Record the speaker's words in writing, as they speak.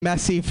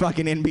Messy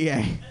fucking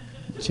NBA.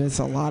 Just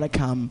a lot of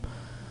cum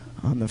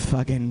on the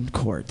fucking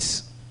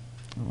courts.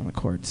 On the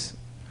courts.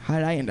 How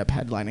did I end up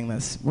headlining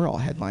this? We're all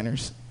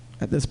headliners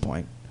at this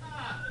point.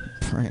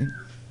 Right?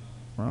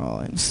 We're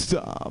all in.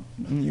 Stop.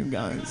 You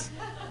guys.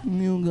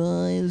 You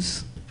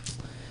guys.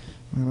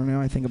 I don't know.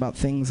 I think about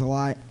things a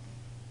lot.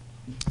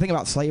 I think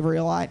about slavery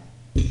a lot.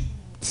 It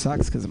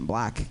sucks because I'm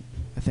black.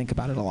 I think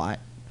about it a lot.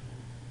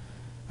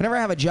 Whenever I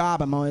have a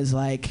job, I'm always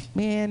like,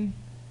 man,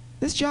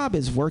 this job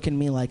is working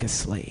me like a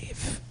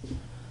slave.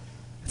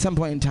 At some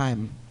point in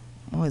time,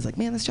 I'm always like,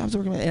 man, this job's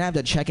working me. And I have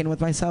to check in with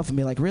myself and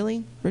be like,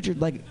 really?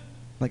 Richard, like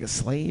a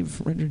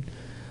slave? Richard?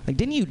 Like,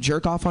 didn't you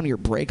jerk off on your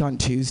break on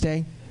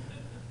Tuesday?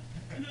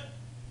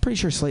 Pretty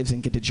sure slaves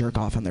didn't get to jerk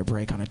off on their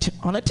break on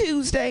a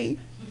Tuesday.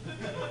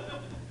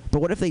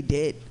 But what if they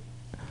did?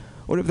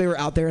 What if they were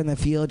out there in the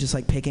field just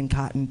like picking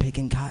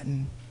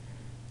cotton,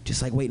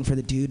 just like waiting for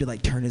the dude to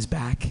like turn his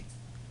back?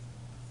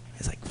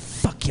 He's like,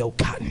 fuck yo,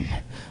 cotton.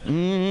 The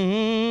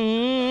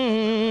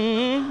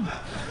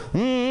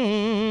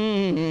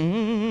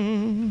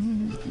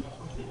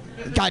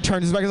guy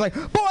turns his back. He's like,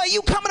 boy,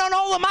 you coming on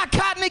all of my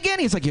cotton again?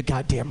 He's like, you're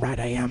goddamn right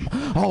I am.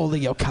 All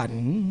of your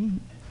cotton.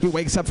 He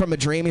wakes up from a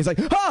dream. He's like,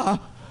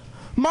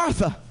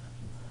 Martha,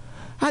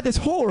 I had this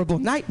horrible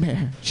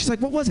nightmare. She's like,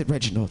 what was it,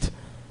 Reginald?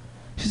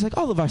 She's like,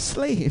 all of our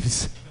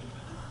slaves,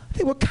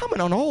 they were coming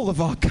on all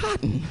of our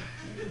cotton.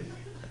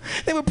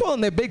 They were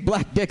pulling their big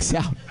black dicks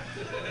out.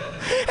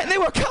 And they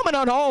were coming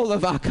on all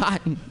of our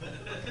cotton.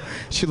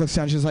 She looks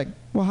down, she's like,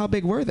 well, how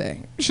big were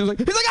they? She's like,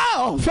 he's like,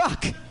 oh,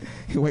 fuck.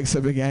 He wakes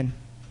up again.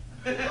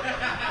 He's like,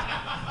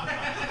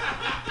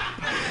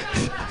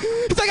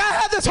 I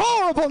had this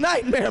horrible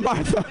nightmare,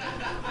 Martha.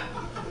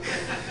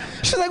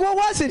 She's like, what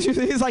was it?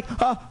 He's like,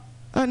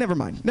 never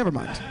mind.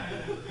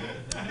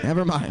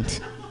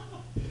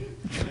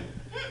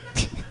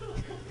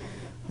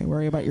 They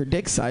worry about your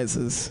dick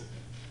sizes.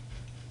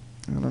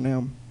 I don't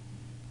know.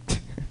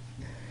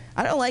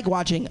 I don't like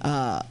watching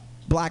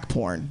black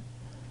porn.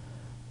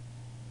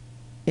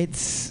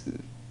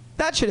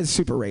 That shit is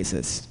super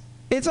racist.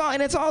 It's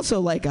also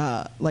like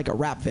a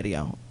rap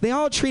video. They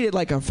all treat it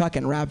like a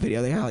fucking rap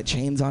video. They have like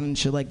chains on and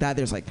shit like that.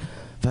 There's like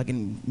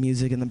fucking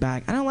music in the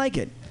back. I don't like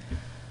it.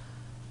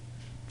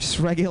 Just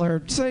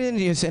regular. So I didn't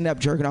just end up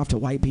jerking off to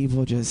white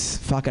people,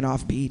 just fucking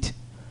off beat.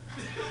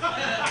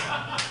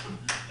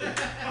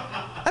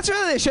 That's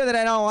really the shit that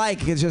I don't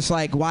like. It's just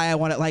like why I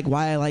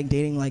like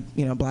dating like,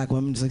 you know, black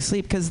women just like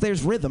sleep, because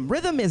there's rhythm.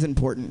 Rhythm is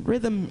important.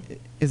 Rhythm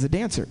is a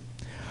dancer.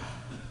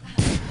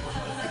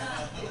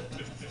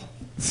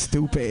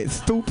 Stupid.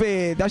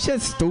 That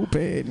shit's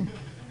stupid.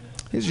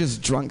 It's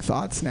just drunk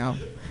thoughts now.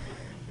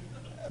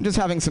 I'm just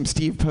having some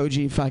Steve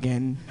Poggi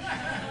fucking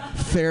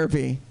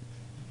therapy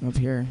up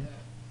here.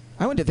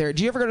 I went to therapy.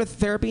 Did you ever go to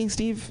therapy,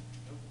 Steve?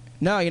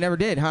 No, you never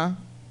did, huh?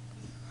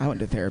 I went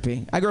to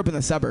therapy. I grew up in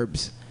the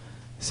suburbs.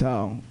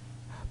 So,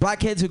 black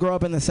kids who grow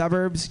up in the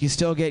suburbs, you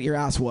still get your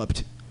ass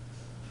whooped.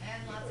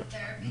 And lots of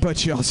therapy.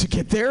 But you also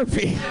get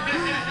therapy.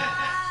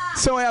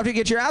 So after you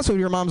get your ass whooped,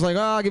 your mom's like, oh,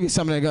 I'll give you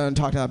something to go and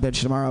talk to that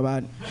bitch tomorrow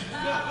about.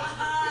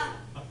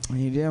 And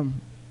you do.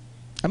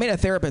 I made a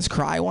therapist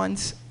cry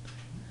once.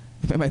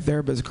 I made my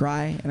therapist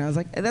cry. And I was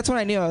like, and that's when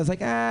I knew. I was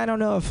like, I don't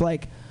know if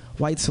like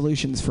white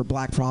solutions for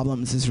black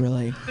problems is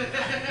really,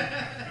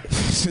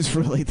 this is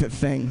really the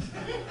thing.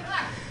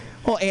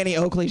 Well, Annie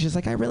Oakley's just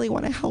like, I really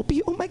want to help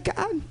you. Oh, my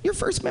God. Your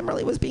first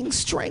memory was being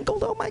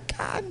strangled. Oh, my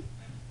God.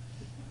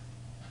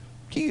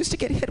 You used to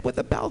get hit with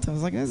a belt. I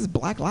was like, this is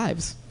Black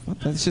Lives. What?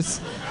 That's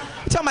just...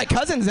 I tell my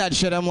cousins that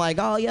shit. I'm like,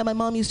 oh, yeah, my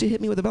mom used to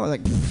hit me with a belt. I'm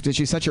like, did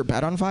she set your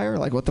bed on fire?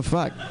 Like, what the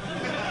fuck?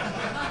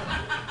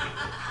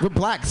 We're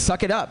black.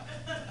 Suck it up.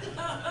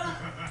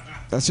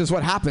 That's just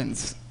what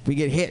happens. We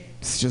get hit.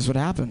 It's just what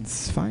happens.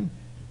 It's fine.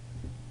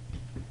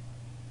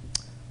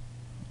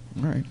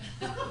 All right.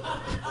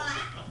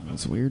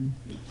 That's weird.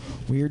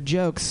 Weird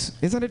jokes.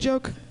 Is that a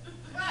joke?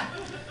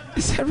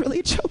 Is that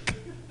really a joke?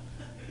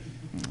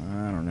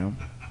 I don't know.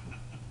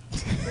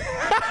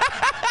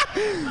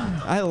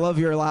 I love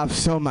your laugh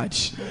so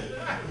much.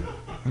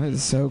 That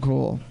is so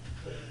cool.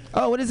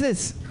 Oh, what is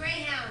this?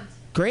 Greyhound.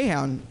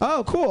 Greyhound.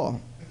 Oh,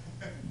 cool.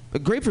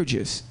 Grapefruit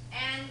juice.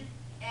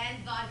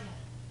 And vodka.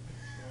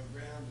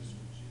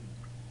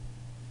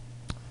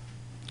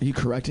 Are you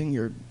correcting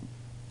your...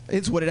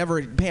 It's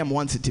whatever Pam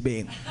wants it to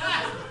be.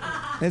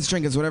 This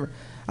drink is whatever.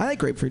 I like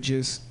grapefruit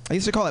juice. I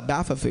used to call it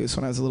Baffafoose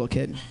when I was a little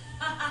kid.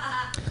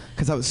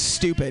 Because I was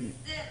stupid.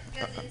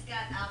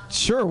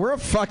 Sure, we're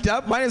fucked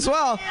up. Might as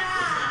well.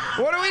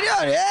 Yeah. What are we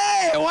doing?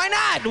 Hey, why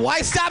not?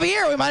 Why stop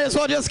here? We might as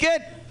well just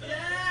get...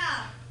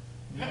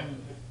 Yeah.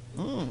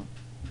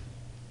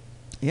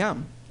 Yeah,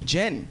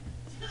 gin.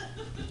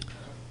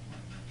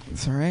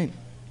 It's all right.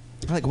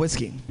 I like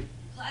whiskey.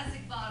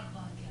 Plastic bottle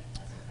vodka.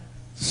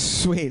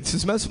 Sweet. It's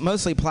just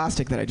mostly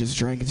plastic that I just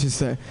drank. It's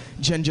just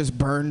Jen just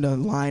burned a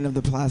line of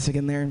the plastic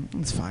in there.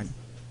 It's fine.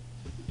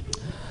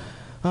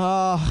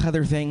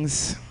 Other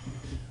things.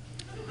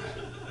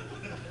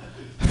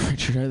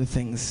 Richard, other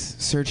things.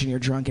 Searching your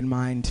drunken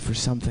mind for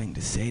something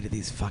to say to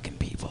these fucking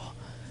people.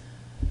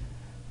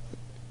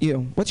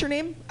 You. What's your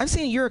name? I've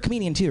seen you're a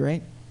comedian too,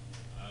 right?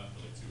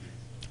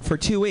 For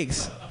 2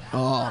 weeks.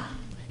 Oh,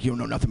 you don't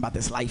know nothing about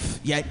this life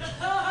yet.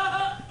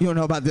 You don't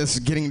know about this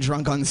getting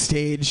drunk on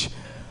stage,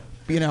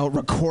 you know,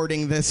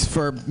 recording this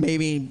for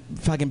maybe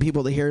fucking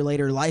people to hear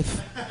later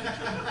life.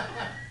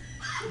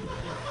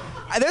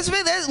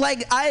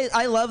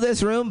 I love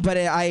this room, but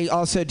I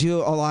also do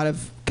a lot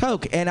of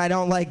coke, and I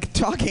don't like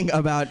talking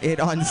about it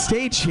on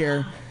stage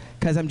here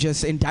because I'm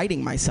just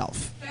indicting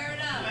myself. Fair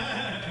enough.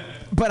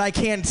 But I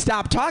can't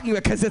stop talking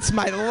because it's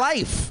my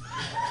life.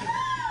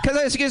 Because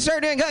I was going to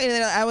start doing coke, and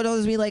then I would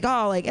always be like,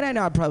 oh, like, and I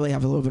know I'd probably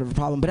have a little bit of a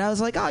problem, but I was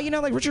like, oh, you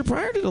know, like Richard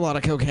Pryor did a lot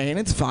of cocaine.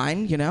 It's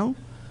fine, you know?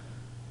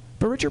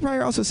 But Richard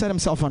Pryor also set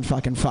himself on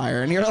fucking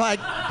fire, and you're like,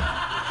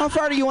 how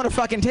far do you want to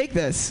fucking take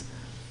this?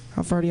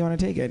 How far do you want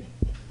to take it?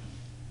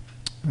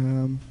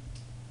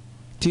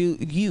 Do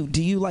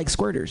you like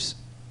squirters,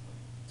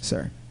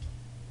 sir?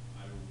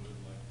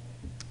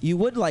 You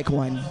would like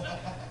one.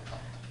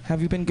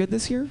 Have you been good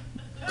this year?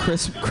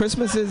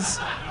 Christmas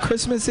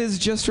is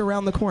just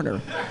around the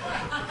corner.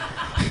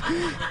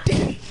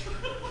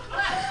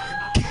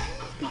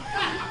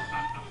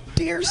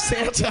 Dear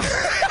Santa,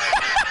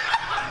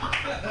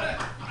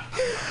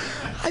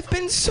 I've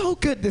been so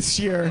good this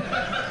year.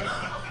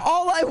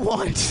 All I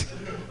want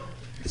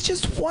is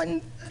just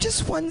one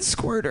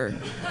squirter.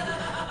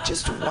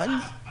 Just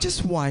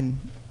one.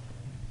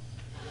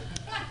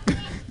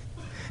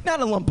 Not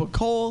a lump of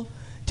coal,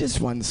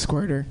 just one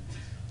squirter.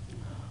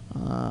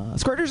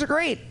 Squirters are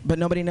great, but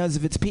nobody knows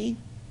if it's pee.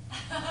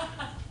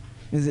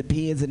 Is it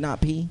pee? Is it not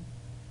pee?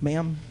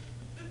 Ma'am?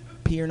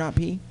 Pee or not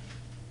pee?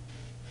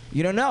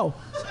 You don't know.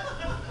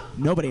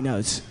 Nobody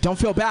knows. Don't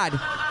feel bad.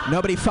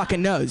 Nobody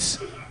fucking knows.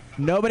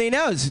 Nobody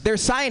knows.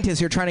 There's scientists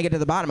who are trying to get to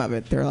the bottom of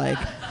it. They're like,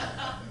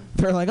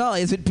 oh,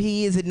 is it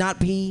pee? Is it not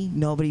pee?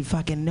 Nobody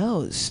fucking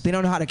knows. They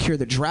don't know how to cure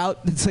the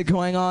drought that's like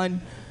going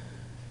on.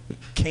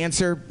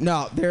 Cancer.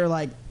 No, they're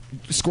like,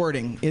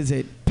 squirting. Is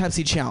it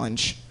Pepsi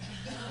challenge?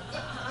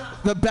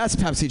 The best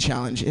Pepsi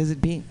challenge. Is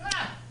it pee?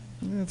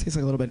 It tastes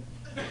like a little bit.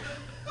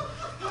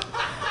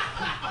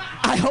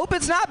 I hope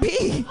it's not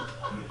pee.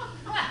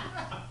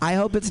 I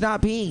hope it's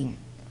not pee.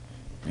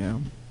 Yeah.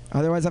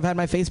 Otherwise, I've had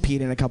my face peed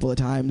in a couple of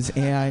times,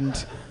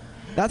 and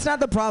that's not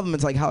the problem.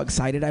 It's like how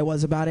excited I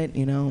was about it,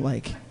 you know?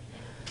 Like,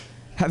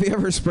 have you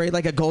ever sprayed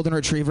like a golden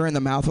retriever in the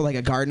mouth with like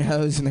a garden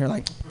hose, and they're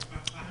like,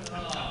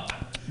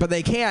 but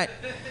they can't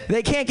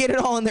get it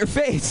all in their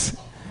face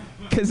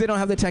because they don't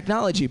have the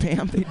technology,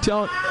 Pam. They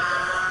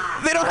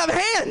don't have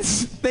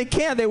hands. They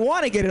can't. They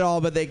want to get it all,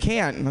 but they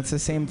can't. And that's the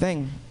same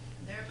thing.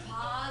 Their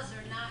paws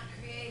are not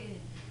created.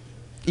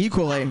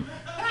 Equally.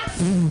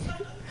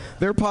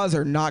 Their paws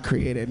are not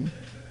created.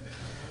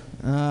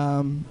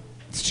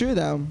 It's true,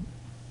 though.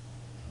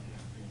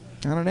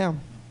 I don't know.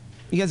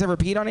 You guys ever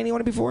peed on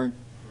anyone before?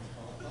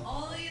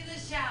 Only in the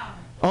shower.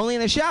 Only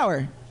in the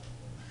shower.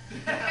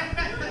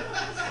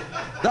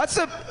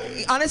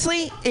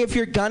 Honestly, if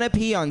you're gonna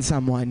pee on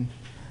someone,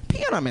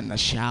 pee on them in the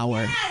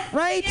shower, Yes,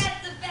 right?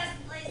 that's the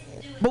best place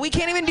to do it. But we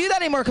can't even do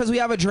that anymore because we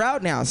have a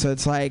drought now. So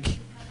it's like,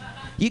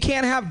 you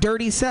can't have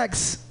dirty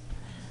sex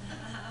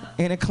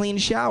in a clean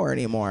shower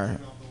anymore.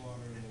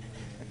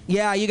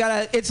 Yeah, you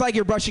gotta, it's like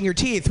you're brushing your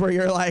teeth where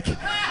you're like,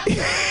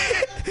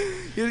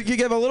 you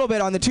give a little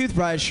bit on the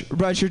toothbrush,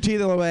 brush your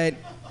teeth a little bit.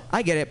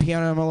 I get it, pee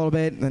on them a little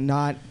bit, and then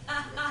not.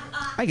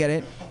 I get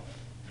it.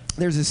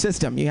 There's a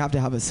system. You have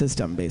to have a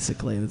system,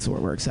 basically. That's what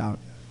works out.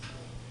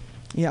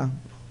 Yeah.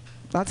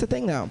 That's the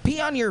thing, though. Pee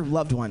on your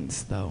loved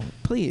ones, though.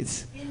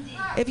 Please. Indeed.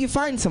 If you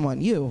find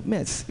someone, you,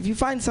 miss, if you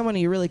find someone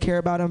and you really care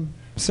about them,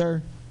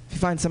 sir, if you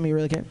find someone you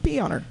really care, pee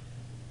on her.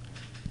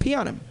 Pee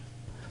on him.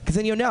 Because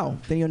then you'll know.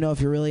 Then you'll know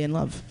if you're really in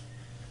love.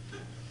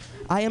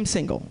 I am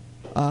single.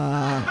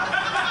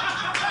 I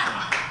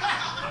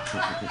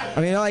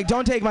mean, like,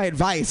 don't take my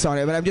advice on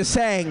it, but I'm just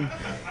saying,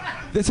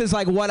 this is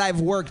like what I've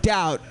worked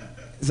out.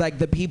 It's like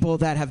the people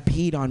that have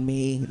peed on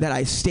me that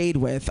I stayed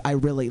with, I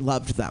really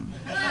loved them.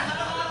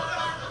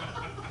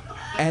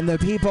 And the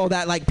people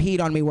that like peed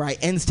on me where I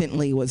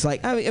instantly was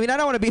like, I mean, I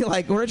don't want to be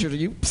like, Richard,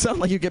 you sound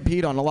like you get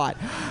peed on a lot.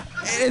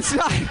 It's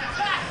not,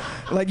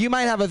 like, you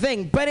might have a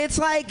thing, but it's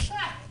like,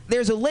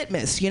 there's a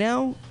litmus, you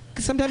know?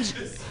 'Cause sometimes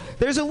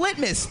there's a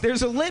litmus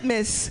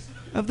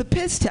of the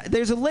piss test.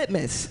 There's a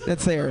litmus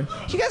that's there.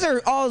 You guys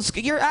are all,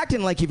 you're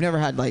acting like you've never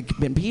had, like,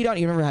 been peed on,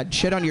 you've never had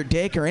shit on your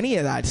dick or any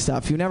of that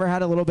stuff. You've never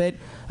had a little bit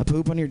of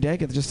poop on your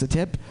dick, it's just a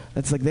tip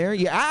that's like there.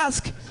 You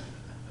ask,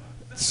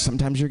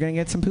 sometimes you're gonna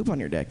get some poop on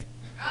your dick.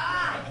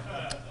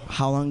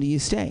 How long do you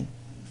stay?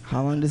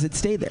 How long does it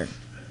stay there?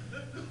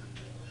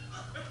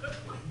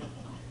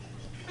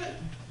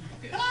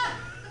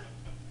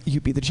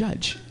 You be the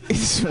judge.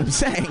 Is what I'm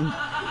saying.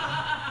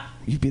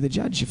 You be the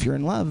judge if you're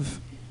in love.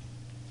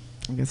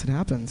 I guess it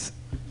happens.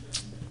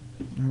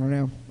 I don't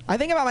know. I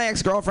think about my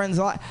ex-girlfriends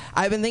a lot.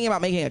 I've been thinking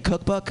about making a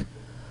cookbook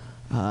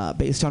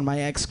based on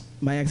my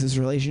ex's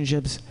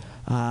relationships.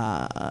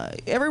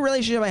 Every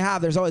relationship I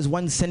have, there's always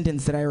one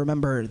sentence that I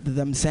remember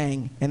them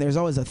saying, and there's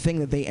always a thing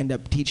that they end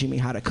up teaching me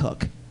how to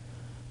cook.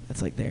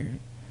 That's like there.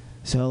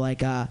 So like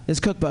this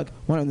cookbook,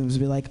 one of them would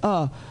be like,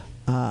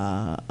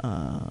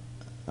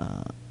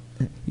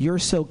 you're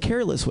so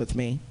careless with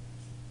me,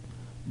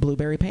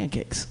 blueberry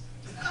pancakes.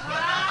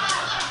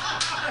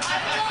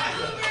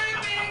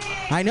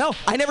 I know.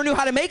 I never knew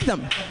how to make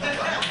them.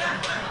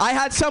 I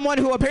had someone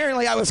who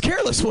apparently I was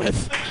careless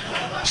with.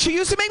 She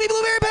used to make me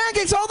blueberry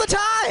pancakes all the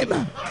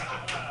time.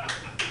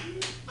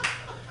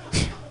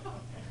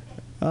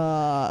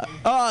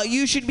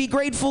 You should be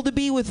grateful to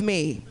be with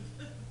me.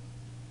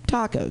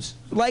 Tacos.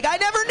 Like, I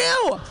never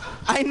knew.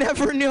 I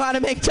never knew how to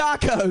make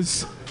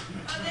tacos.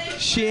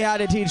 She had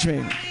to teach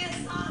me.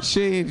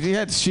 She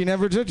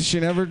never did.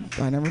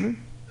 I never knew.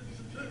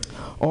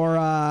 Or,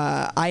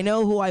 I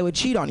know who I would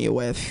cheat on you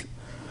with.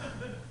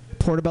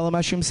 Portobello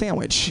mushroom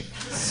sandwich.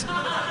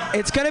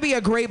 It's going to be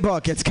a great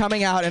book. It's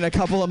coming out in a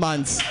couple of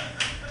months.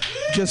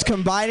 Just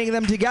combining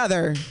them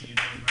together.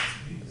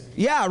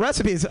 Yeah,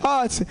 recipes.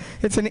 Oh,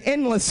 it's an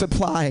endless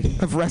supply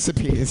of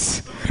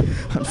recipes.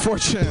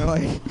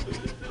 Unfortunately.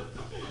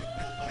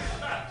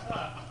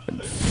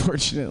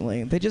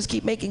 Unfortunately. They just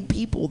keep making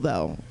people,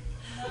 though.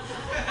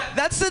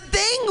 That's the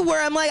thing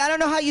where I'm like, I don't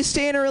know how you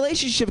stay in a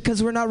relationship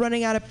because we're not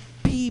running out of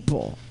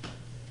people.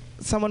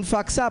 Someone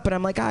fucks up and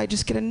I'm like, I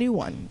just get a new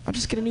one. I'll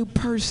just get a new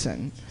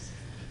person.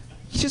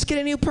 You just get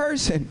a new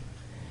person.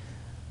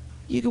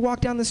 You can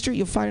walk down the street,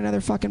 you'll find another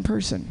fucking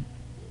person.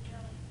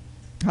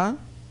 Huh?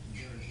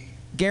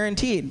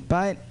 Guaranteed.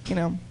 But, you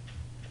know,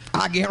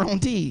 I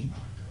guarantee.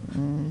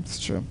 It's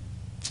true.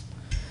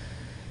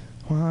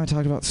 Well, I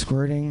talked about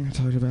squirting. I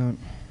talked about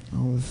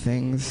all the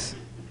things.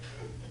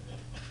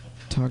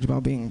 Talked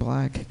about being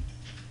black.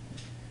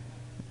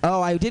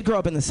 Oh, I did grow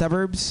up in the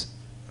suburbs.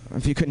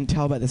 If you couldn't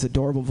tell by this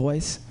adorable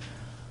voice.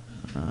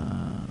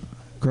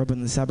 Grew up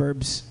in the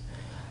suburbs.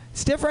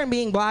 It's different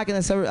being black in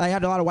the suburbs. I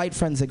had a lot of white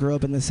friends that grew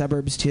up in the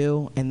suburbs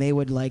too, and they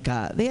would like,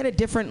 they had a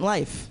different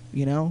life,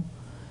 you know?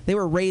 They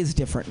were raised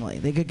differently.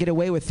 They could get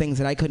away with things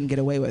that I couldn't get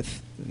away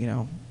with, you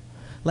know?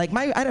 Like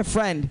I had a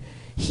friend,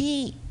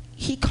 he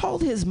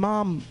called his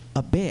mom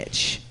a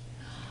bitch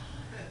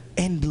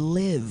and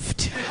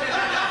lived.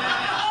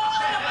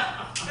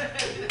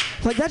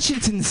 Like, that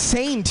shit's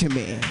insane to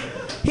me.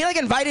 He like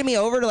invited me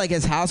over to like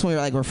his house when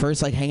we were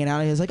first like hanging out.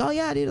 And he was like, "Oh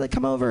yeah, dude, like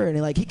come over."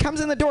 And he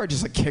comes in the door,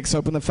 just like kicks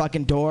open the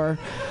fucking door,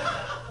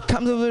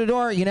 comes over the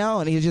door, you know,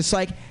 and he's just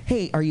like,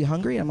 "Hey, are you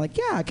hungry?" And I'm like,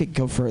 "Yeah, I could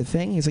go for a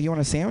thing." He's like, "You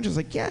want a sandwich?" I was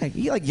like, "Yeah."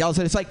 He like yells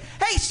at us like,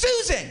 "Hey,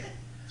 Susan,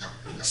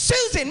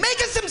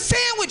 make us some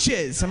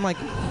sandwiches." I'm like,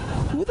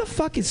 "Who the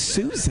fuck is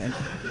Susan?"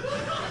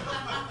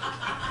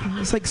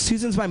 It's like,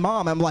 "Susan's my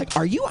mom." I'm like,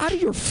 "Are you out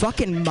of your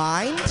fucking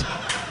mind?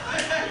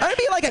 I'm gonna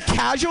be like a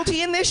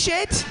casualty in this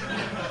shit."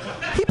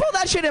 He pulled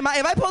that shit in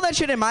if I pull that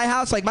shit in my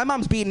house, like my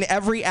mom's beating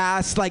every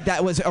ass like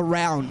that was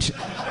around.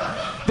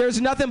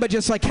 There's nothing but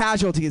just like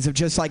casualties of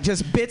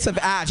just bits of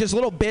ass, just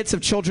little bits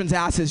of children's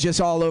asses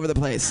just all over the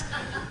place.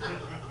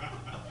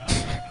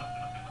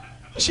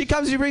 She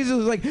comes, she brings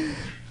us like,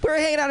 we're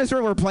hanging out in this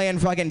room, we're playing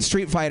fucking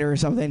Street Fighter or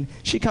something.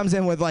 She comes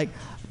in with like,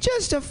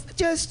 just a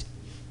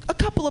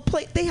couple of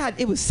plates.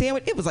 It was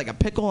sandwich, it was like a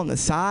pickle on the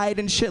side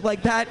and shit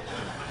like that.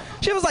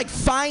 She was like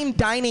fine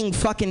dining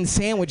fucking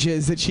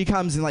sandwiches that she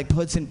comes and like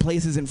puts in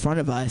places in front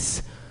of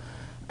us.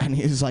 And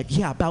he was like,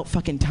 "Yeah, about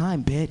fucking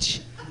time,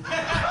 bitch."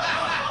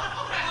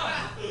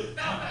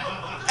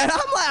 And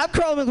I'm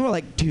crawling in the floor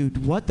like,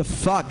 "Dude, what the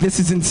fuck? This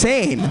is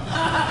insane."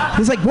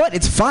 He's like, "What?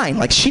 It's fine."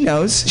 Like she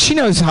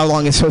knows how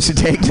long it's supposed to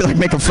take to like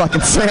make a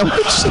fucking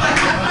sandwich.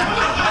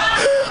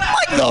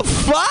 Like the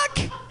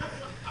fuck?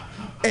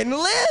 And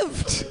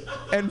lived.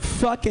 And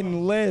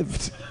fucking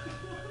lived.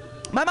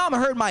 My mom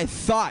heard my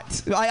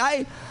thoughts.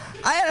 I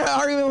had an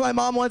argument with my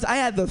mom once. I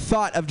had the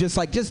thought of just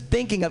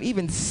thinking of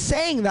even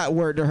saying that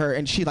word to her,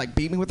 and she like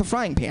beat me with a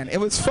frying pan. It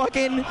was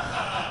fucking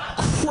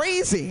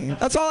crazy.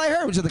 That's all I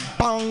heard. It was just like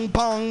bong,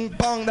 bong,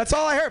 bong. That's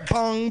all I heard.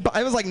 Bong, bong.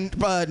 It was like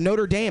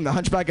Notre Dame, the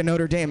Hunchback of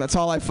Notre Dame. That's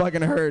all I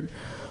fucking heard,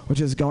 which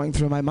is going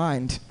through my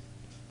mind.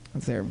 I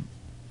was there.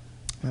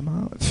 My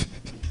mom.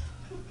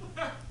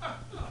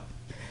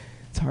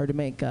 It's hard to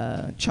make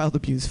child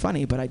abuse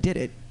funny, but I did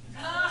it.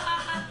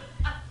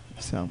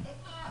 So,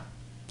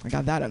 I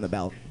got that on the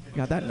belt. I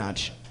got that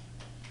notch.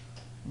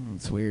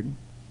 It's weird.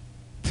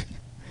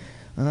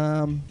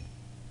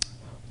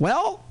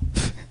 Well,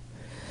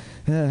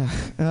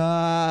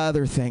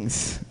 other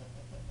things.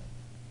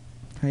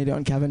 How you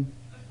doing, Kevin?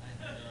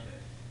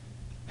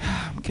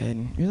 I'm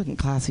good. You're looking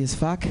classy as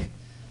fuck.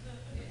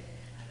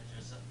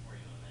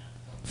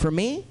 For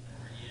me?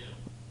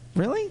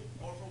 Really?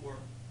 Or for work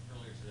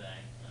earlier today.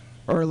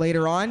 Or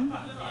later on?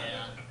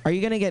 Yeah. Are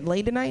you gonna get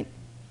laid tonight?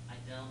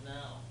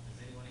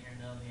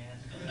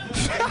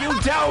 You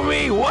tell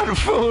me what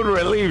food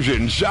relieves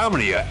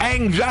insomnia,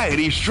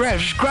 anxiety,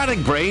 stress,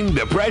 chronic brain,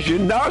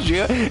 depression,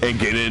 nausea, and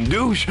can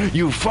induce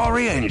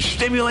euphoria and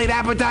stimulate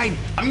appetite?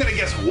 I'm gonna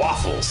guess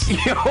waffles.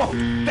 Yo,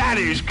 that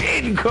is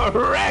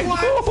incorrect.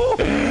 What?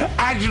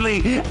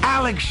 Actually,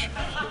 Alex,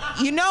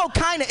 You know,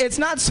 kind of. It's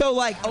not so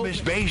like.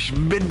 Cannabis-based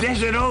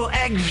medicinal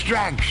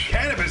extracts.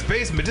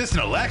 Cannabis-based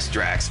medicinal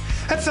extracts?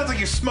 That sounds like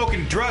you're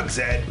smoking drugs,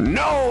 Ed.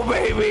 No,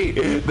 baby.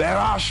 There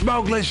are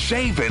smokeless,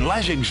 safe, and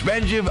less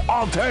expensive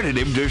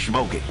alternative to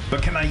smoking.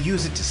 But can I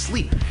use it to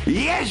sleep?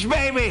 Yes,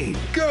 baby.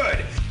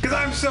 Good, because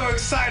I'm so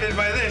excited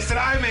by this that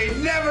I may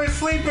never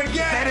sleep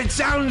again. And it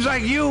sounds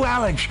like you,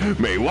 Alex,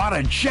 may want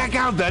to check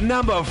out the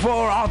number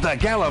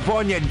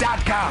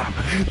 4AltaCalifornia.com.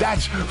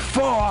 That's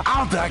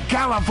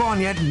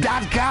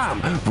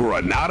 4AltaCalifornia.com for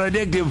a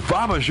non-addictive,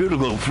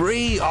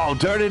 pharmaceutical-free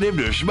alternative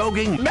to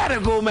smoking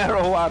medical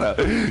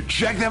marijuana.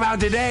 Check them out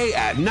today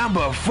at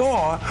number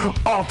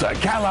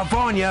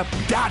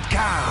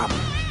 4AltaCalifornia.com.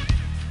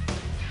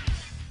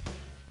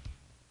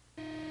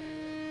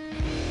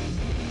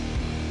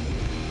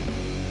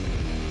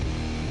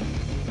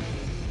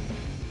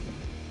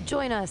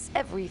 Join us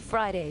every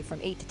Friday from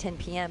 8 to 10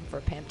 p.m. for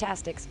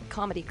Pamtastic's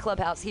Comedy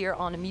Clubhouse here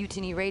on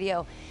Mutiny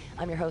Radio.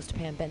 I'm your host,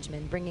 Pam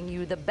Benjamin, bringing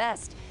you the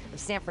best of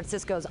San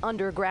Francisco's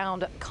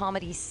underground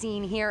comedy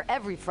scene here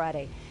every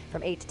Friday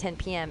from 8 to 10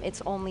 p.m.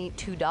 It's only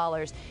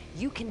 $2.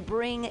 You can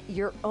bring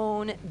your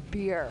own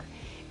beer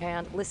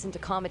and listen to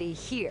comedy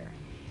here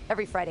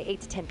every Friday,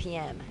 8 to 10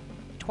 p.m.,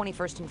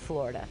 21st in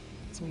Florida.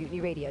 It's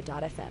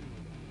MutinyRadio.fm.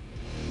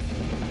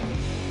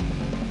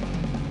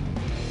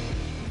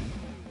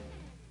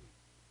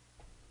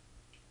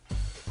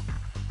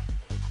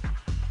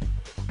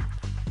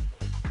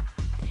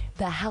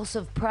 The House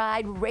of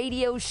Pride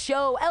radio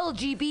show,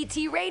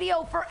 LGBT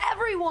radio for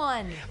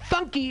everyone.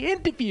 Funky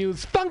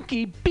interviews,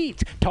 funky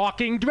beats,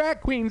 talking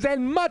drag queens,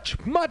 and much,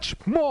 much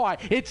more.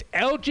 It's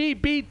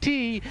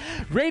LGBT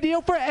radio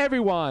for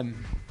everyone.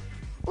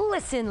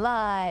 Listen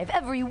live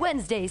every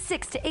Wednesday,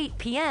 6 to 8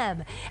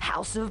 p.m.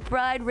 House of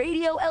Pride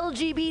Radio,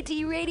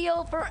 LGBT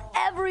radio for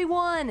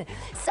everyone.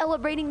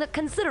 Celebrating the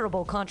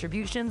considerable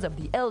contributions of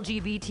the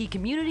LGBT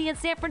community in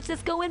San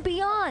Francisco and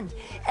beyond.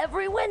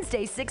 Every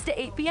Wednesday, 6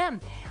 to 8 p.m.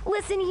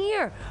 Listen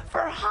here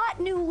for hot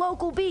new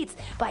local beats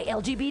by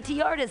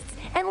LGBT artists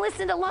and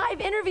listen to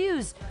live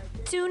interviews.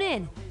 Tune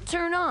in,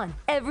 turn on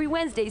every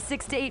Wednesday,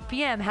 6 to 8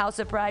 p.m. House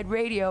of Pride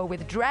Radio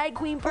with drag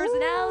queen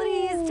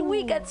personalities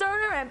Tweeka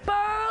Turner and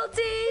Pearl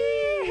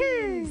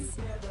Tees.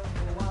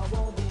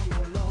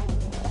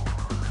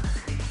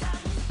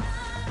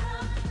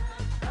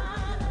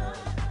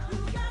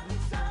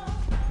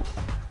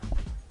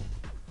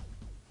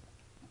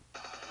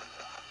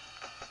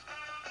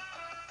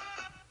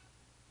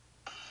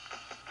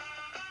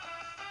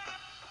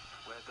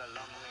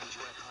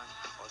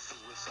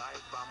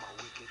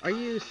 Are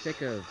you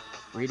sick of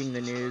reading the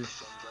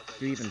news?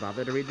 Do you even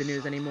bother to read the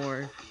news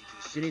anymore?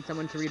 Do you need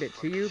someone to read it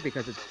to you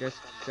because it's just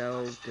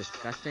so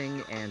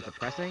disgusting and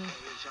depressing?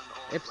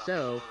 If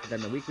so,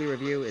 then the Weekly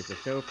Review is the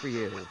show for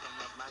you.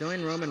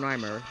 Join Roman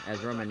Reimer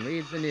as Roman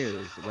reads the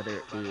news, whether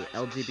it be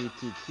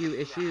LGBTQ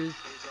issues,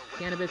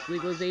 cannabis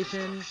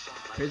legalization,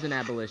 prison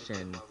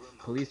abolition,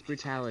 police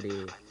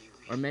brutality,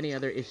 or many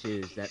other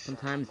issues that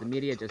sometimes the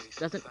media just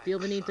doesn't feel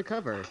the need to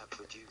cover.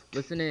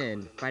 Listen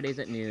in, Fridays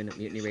at noon at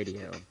Mutiny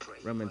Radio.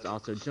 Roman's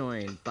also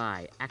joined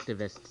by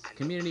activists,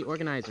 community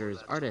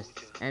organizers,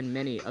 artists, and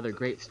many other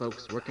great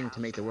folks working to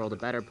make the world a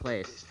better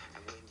place.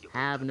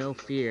 Have no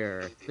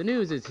fear. The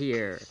news is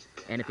here.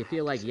 And if you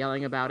feel like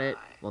yelling about it,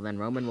 well then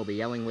Roman will be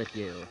yelling with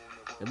you.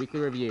 The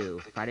Weekly Review,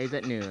 Fridays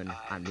at noon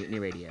on Mutiny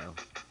Radio.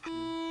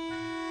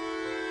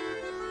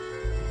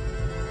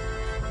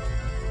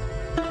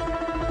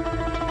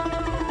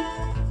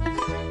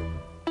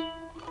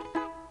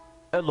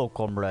 Hello,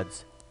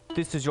 comrades.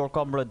 This is your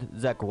comrade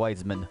Zach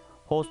Wiseman,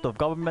 host of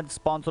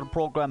government-sponsored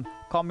program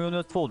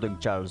Communist Folding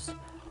Chairs,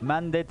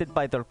 mandated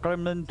by the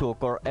Kremlin to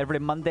occur every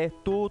Monday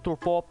 2 to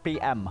 4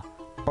 p.m.,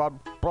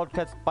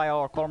 broadcast by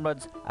our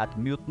comrades at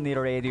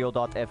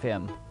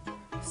MutinyRadio.fm.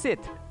 Sit,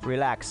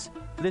 relax,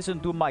 listen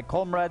to my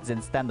comrades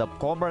in stand-up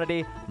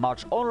comedy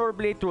march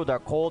honorably through their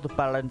cold,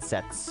 balanced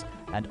sets,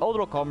 and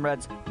other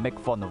comrades make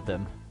fun of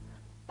them.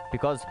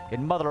 Because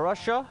in Mother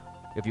Russia,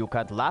 if you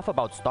can't laugh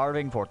about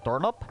starving for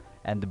turnip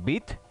and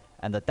beet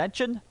and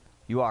attention,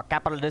 you are a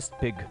capitalist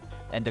pig,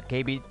 and the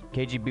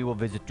KGB will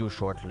visit you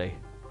shortly.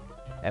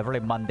 Every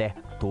Monday,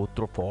 2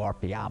 to 4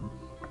 p.m.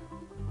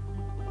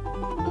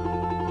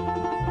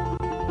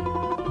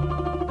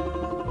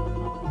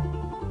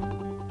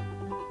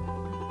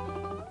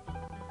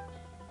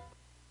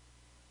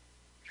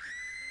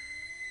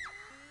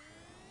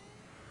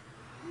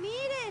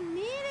 Miren,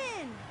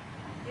 miren.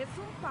 ¿Es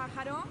un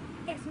pájaro?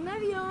 ¿Es un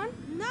avión?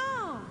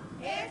 No.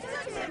 ¡Es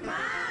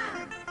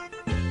Superman!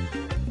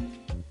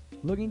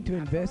 Looking to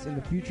invest in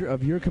the future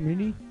of your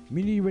community?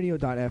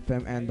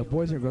 MutinyRadio.fm and the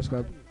Boys and Girls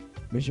Club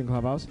Mission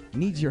Clubhouse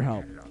needs your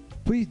help.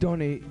 Please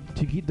donate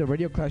to keep the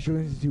radio class you're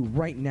listening to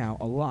right now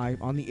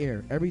alive on the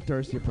air every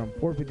Thursday from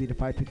 4:50 to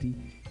 5:50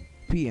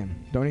 p.m.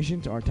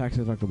 Donations are tax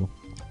deductible.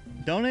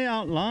 Donate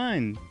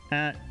online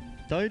at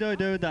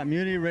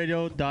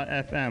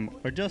www.mutinyradio.fm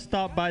or just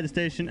stop by the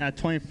station at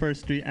 21st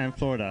Street and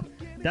Florida.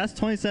 That's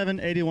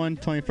 2781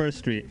 21st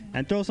Street,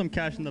 and throw some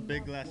cash in the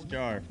big glass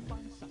jar.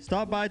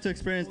 Stop by to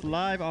experience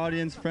live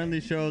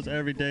audience-friendly shows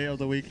every day of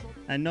the week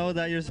and know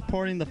that you're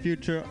supporting the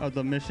future of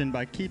the mission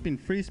by keeping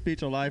free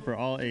speech alive for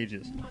all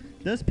ages.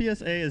 This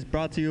PSA is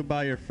brought to you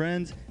by your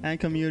friends and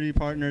community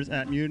partners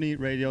at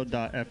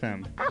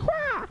MutinyRadio.fm.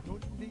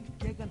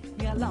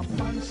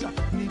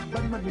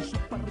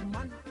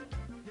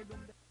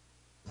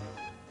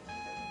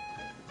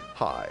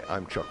 Hi,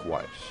 I'm Chuck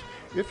Weiss.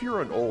 If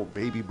you're an old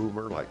baby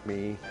boomer like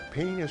me,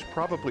 pain is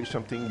probably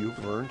something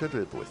you've learned to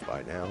live with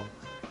by now.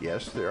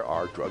 Yes, there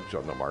are drugs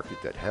on the market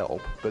that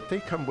help, but they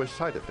come with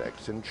side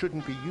effects and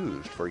shouldn't be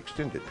used for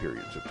extended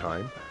periods of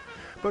time.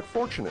 But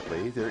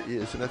fortunately, there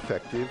is an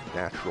effective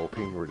natural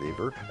pain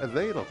reliever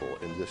available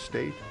in this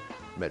state,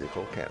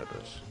 medical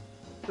cannabis.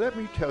 Let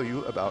me tell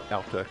you about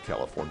Alta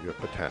California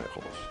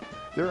Botanicals.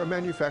 They're a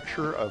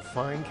manufacturer of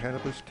fine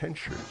cannabis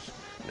tinctures.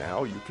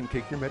 Now you can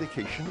take your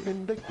medication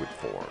in liquid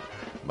form,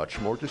 much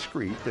more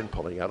discreet than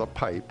pulling out a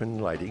pipe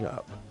and lighting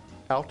up.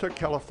 Alta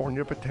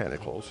California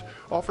Botanicals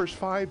offers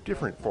 5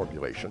 different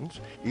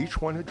formulations,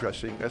 each one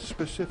addressing a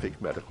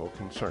specific medical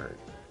concern.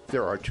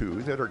 There are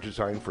 2 that are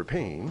designed for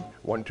pain,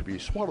 one to be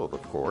swallowed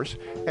of course,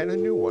 and a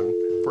new one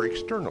for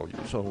external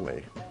use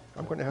only.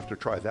 I'm going to have to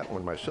try that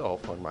one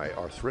myself on my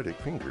arthritic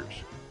fingers.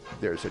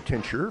 There's a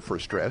tincture for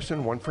stress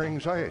and one for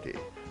anxiety.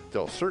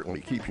 They'll certainly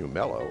keep you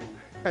mellow.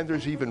 And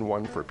there's even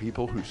one for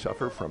people who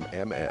suffer from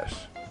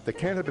MS. The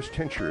cannabis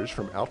tinctures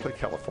from Alta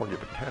California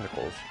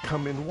Botanicals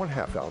come in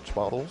 1/2 ounce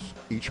bottles.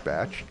 Each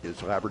batch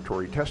is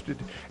laboratory tested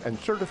and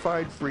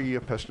certified free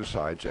of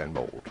pesticides and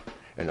mold.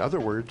 In other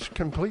words,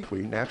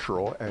 completely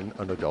natural and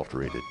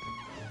unadulterated.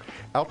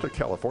 Alta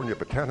California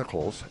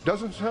Botanicals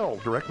doesn't sell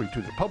directly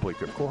to the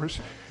public, of course,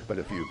 but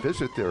if you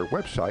visit their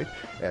website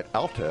at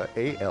Alta,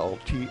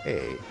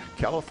 A-L-T-A,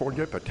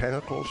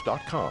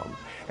 CaliforniaBotanicals.com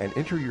and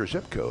enter your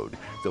zip code,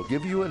 they'll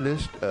give you a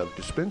list of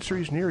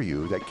dispensaries near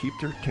you that keep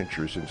their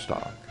tinctures in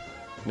stock.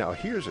 Now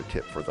here's a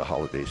tip for the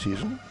holiday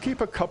season. Keep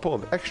a couple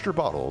of extra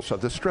bottles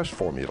of the stress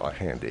formula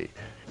handy.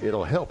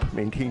 It'll help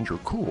maintain your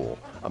cool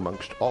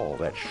amongst all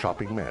that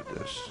shopping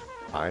madness.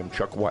 I'm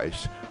Chuck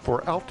Weiss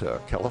for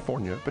Alta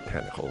California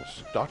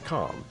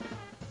Botanicals.com.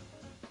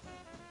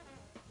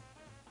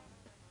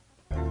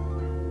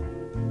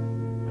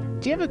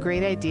 Do you have a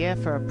great idea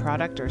for a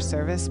product or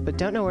service but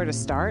don't know where to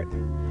start?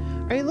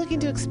 Are you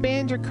looking to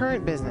expand your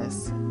current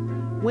business?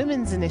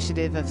 Women's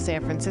Initiative of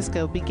San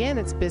Francisco began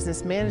its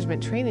business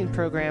management training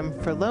program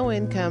for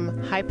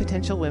low-income,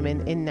 high-potential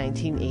women in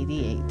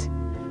 1988.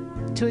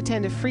 To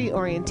attend a free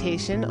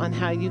orientation on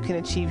how you can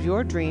achieve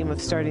your dream of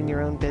starting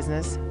your own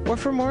business, or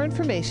for more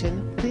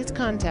information, please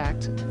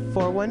contact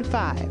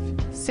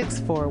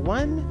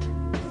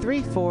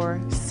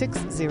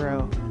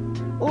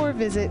 415-641-3460 or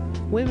visit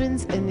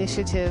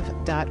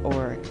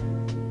womensinitiative.org.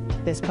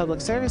 This public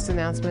service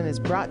announcement is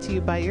brought to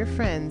you by your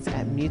friends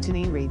at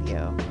Mutiny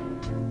Radio.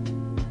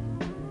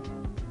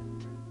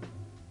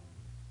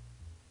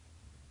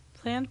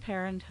 Planned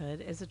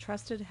Parenthood is a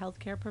trusted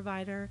healthcare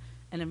provider,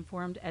 an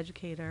informed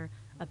educator,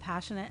 a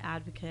passionate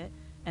advocate,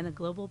 and a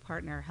global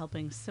partner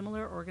helping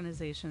similar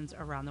organizations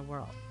around the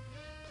world.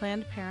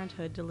 Planned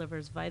Parenthood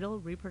delivers vital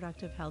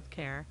reproductive health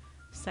care,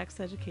 sex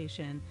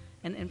education,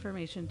 and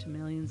information to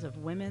millions of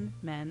women,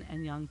 men,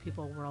 and young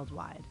people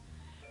worldwide.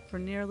 For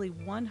nearly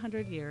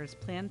 100 years,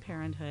 Planned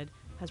Parenthood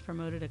has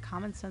promoted a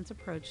common-sense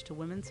approach to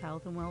women's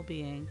health and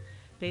well-being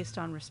based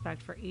on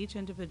respect for each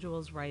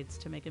individual's rights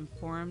to make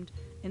informed,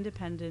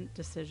 independent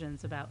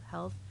decisions about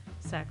health,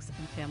 sex,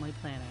 and family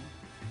planning.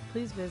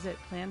 Please visit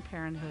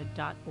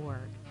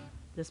PlannedParenthood.org.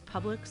 This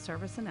public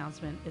service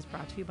announcement is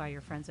brought to you by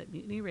your friends at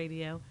Mutiny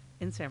Radio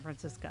in San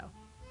Francisco.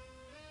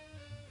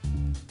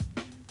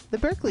 The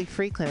Berkeley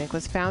Free Clinic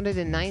was founded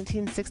in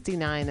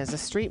 1969 as a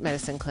street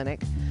medicine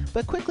clinic,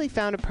 but quickly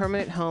found a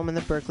permanent home in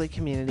the Berkeley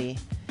community.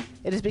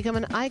 It has become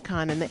an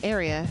icon in the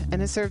area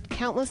and has served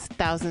countless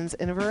thousands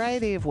in a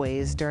variety of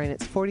ways during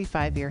its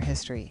 45-year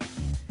history.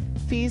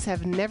 Fees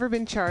have never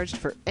been charged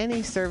for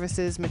any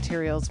services,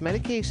 materials,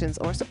 medications,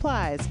 or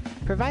supplies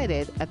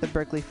provided at the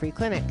Berkeley Free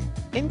Clinic.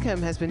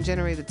 Income has been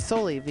generated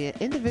solely via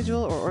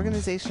individual or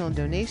organizational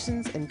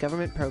donations and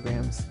government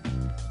programs.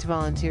 To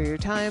volunteer your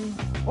time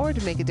or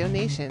to make a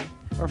donation,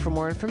 or for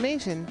more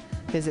information,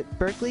 visit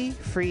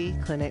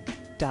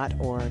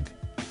berkeleyfreeclinic.org.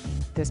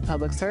 This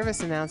public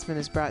service announcement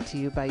is brought to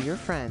you by your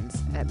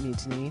friends at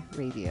Mutiny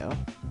Radio.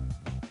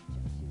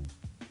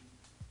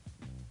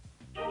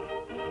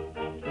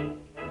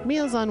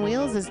 Meals on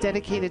Wheels is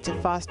dedicated to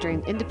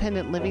fostering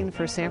independent living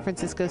for San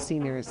Francisco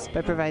seniors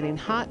by providing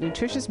hot,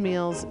 nutritious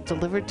meals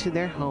delivered to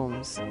their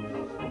homes.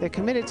 They're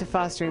committed to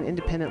fostering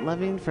independent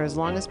living for as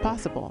long as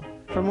possible.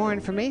 For more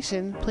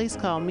information, please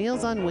call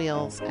Meals on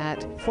Wheels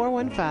at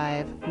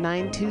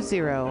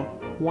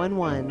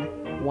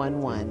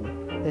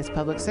 415-920-1111. This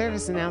public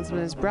service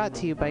announcement is brought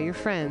to you by your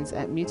friends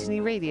at Mutiny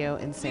Radio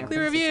in San Weekly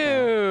Francisco.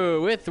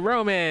 Review with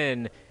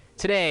Roman.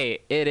 Today,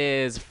 it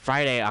is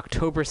Friday,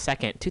 October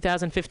 2nd,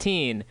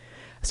 2015.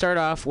 Start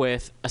off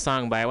with a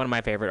song by one of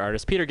my favorite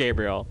artists, Peter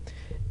Gabriel.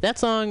 That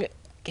song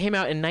came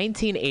out in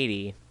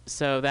 1980,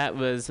 So that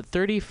was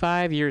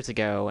 35 years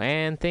ago,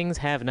 and things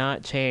have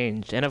not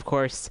changed. And of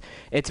course,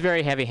 it's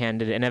very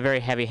heavy-handed, in a very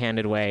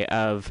heavy-handed way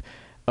of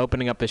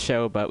opening up the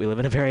show, but we live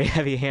in a very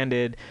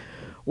heavy-handed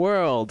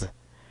world.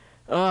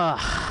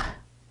 Ugh.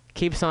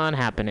 Keeps on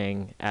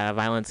happening.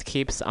 Violence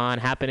keeps on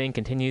happening,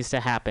 continues to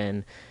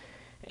happen.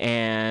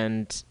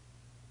 And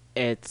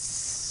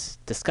it's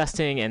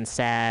disgusting and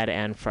sad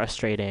and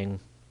frustrating.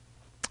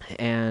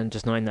 And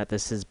just knowing that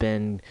this has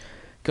been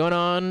going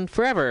on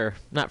forever.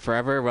 Not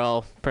forever,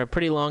 well, for a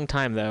pretty long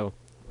time, though.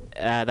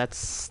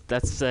 That's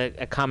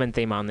a common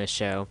theme on this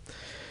show.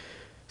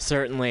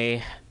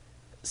 Certainly.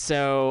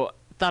 So,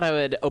 thought I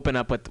would open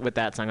up with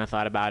that song. I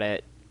thought about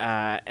it.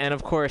 And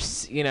of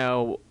course, you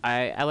know,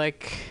 I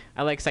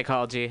like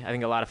psychology. I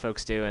think a lot of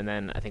folks do. And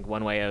then I think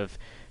one way of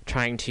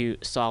trying to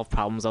solve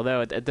problems,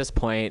 although at this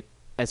point,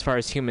 as far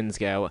as humans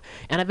go,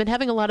 and I've been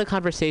having a lot of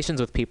conversations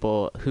with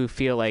people who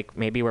feel like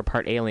maybe we're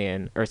part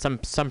alien, or some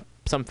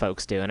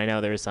folks do. And I know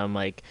there's some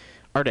like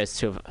artists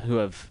who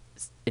have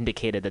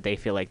indicated that they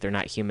feel like they're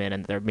not human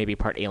and they're maybe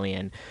part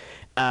alien.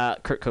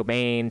 Kurt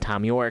Cobain,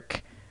 Tom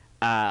York.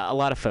 A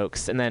lot of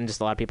folks, and then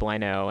just a lot of people I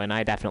know, and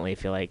I definitely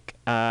feel like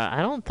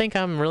I don't think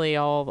I'm really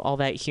all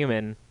that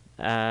human.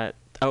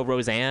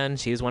 Roseanne,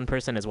 she's one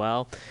person as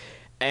well,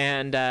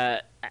 and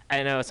I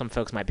know some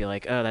folks might be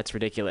like, "Oh, that's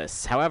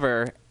ridiculous."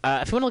 However,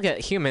 if you want to look at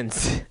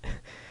humans,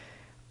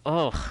 we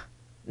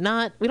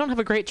don't have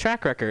a great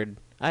track record.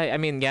 I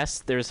mean, yes,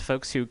 there's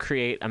folks who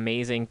create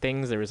amazing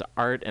things. There's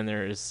art and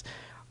there's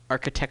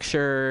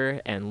architecture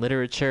and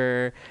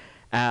literature.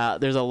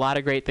 There's a lot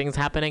of great things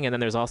happening, and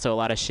then there's also a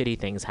lot of shitty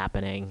things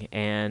happening.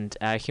 And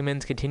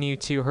humans continue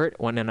to hurt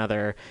one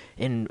another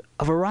in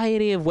a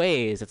variety of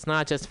ways. It's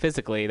not just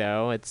physically,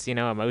 though. It's, you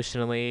know,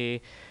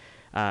 emotionally.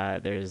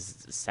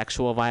 There's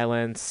sexual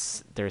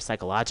violence. There's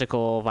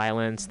psychological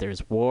violence.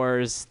 There's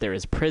wars.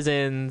 There's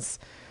prisons.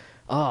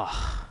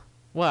 Oh,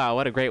 wow,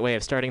 what a great way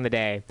of starting the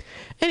day.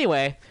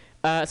 Anyway,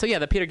 so yeah,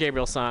 the Peter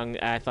Gabriel song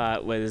I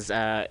thought was...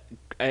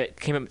 It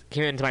came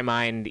into my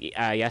mind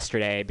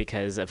yesterday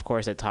because, of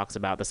course, it talks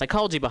about the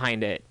psychology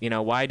behind it. You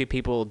know, why do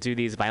people do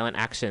these violent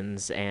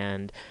actions?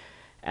 And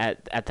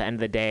at the end of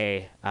the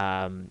day,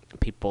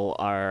 people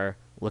are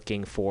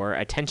looking for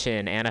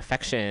attention and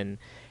affection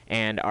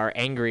and are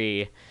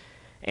angry.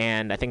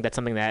 And I think that's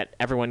something that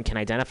everyone can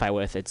identify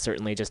with. It's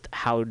certainly just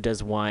how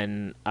does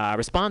one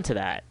respond to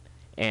that?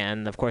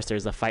 And, of course,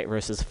 there's the fight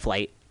versus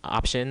flight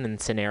option and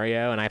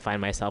scenario, and I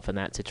find myself in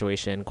that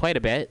situation quite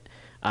a bit.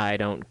 I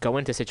don't go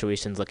into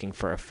situations looking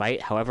for a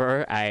fight.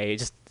 However,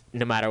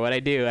 no matter what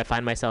I do, I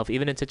find myself,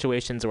 even in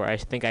situations where I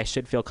think I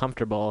should feel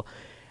comfortable,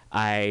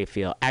 I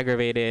feel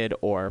aggravated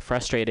or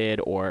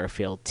frustrated or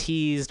feel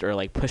teased or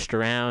like pushed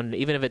around,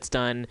 even if it's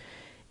done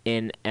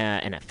in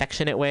an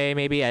affectionate way,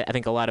 maybe. I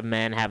think a lot of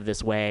men have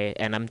this way,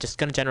 and I'm just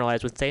going to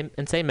generalize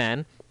and say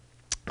men,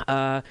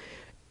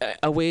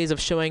 ways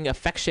of showing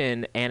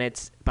affection, and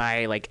it's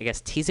by, like, I guess,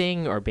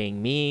 teasing or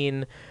being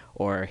mean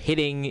or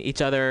hitting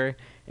each other.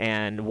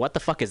 And what the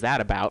fuck is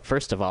that about,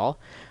 first of all?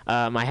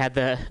 I had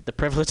the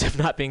privilege of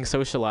not being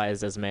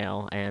socialized as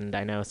male, and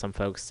I know some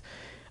folks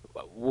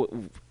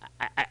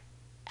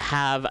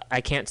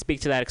I can't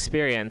speak to that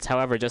experience.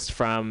 However, just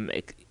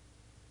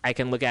I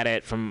can look at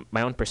it from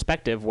my own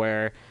perspective,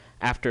 where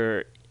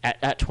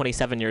at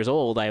 27 years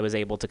old, I was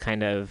able to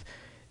kind of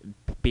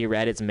be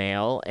read as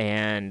male,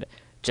 and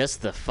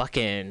just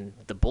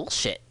the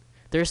bullshit.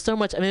 There's so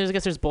much. I mean, I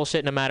guess there's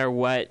bullshit no matter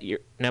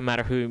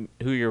who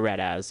you're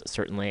read as,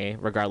 certainly,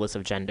 regardless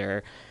of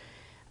gender.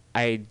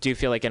 I do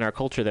feel like in our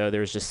culture, though,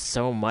 there's just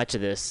so much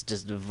of this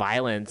just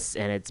violence,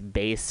 and it's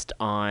based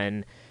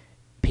on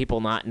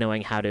people not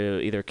knowing how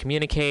to either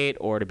communicate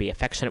or to be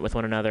affectionate with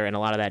one another, and a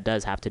lot of that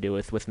does have to do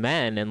with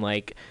men and,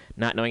 like,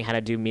 not knowing how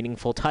to do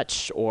meaningful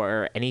touch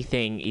or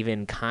anything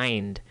even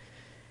kind.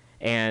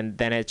 And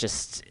then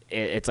it's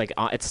like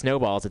it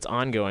snowballs. It's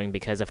ongoing,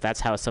 because if that's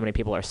how so many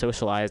people are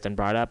socialized and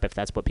brought up, if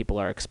that's what people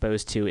are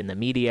exposed to in the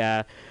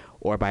media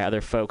or by other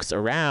folks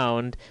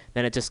around,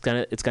 then it's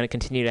gonna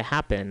continue to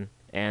happen.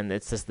 And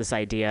it's just this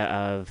idea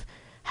of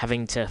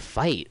having to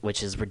fight,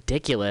 which is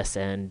ridiculous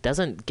and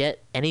doesn't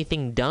get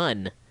anything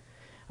done.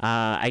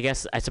 I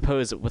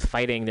suppose with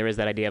fighting, there is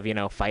that idea of, you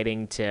know,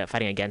 fighting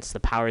against the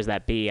powers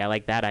that be. I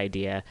like that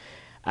idea.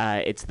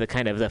 It's the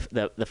kind of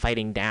the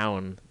fighting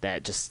down,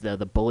 that just the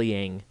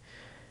bullying,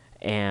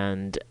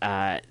 and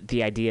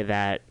the idea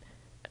that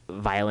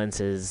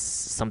violence is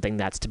something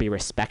that's to be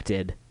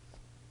respected.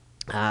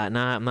 I'm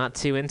not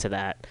too into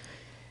that.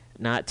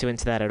 Not too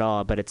into that at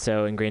all, but it's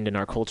so ingrained in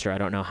our culture. I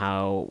don't know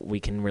how we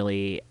can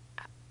really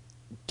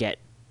get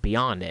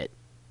beyond it,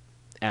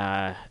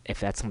 if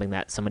that's something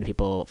that so many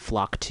people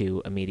flock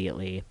to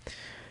immediately,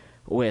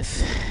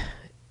 with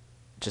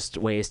just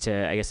ways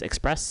to, I guess,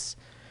 express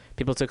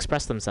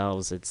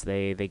themselves.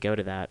 They go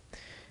to that,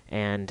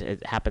 and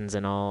it happens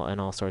in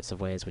all sorts of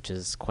ways, which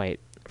is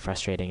quite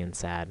frustrating and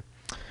sad.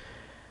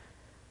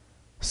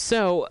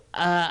 So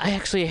I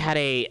actually had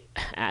I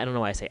don't know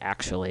why I say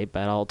actually,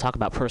 but I'll talk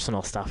about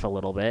personal stuff a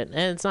little bit,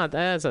 and it's not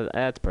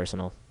that's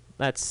personal.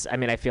 I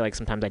mean, I feel like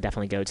sometimes I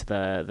definitely go to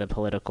the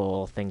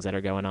political things that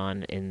are going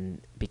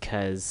on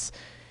because,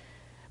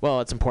 well,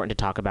 it's important to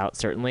talk about,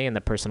 certainly, and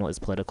the personal is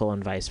political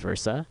and vice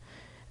versa.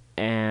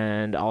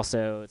 And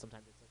also,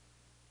 sometimes it's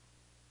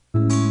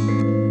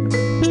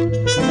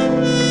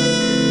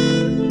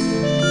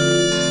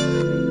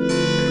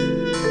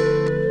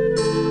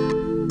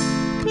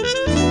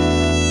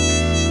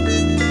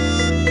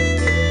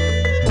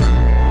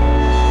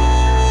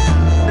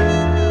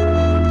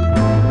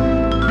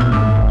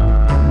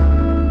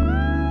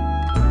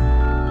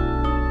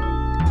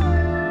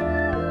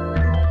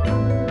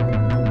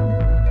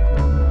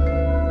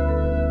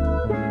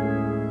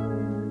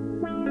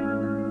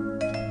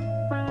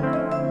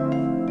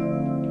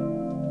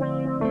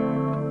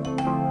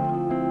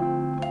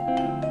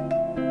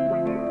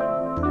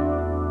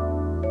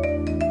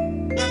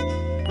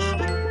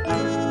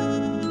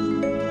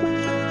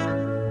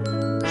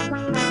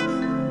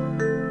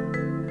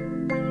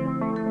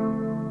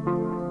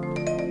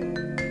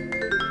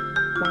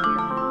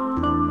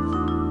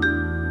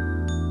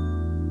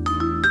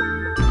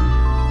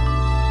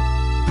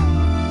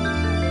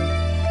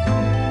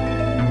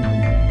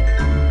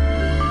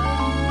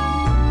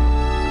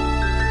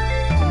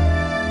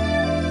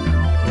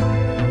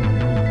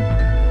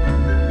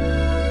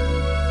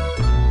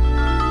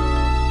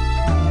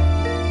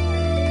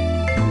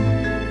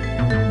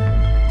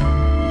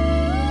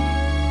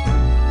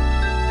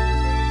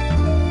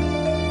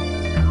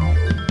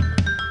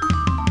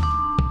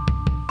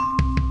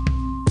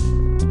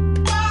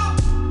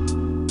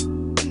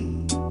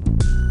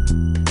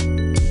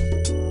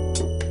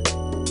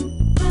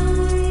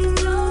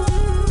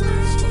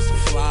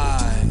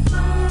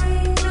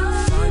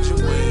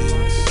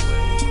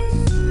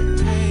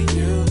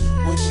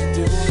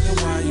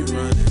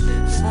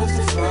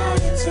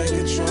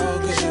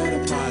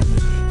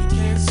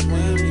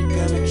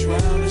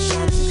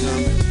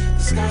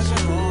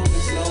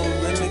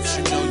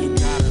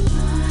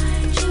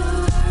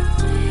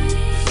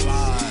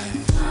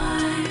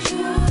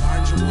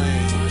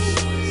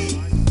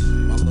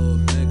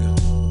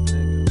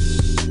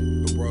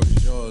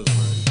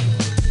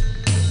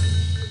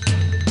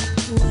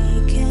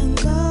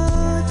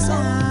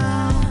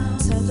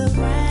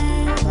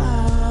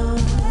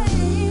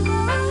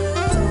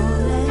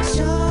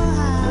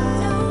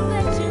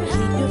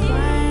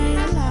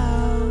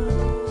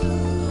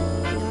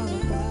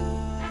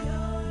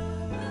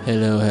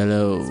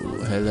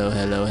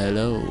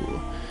Hello.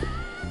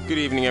 Good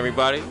evening,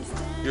 everybody.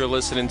 You're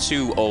listening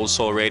to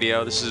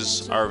OldSoulRadio. This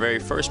is our very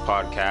first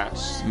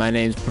podcast. My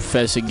name's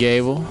Professor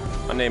Gable.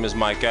 My name is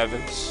Mike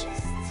Evans.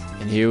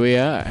 And here we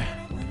are.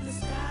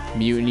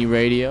 Mutiny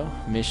Radio,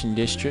 Mission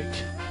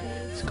District.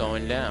 It's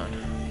going down.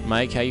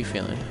 Mike, how you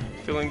feeling?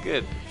 Feeling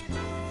good.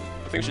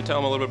 I think we should tell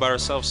them a little bit about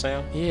ourselves,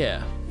 Sam.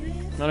 Yeah.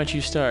 Why don't you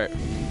start?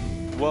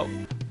 Well,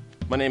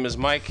 my name is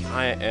Mike.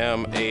 I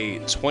am a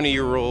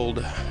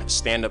 20-year-old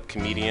stand-up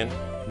comedian.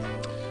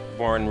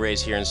 Born and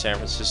raised here in San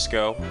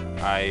Francisco.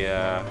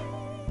 I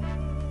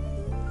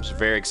was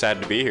very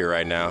excited to be here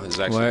right now. This is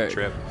actually a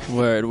trip.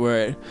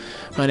 Word.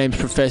 My name's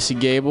Professor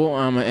Gable.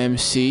 I'm an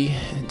MC,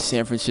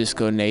 San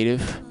Francisco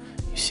native.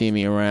 You see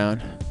me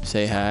around,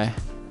 say hi.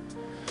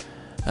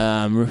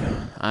 I'm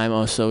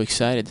also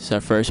excited. This is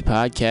our first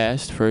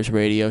podcast, first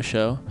radio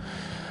show.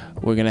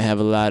 We're gonna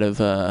have a lot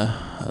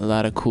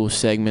of cool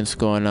segments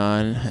going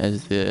on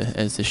as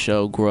the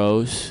show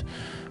grows.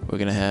 We're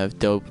gonna have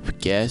dope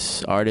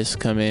guests, artists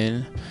come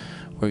in.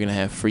 We're gonna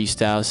have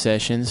freestyle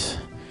sessions.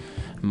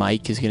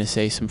 Mike is gonna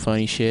say some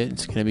funny shit.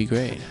 It's gonna be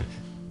great.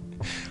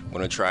 I'm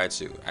gonna try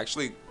to.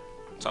 Actually,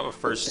 let's have a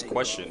first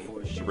question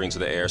to bring to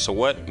the air. So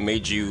what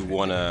made you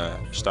wanna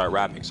start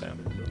rapping, Sam?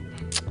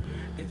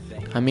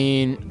 I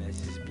mean,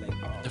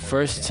 the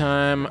first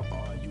time,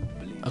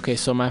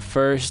 so my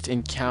first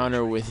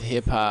encounter with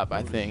hip hop,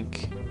 I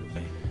think,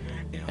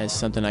 as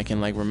something I can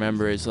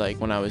remember, is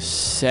when I was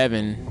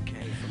 7,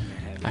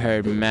 I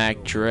heard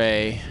Mac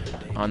Dre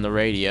on the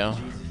radio.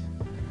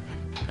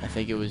 I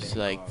think it was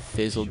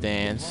Thizzle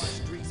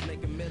Dance.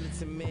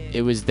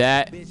 It was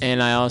that,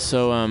 and I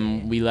also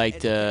we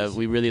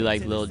really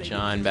liked Lil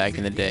Jon back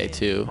in the day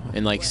too.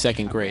 In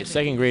second grade.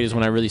 Second grade is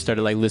when I really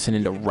started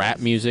listening to rap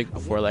music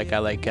before I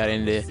got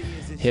into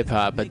hip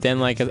hop. But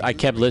then I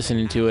kept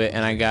listening to it,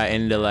 and I got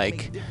into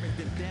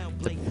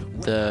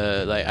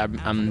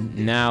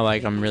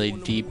I'm really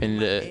deep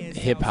into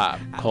hip hop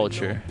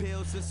culture.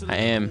 I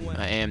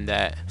am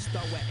that,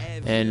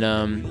 and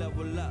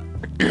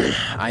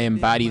I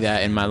embody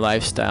that in my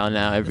lifestyle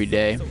now every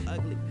day,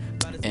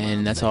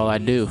 and that's all I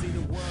do.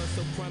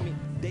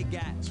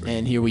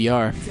 And here we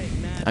are.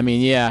 I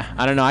mean, yeah,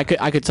 I don't know. I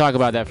could talk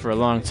about that for a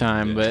long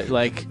time, but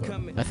I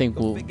think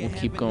we'll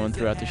keep going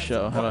throughout the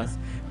show. How about?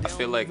 I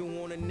feel like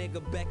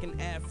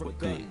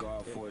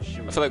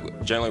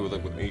generally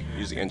with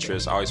music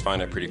interests, I always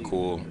find it pretty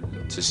cool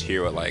to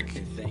hear what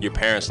your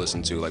parents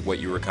listen to, what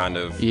you were kind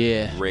of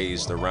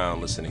raised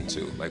around listening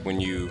to. When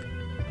you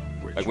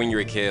were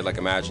a kid,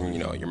 imagine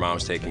your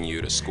mom's taking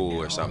you to school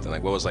or something.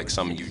 What was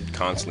something you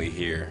constantly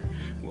hear?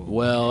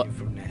 Well,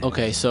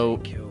 okay,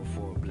 so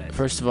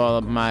first of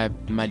all, my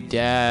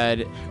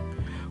dad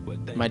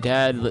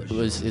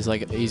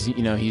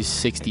he's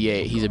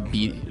 68. He's a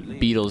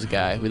Beatles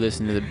guy. We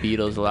listen to the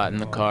Beatles a lot in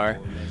the car.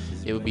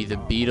 It would be the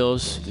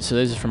Beatles. So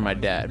this is from my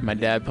dad. My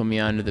dad put me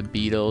on to the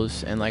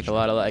Beatles and like a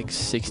lot of like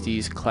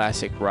 60s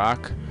classic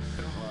rock.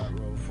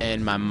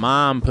 And my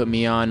mom put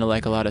me on to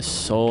like a lot of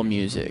soul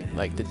music,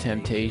 like the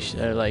Temptation,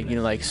 or like, you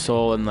know, like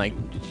soul and like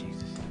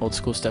old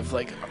school stuff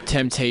like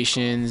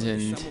Temptations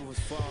and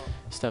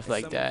stuff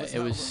like that. It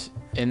was,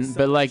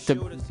 but like the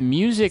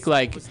music,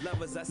 like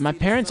my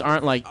parents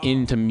aren't like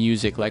into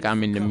music like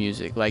I'm into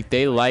music. Like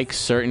they like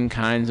certain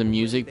kinds of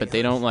music, but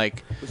they don't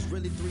like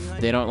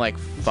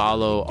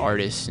follow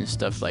artists and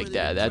stuff like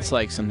that. That's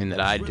like something that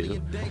I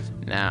do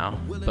now.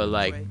 But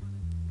like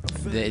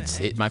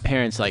my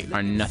parents like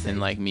are nothing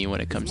like me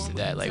when it comes to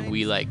that. Like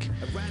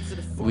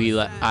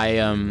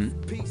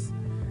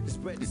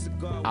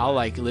I'll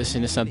like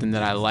listen to something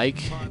that I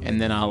like, and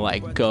then I'll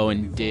like go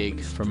and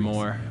dig for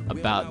more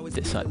about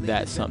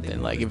that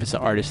something. Like if it's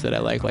an artist that I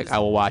like I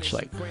will watch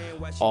like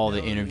all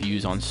the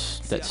interviews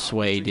that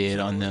Sway did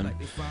on them,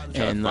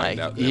 and like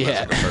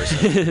yeah,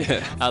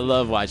 I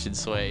love watching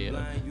Sway. You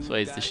know?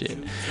 Sway's the shit.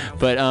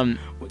 But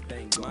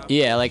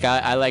yeah, like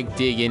I like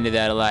dig into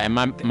that a lot, and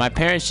my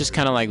parents just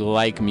kind of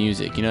like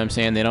music. You know what I'm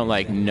saying? They don't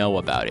like know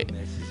about it.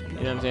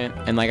 You know what I'm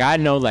saying? And like I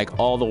know like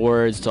all the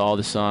words to all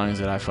the songs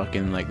that I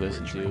fucking like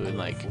listen to, and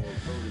like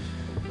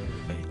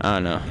I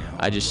don't know.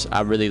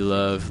 I really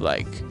love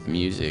like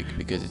music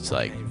because it's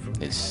like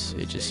it's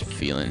just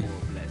feeling.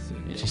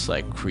 It's just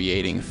like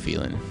creating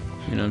feeling.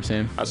 You know what I'm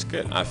saying? That's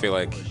good. I feel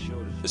like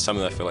it's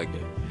something that I feel like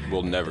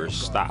will never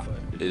stop.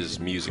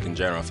 Is music in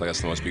general. I feel like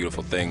that's the most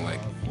beautiful thing.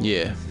 Like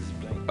yeah.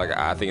 Like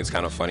I think it's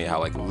kind of funny how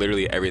like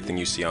literally everything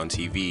you see on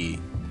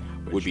TV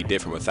would be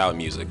different without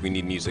music. We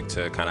need music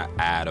to kind of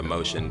add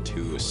emotion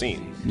to a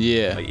scene.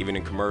 Yeah. Like even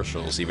in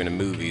commercials, even in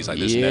movies, like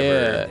there's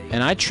never.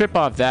 And I trip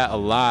off that a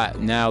lot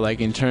now,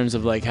 like in terms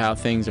of like how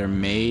things are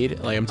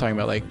made. Like I'm talking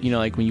about like, you know,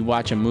 like when you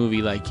watch a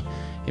movie, like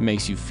it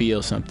makes you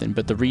feel something.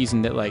 But the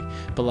reason that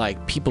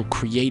like people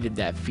created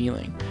that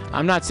feeling.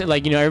 I'm not saying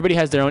like, you know, everybody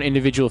has their own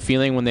individual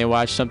feeling when they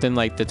watch something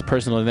like that's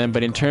personal to them.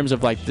 But in terms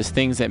of like the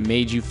things that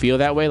made you feel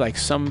that way, like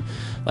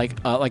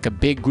like a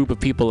big group of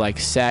people like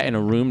sat in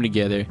a room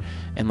together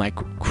and like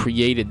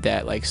created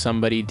that. Like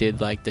somebody did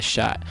like the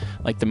shot,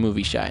 like the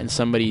movie shot, and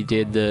somebody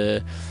did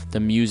the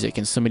music,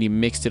 and somebody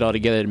mixed it all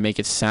together to make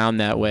it sound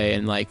that way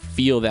and like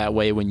feel that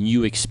way when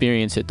you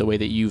experience it the way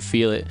that you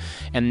feel it.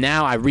 And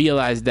now I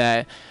realize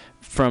that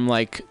from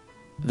like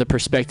the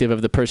perspective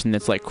of the person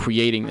that's like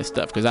creating this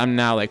stuff, because I'm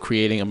now like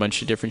creating a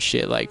bunch of different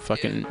shit, like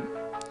fucking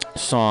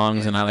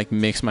songs, and I like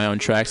mix my own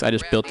tracks. I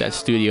just built that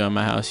studio in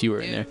my house. You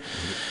were in there.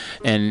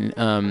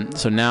 And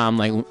so now I'm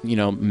like, you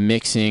know,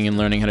 mixing and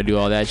learning how to do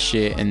all that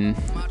shit, and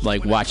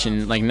like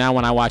watching, like now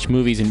when I watch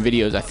movies and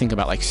videos, I think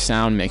about like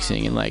sound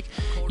mixing, and like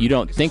you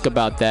don't think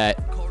about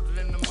that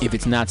if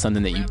it's not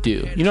something that you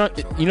do. You know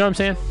what I'm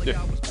saying?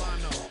 Yeah.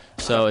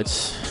 So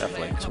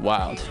it's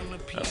wild.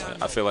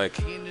 I feel like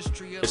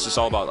it's just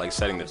all about like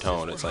setting the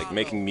tone. It's like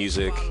making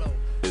music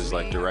is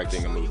like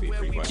directing a movie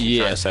pretty much.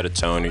 You're trying to set a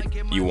tone.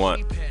 You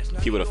want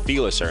people to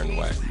feel a certain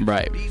way.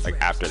 Right.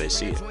 Like after they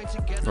see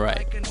it.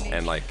 Right.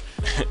 And like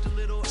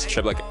it's a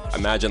trip, like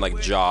imagine like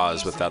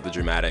Jaws without the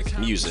dramatic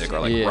music, or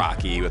like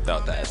Rocky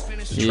without that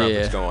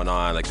trumpets going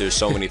on. Like there's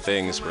so many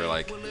things where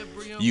like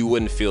you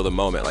wouldn't feel the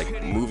moment.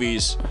 Like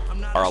movies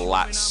are a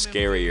lot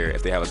scarier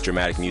if they have like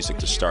dramatic music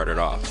to start it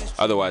off.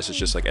 Otherwise it's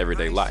just like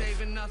everyday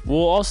life. Well,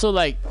 also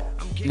like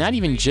not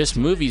even just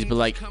movies, but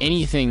like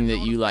anything that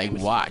you like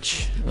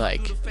watch,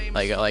 like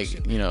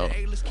you know,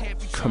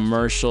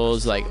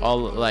 commercials, like all,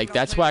 like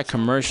that's why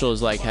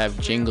commercials like have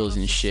jingles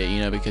and shit, you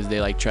know, because they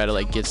like try to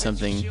like get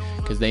something,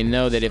 because they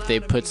know that if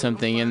they put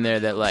something in there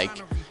that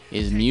like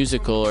is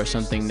musical or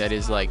something that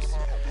is like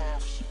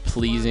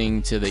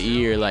pleasing to the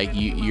ear, like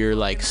you're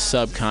like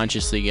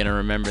subconsciously gonna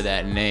remember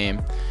that name.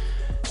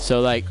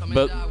 So like,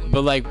 but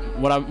like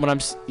what I'm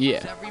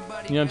yeah,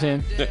 you know what I'm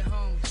saying? Yeah.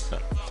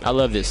 I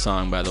love this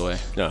song, by the way.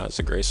 No, it's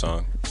a great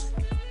song.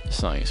 This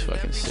song is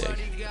fucking sick.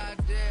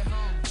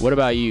 What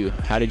about you?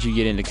 How did you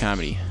get into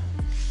comedy?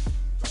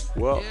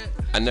 Well,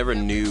 I never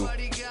knew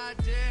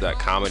that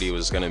comedy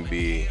was gonna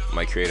be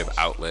my creative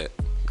outlet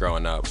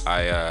growing up.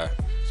 I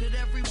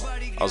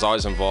was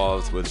always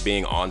involved with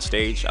being on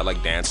stage. I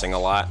like dancing a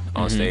lot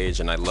on stage,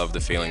 and I love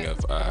the feeling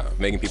of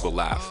making people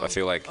laugh. I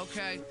feel like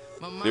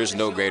there's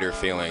no greater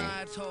feeling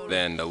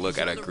than to look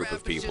at a group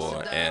of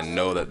people and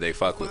know that they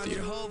fuck with you.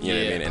 You know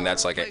what I mean? And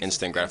that's like an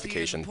instant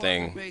gratification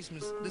thing.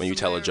 When you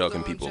tell a joke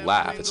and people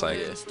laugh, it's like,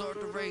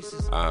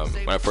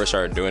 when I first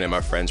started doing it, my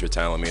friends were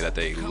telling me that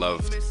they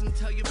loved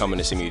coming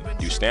to see me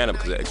do stand-up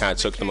because it kind of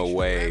took them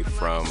away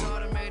from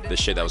the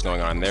shit that was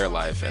going on in their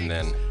life. And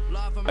then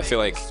I feel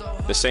like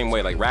the same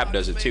way like rap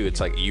does it too.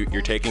 It's like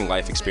you're taking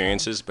life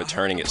experiences but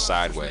turning it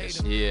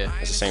sideways. Yeah.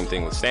 It's the same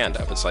thing with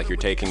stand-up. It's like you're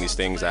taking these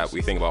things that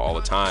we think about all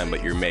the time,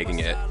 but you're making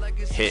it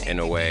hit in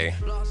a way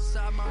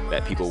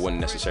that people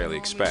wouldn't necessarily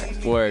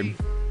expect. Word.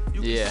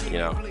 Yeah. You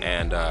know,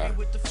 and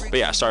but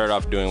yeah, I started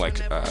off doing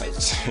like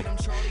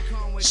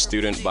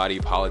student body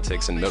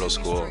politics in middle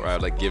school, where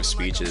I'd like give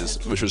speeches,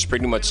 which was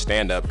pretty much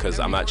stand up because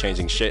I'm not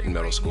changing shit in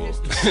middle school.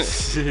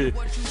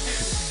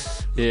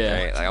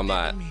 Yeah. Right?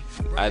 Like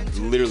I had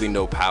literally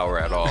no power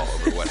at all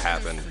over what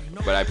happened.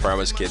 But I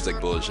promised kids like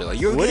bullshit.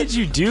 Like, what did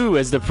you do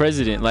as the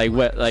president? Like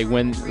what? Like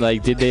when?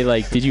 Like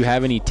did you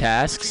have any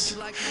tasks?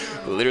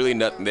 Literally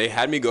nothing. They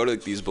had me go to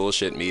like, these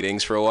bullshit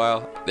meetings for a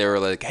while. They were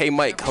like, "Hey,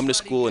 Mike, come to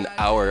school an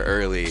hour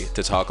early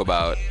to talk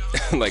about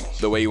like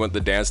the way you want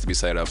the dance to be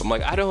set up." I'm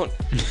like,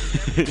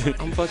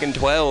 I'm fucking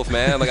 12,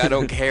 man. Like I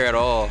don't care at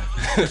all.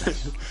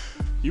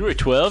 You were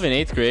 12 in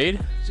 8th grade?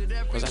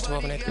 Was I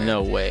 12 in 8th grade?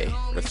 No way.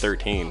 Or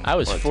 13. I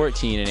was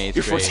 14 in 8th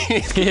You're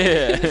grade. 14?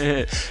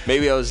 Yeah.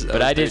 Maybe I was.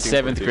 But I did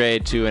 13, 7th 14.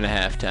 grade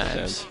 2.5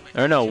 times.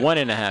 Or no,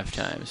 1.5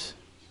 times.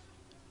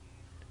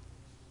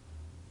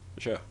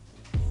 For sure.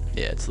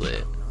 Yeah, it's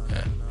lit.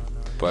 Yeah.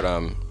 But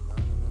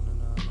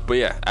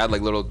yeah, I had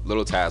like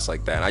little tasks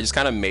like that. And I just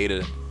kind of made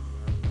it.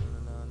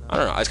 I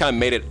don't know. I just kind of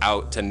made it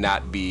out to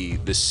not be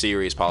the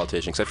serious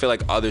politician, because I feel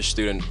like other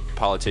student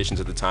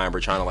politicians at the time were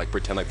trying to like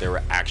pretend like they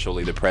were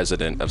actually the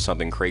president of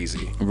something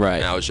crazy. Right.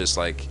 And I was just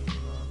like,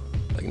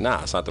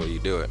 nah, it's not the way you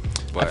do it.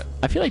 But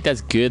I feel like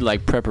that's good,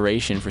 like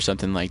preparation for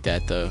something like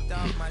that, though.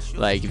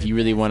 Like if you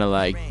really want to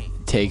like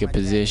take a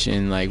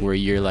position like where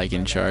you're like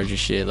in charge of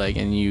shit, like,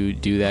 and you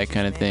do that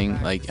kind of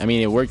thing. Like, I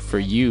mean, it worked for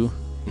you,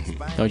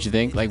 don't you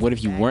think? Like, what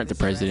if you weren't the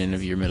president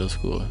of your middle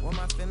school?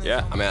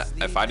 yeah, I mean,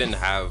 if I didn't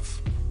have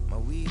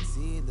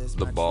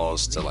the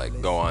balls to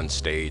like go on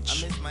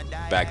stage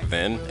back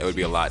then, it would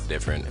be a lot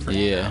different for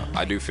me now.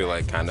 I do feel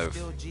like kind of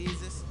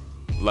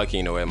lucky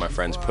in a way. My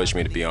friends pushed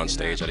me to be on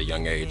stage at a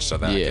young age so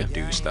that I could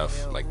do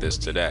stuff like this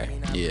today.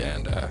 Yeah.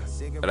 And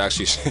it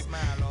actually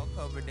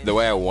the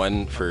way I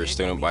won for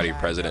student body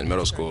president in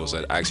middle school is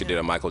that I actually did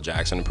a Michael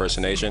Jackson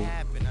impersonation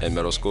in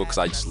middle school, because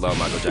I just love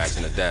Michael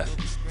Jackson to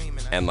death.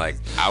 And like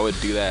I would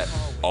do that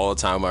all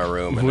the time in my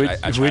room. And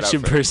Which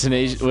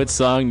impersonation? What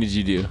song did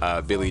you do?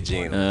 Billie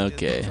Jean.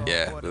 Okay.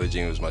 Yeah, Billie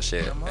Jean was my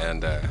shit.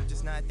 And do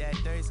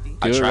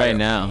it right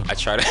now. I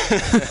try to.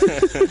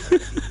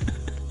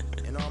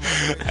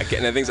 I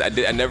can't. The things I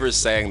never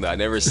sang though. I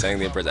never sang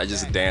the impression. I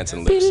just dance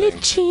and lip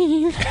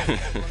sync.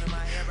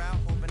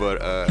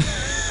 But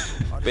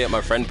yeah,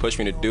 my friend pushed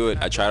me to do it.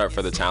 I tried out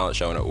for the talent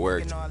show and it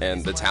worked.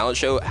 And the talent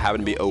show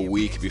happened to be a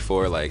week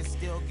before like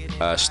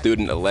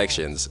student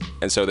elections,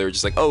 and so they were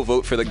just like, "Oh,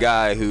 vote for the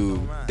guy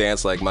who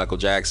danced like Michael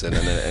Jackson,"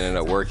 and then it ended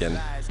up working.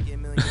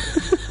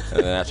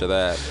 And then after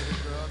that,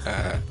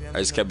 I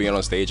just kept being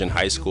on stage in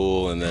high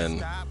school, and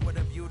then,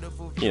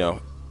 you know,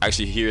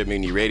 actually here at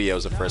MutinyRadio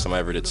was the first time I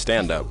ever did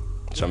stand-up,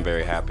 which I'm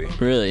very happy.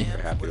 Really?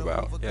 Very happy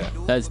about. Yeah.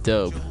 That's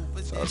dope.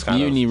 So it's kind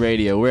Mutiny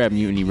Radio. We're at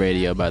Mutiny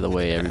Radio, by the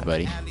way,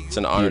 everybody. It's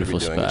an honor to be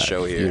doing a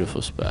show here.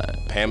 Beautiful spot.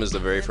 Pam is the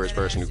very first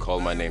person who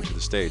called my name to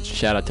the stage.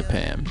 Shout out to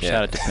Pam. Yeah.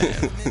 Shout out to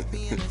Pam.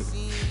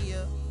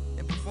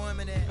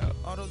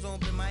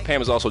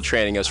 Pam is also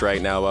training us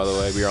right now, by the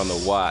way. We are on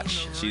the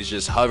watch. She's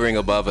just hovering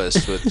above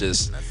us with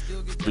just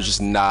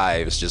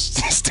knives, just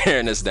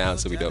staring us down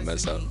so we don't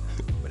mess up.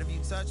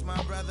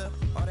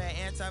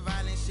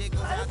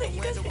 I don't think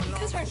you guys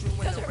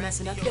aren't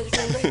messing up. You guys are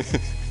doing great.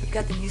 You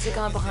got the music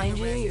on behind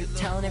you. You're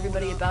telling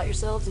everybody about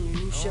yourselves and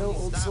your new show,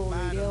 Old Soul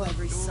Radio,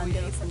 every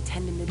Sunday from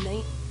 10 to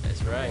midnight.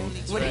 That's right.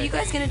 What are you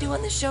guys going to do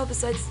on this show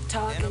besides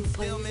talk and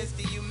play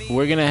music?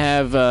 We're going to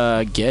have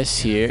guests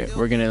here.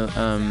 We're going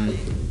to,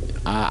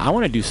 I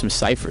want to do some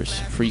ciphers,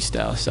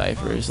 freestyle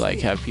ciphers, like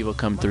have people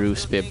come through,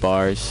 spit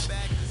bars.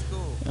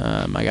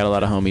 I got a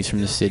lot of homies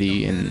from the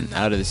city and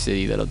out of the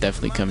city that'll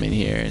definitely come in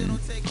here and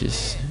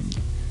just,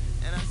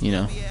 you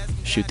know,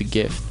 shoot the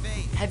gift.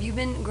 Have you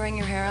been growing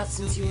your hair out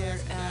since you were in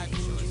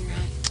junior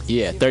high?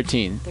 Yeah,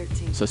 13.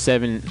 13. So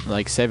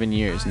 7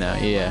 years now.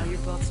 Yeah. Wow, you're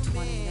both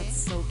 20. That's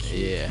so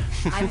cute. Yeah.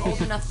 I'm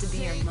old enough to be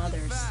your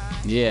mother's.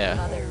 Yeah.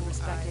 Mother,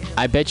 respectively.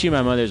 I bet you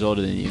my mother's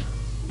older than you.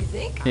 You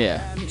think?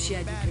 Yeah. She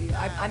had you pretty.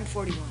 I'm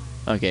 41.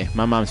 Okay,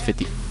 my mom's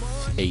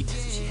 58.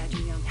 So she had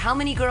you young. How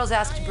many girls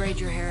ask to braid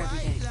your hair every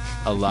day?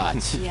 A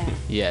lot. Yeah.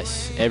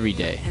 Yes, every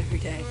day. Every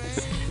day.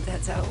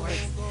 That's how it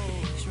works.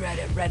 Just write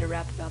a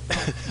rap about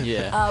that.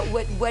 Yeah.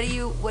 What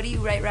do you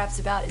write raps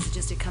about? Is it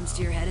just it comes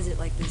to your head? Is it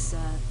like this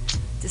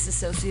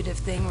disassociative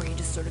thing where you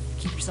just sort of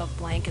keep yourself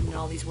blank and then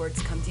all these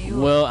words come to you?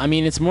 Well, I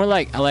mean, it's more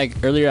like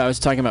earlier I was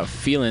talking about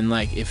feeling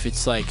like if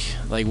it's like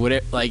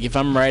if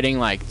I'm writing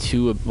like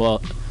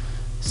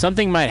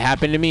something might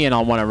happen to me and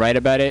I'll want to write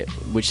about it,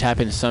 which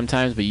happens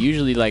sometimes, but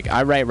usually like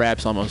I write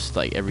raps almost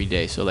like every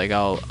day. So like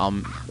I'll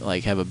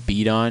like have a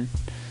beat on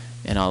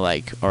and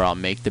I'll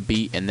make the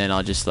beat and then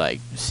I'll just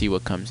like see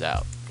what comes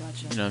out.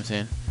 Gotcha. You know what I'm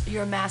saying?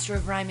 You're a master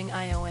of rhyming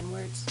ION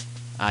words.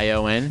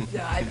 ION?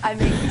 Yeah,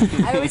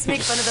 I always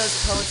make fun of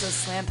those poets, those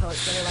slam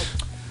poets that are like,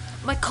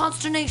 my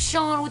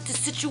consternation with the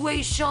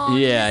situation,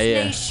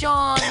 this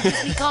nation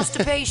gives me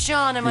constipation.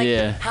 I'm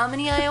like, how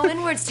many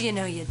ION words do you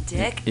know, you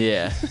dick?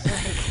 Yeah.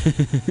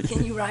 Like,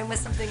 can you rhyme with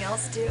something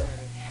else too?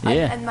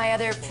 Yeah. And my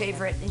other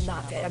favorite,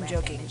 I'm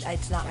joking,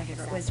 it's not my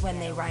favorite, was when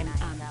they rhyme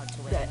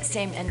the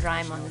same end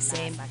rhyme on the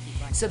same.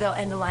 So they'll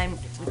end the line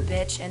with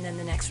bitch, and then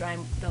the next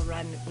rhyme they'll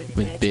rhyme with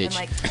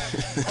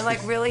bitch. I'm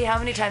like, really? How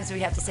many times do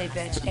we have to say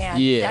bitch?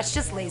 And that's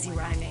just lazy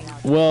rhyming.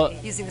 Well,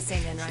 using the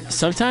same end rhyme.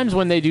 Sometimes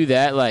when they do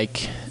that,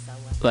 like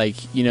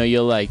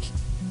you'll like,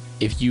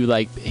 if you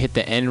like hit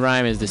the end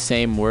rhyme as the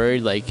same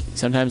word, like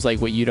sometimes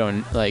like what you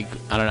don't like,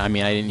 I don't know. I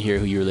mean, I didn't hear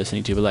who you were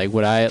listening to, but like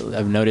what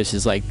I've noticed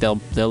is like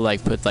they'll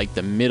like put like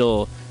the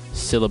middle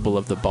syllable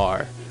of the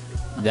bar,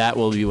 that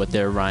will be what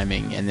they're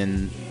rhyming, and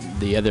then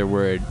the other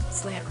word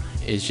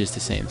is just the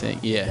same thing.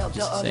 Yeah,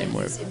 just the same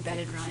word.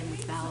 Embedded rhyme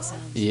with vowel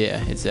sounds.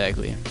 Yeah,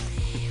 exactly.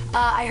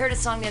 I heard a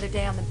song the other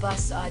day on the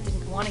bus. I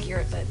didn't want to hear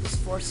it, but was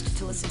forced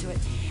to listen to it,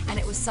 and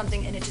it was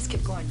something, and it just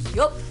kept going.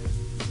 Yup.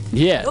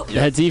 Yeah, Yup.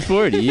 that's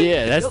E40.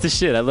 Yeah, that's Yup. the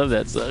shit. I love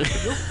that song.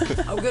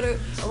 Are we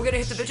gonna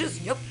hit the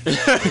bitches? Yup.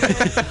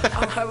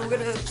 Are we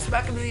gonna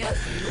smack them in the ass?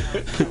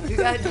 Yup. You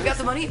got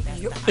the money? Yup.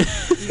 You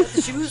got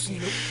the shoes?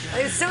 Yup.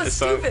 It's so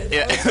stupid.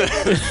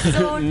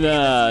 Yeah.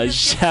 Nah,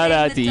 shout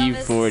out to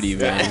E40,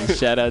 man.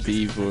 Shout out to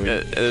E40. Yeah,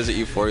 it is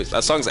E40.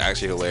 That song's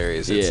actually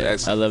hilarious.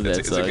 I love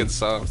that song. It's a good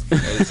song.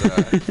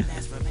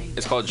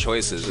 It's called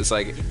Choices. It's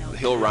like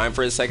he'll rhyme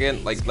for a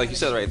second, like you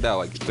said right now.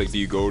 Like do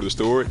you go to the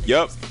store?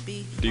 Yup.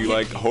 Do you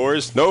like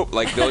horse? Nope.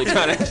 Like Billy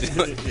kind of.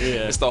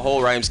 It's the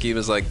whole rhyme scheme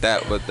is like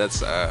that, but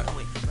that's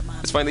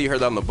it's funny that you heard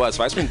that on the bus.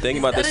 So I've been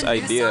thinking about this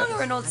idea. Is that a new song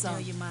or an old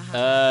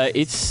song?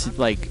 It's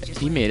like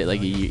he made it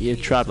like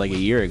it dropped like a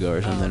year ago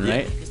or something,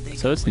 right?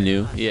 So it's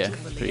new. Yeah.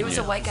 It was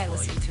a white guy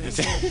listening to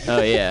it.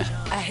 Oh yeah.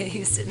 He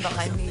was sitting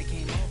behind me,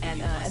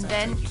 and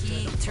then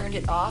he turned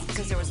it off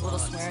because there was a little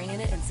swearing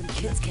in it, and some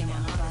kids came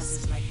on the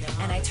bus,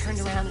 and I turned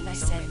around and I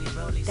said,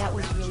 "That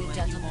was really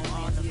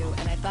gentlemanly of you,"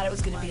 and I thought it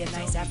was going to be a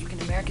nice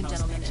African American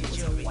gentleman, and it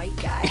was a white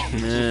guy.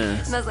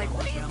 Yeah. And I was like,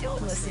 "What are you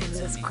doing listening to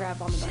this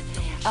crap on the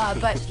bus?"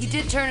 But he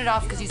did turn it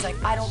off because he's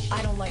like, "I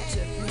don't like to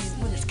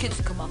when there's kids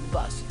that come on the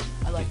bus.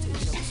 I like to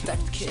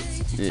respect the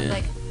kids." Yeah. I'm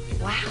like,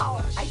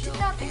 wow, I did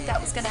not think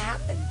that was going to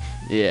happen.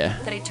 Yeah.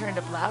 That he turned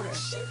up louder.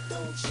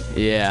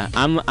 Yeah,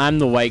 I'm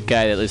the white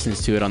guy that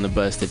listens to it on the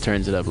bus that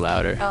turns it up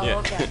louder. Oh,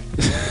 okay.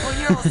 Well,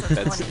 you're also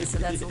 20, so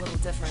that's a little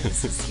different.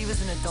 He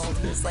was an adult.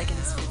 He was like in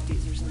his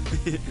 50s or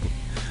something.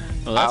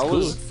 Well, that's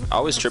cool. I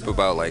always trip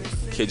about like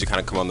kids who kind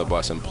of come on the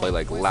bus and play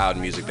like loud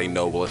music they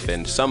know will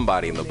offend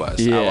somebody in the bus.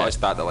 Yeah. I always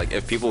thought that like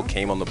if people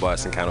came on the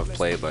bus and kind of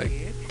played like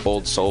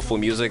old soulful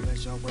music,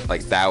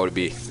 like that would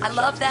be. I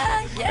love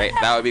that. Yeah. Right,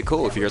 that would be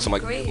cool if you heard some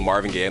like Great.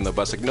 Marvin Gaye on the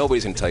bus. Like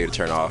nobody's gonna tell you to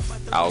turn off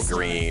Al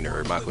Green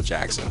or Michael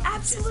Jackson.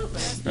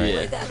 Absolutely.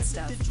 Yeah. Like that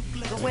stuff.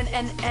 But when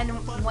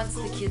and once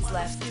the kids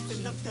left,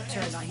 he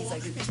turned on. He's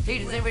like, "Hey,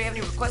 does anybody have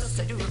any requests?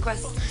 I do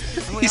requests."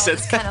 And we all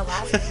just kind of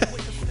laughing.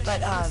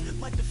 But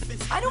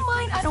I don't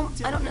mind. I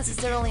don't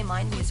necessarily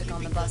mind music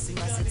on the bus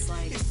unless it's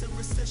like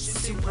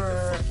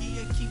super,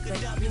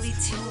 like really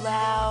too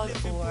loud,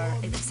 or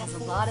it just has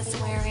a lot of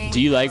swearing.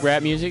 Do you like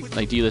rap music?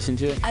 Like, do you listen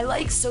to it? I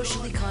like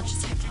socially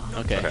conscious hip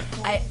hop. Okay.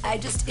 I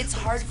just, it's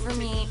hard for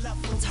me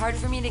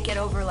to get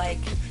over like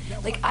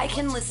I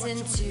can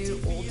listen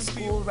to old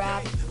school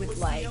rap with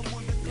like,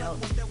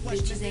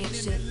 bitches ain't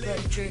shit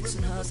but tricks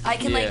and hoes. I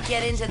can like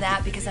get into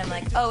that because I'm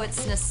like, oh,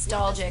 it's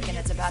nostalgic and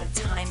it's about a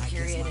time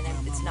period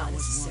and it's not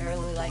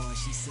necessarily like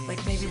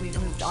maybe we've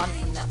moved on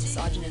from that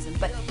misogynism.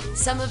 But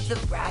some of the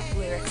rap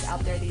lyrics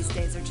out there these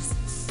days are just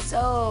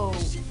so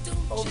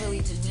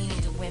overly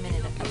demeaning to women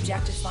and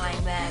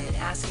objectifying them and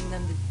asking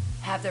them to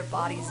have their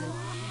bodies and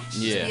to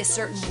be a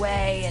certain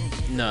way and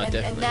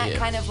that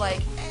kind of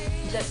like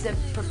the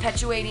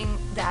perpetuating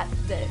that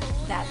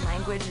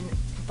language and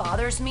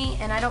bothers me.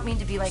 And I don't mean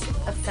to be like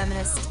a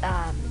feminist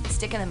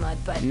stick in the mud,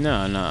 but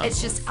no,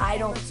 it's just I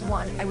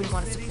wouldn't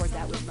want to support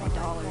that with my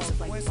dollars of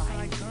like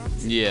buying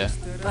things. Yeah.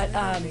 But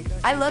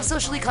I love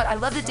socially cut. I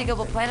love the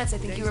Diggable Planets. I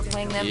think you were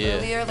playing them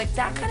earlier. Like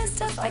that kind of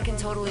stuff I can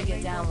totally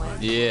get down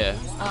with. Yeah.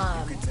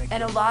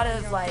 And a lot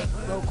of like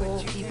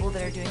local people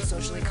that are doing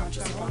socially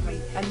conscious hip hop.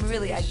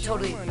 I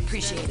totally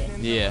appreciate it.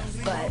 Yeah.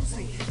 But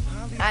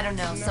I don't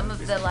know, some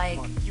of the like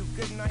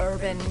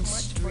urban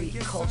street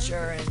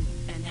culture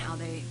and how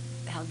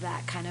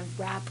that kind of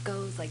rap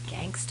goes, like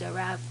gangsta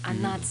rap.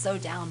 I'm not so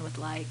down with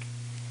like,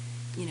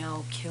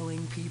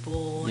 killing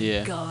people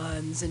and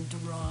guns and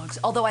drugs.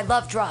 Although I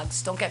love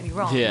drugs, don't get me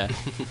wrong. Yeah.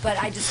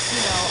 But I just,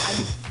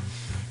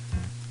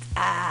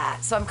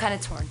 so I'm kind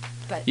of torn.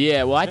 But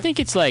yeah, well, I think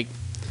it's like,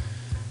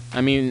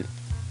 I mean,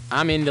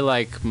 I'm into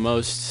like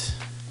most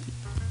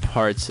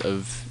parts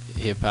of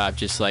hip hop,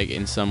 just like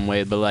in some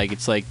way, but like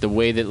it's like the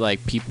way that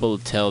like people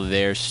tell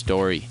their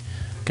story.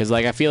 Cause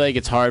like I feel like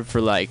it's hard for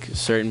like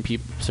certain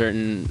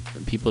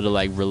people to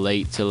like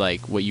relate to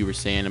like what you were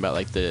saying about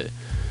like the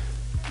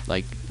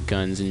like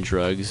guns and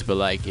drugs, but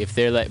like if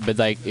they're like, but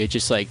like it's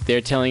just like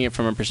they're telling it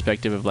from a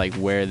perspective of like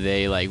where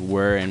they like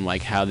were and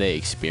like how they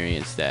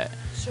experienced that.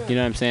 Sure. You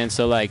know what I'm saying?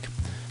 So like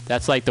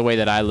that's like the way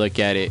that I look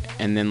at it,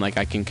 and then like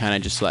I can kind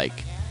of just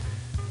like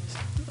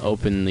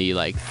openly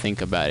like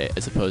think about it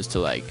as opposed to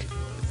like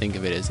think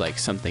of it as like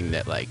something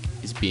that like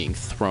is being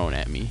thrown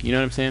at me. You know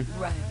what I'm saying?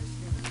 Right.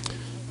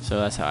 So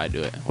that's how I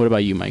do it. What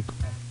about you, Mike?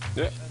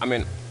 Yeah, I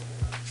mean,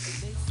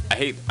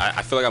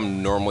 I feel like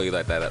I'm normally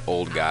like that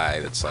old guy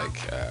that's like,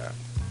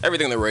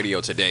 everything on the radio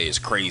today is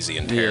crazy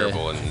and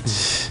terrible,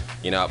 and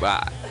you know,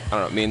 but I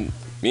don't know.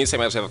 Me and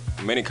Sam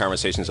have many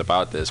conversations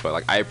about this, but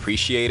like I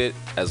appreciate it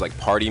as like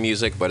party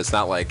music, but it's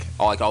not like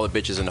all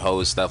the bitches and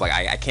hoes stuff. Like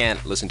I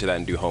can't listen to that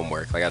and do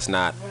homework. Like that's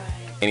not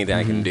anything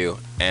I can do.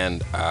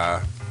 And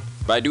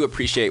but I do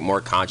appreciate more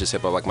conscious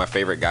hip hop. Like my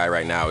favorite guy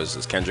right now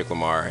is Kendrick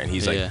Lamar, and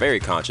he's like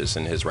very conscious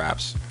in his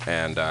raps.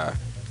 And I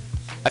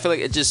feel like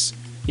it just.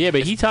 Yeah,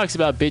 but he talks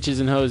about bitches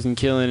and hoes and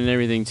killing and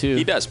everything too.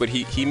 He does, but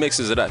he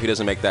mixes it up. He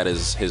doesn't make that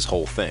his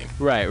whole thing.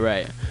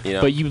 Right. You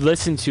know? But you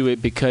listen to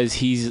it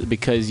because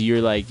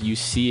you're like you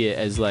see it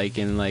as like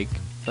in like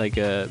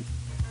a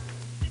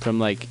from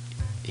like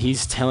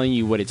he's telling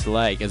you what it's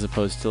like as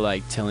opposed to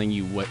like telling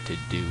you what to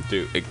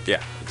do.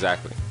 Yeah,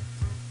 exactly.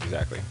 And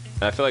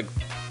I feel like,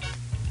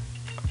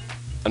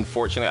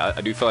 unfortunately, I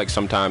do feel like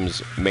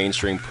sometimes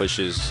mainstream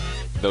pushes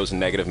those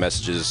negative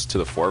messages to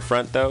the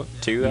forefront though.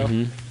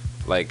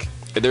 Like.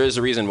 There is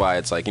a reason why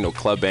it's like, you know,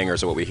 club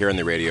bangers are what we hear on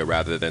the radio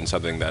rather than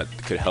something that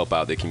could help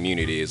out the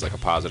community is like a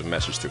positive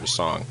message through the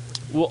song.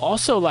 Well,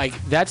 also, like,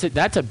 that's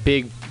a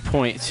big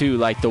point, too.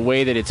 Like, the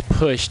way that it's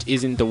pushed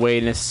isn't the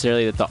way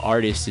necessarily that the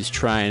artist is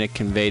trying to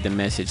convey the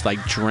message.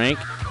 Like, Drink,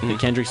 the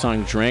Kendrick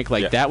song Drink,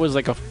 like, that was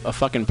like a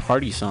fucking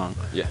party song.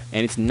 Yeah.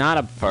 And it's not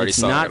a party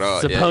song at all.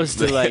 Supposed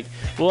to, like,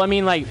 well, I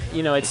mean, like,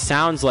 you know, it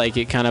sounds like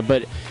it kind of,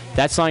 but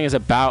that song is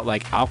about,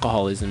 like,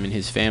 alcoholism in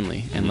his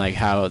family and, like,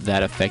 how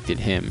that affected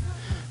him.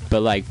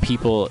 But like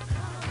people,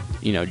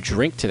 you know,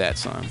 drink to that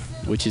song,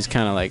 which is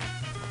kind of like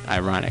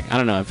ironic. I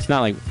don't know if it's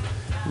not like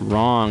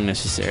wrong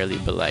necessarily,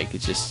 but like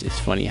it's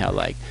funny how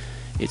like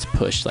it's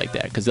pushed like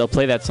that because they'll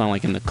play that song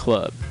like in the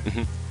club.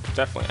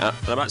 Definitely.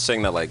 I'm not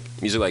saying that like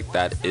music like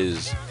that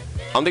is.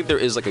 I don't think there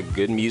is like a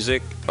good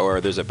music or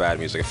there's a bad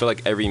music. I feel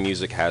like every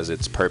music has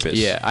its purpose.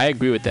 Yeah, I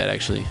agree with that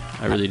actually.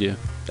 I really do.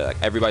 Like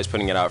everybody's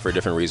putting it out for a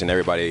different reason.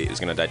 Everybody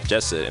is gonna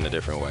digest it in a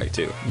different way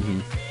too.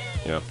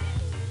 You know.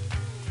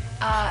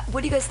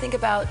 What do you guys think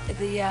about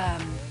the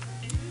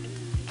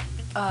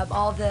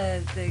all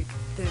the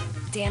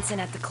dancing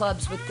at the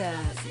clubs with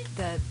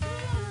the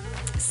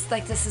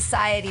like the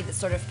society that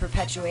sort of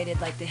perpetuated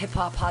like the hip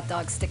hop hot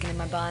dog sticking in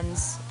my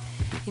buns,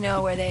 you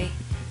know, where they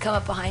come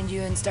up behind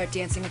you and start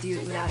dancing with you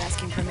without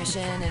asking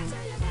permission and.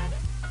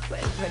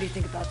 What do you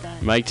think about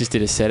that? Mike just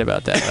did a set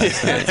about that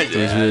last night. It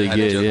was really I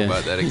good. joke Yeah.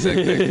 about that exact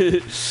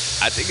thing.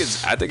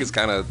 I think it's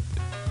kind of.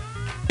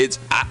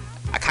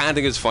 I kind of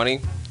think it's funny,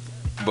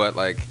 but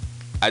like.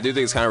 I do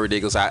think it's kind of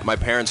ridiculous. My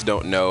parents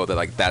don't know that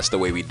like that's the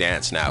way we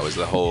dance now. Is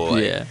the whole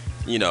like,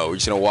 you know, we're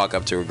just gonna walk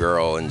up to a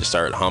girl and just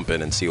start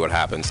humping and see what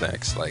happens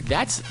next. Like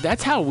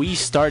that's how we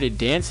started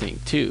dancing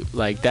too.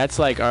 Like that's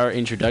like our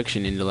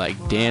introduction into like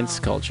dance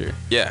culture.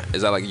 Yeah,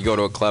 is that like you go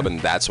to a club and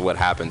that's what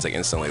happens like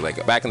instantly.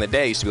 Like back in the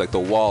day, it used to be like the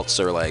waltz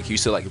or like you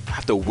used to like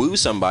have to woo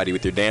somebody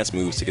with your dance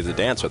moves to get to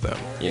dance with them.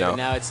 You know.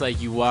 Now it's like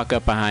you walk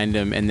up behind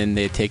them and then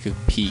they take a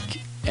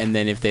peek, and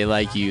then if they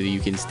like you, you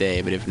can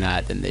stay. But if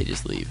not, then they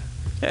just leave.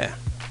 Yeah.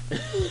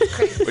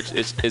 Which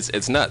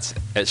it's nuts.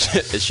 It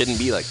shouldn't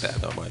be like that,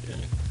 though, in my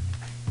opinion.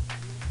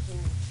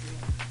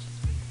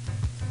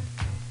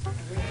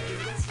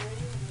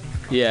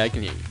 Yeah, I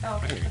can hear you. Oh,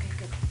 okay,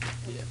 good.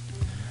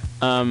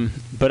 Yeah.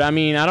 But I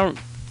mean,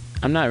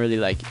 I'm not really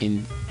like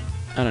I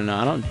don't know.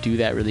 I don't do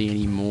that really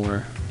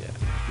anymore. Yeah,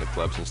 the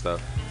clubs and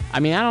stuff. I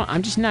mean,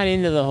 I'm just not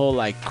into the whole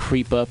like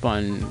creep up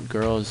on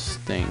girls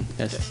thing.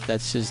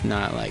 That's just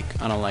not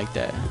like I don't like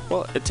that.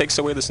 Well, it takes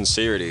away the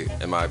sincerity,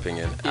 in my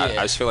opinion. Yeah.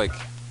 I just feel like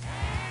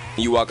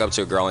you walk up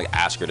to a girl and like,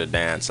 ask her to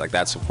dance, like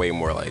that's way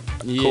more like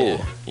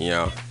cool, you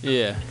know?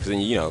 Yeah. Because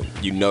then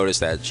you notice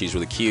that she's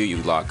really cute.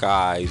 You lock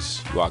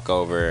eyes, you walk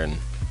over, and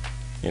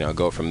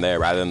go from there.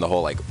 Rather than the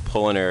whole like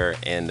pulling her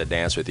in the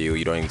dance with you,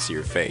 you don't even see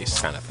her face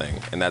kind of thing.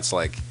 And that's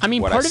like I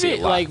mean, what part I of see it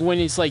a lot. like when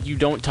it's like you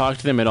don't talk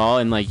to them at all,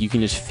 and like you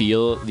can just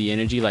feel the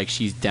energy, like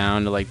she's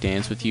down to like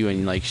dance with you,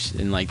 and like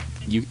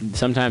you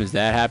sometimes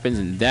that happens,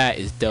 and that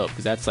is dope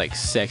because that's like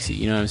sexy.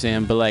 You know what I'm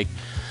saying? But like.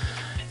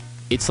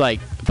 It's like,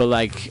 but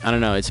like, I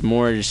don't know, it's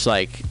more just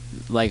like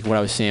what I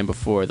was saying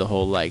before, the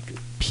whole like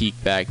peek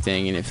back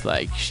thing, and if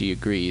like she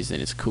agrees, then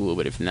it's cool,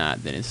 but if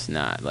not, then it's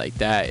not. Like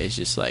that is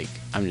just like,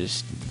 I'm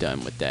just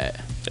done with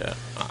that. Yeah,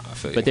 I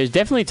feel you. But there's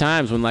definitely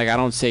times when like I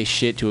don't say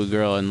shit to a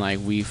girl and like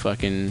we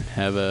fucking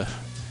have a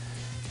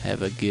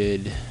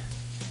good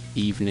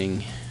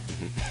evening.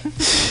 I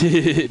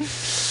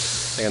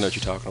think I know what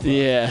you're talking about.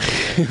 Yeah.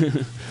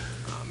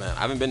 Oh man,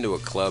 I haven't been to a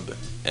club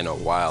in a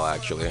while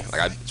actually.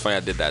 Like it's funny I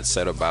did that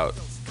set about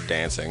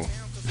dancing,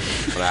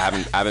 but I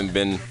haven't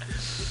been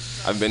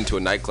to a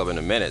nightclub in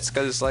a minute. It's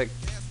because it's like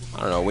I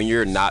don't know, when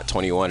you're not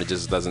 21, it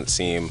just doesn't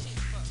seem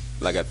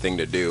like a thing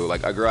to do.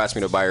 Like a girl asked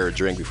me to buy her a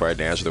drink before I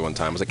danced with her one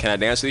time. I was like, "Can I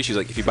dance with you?" She's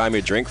like, "If you buy me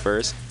a drink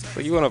first."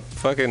 Like, you want a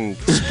fucking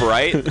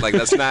Sprite? Like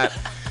that's not.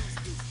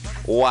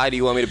 Why do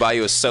you want me to buy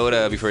you a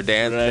soda before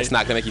dance? Right. It's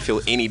not gonna make you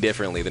feel any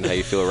differently than how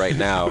you feel right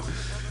now.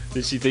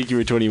 Did she think you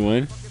were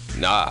 21?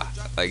 Nah,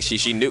 like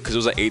she knew because it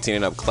was an 18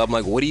 and up club. I'm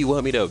like, what do you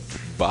want me to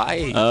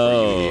buy?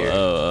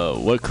 Oh,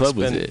 what club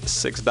was it?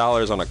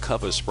 $6 on a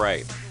cup of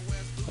Sprite.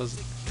 That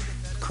was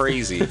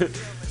crazy.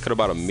 Could have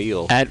bought a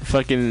meal. At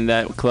fucking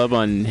that club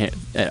on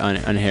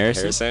Harrison?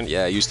 Harrison?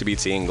 Yeah, it used to be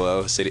Tea and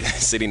Glow,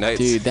 City Nights.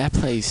 Dude, that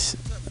place,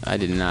 I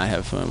did not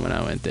have fun when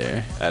I went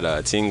there.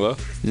 At Tea and Glow?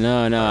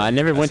 No, I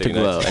never went to City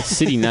Glow. Nights. At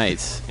City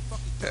Nights.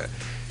 Yeah.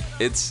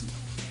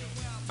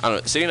 I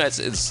don't know, City Nights,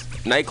 it's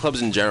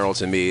nightclubs in general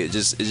to me, it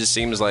just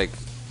seems like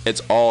it's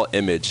all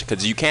image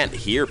because you can't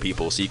hear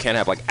people, so you can't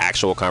have like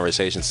actual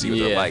conversations, see what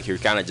they're like. You're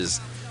kind of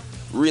just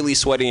really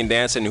sweaty and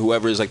dancing.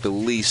 Whoever is like the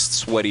least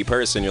sweaty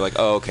person, you're like,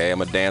 oh, okay, I'm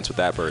gonna dance with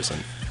that person.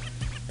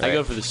 Right? I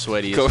go for the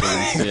sweatiest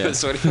ones. Yeah.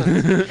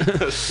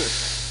 The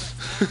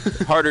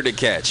sweaty harder to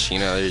catch, you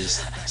know, they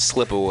just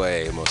slip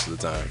away most of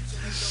the time.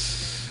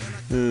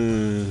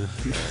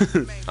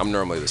 I'm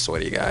normally the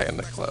sweaty guy in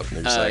the club. And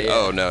they're just like,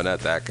 oh no,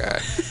 not that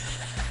guy.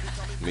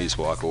 Me just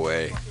walk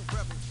away.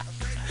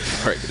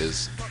 Or get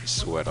his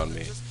sweat on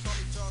me.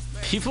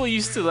 People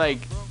used to like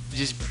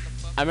just.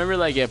 I remember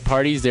like at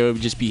parties there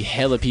would just be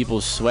hella people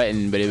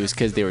sweating, but it was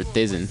because they were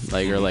thizzing,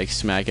 like or like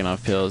smacking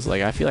off pills.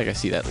 Like I feel like I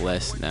see that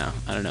less now.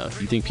 I don't know.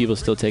 You think people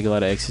still take a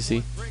lot of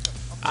ecstasy?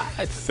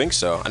 I think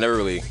so. I never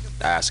really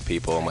ask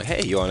people. I'm like,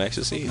 hey, you on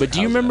ecstasy? But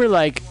do you remember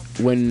like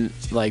when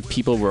like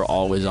people were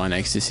always on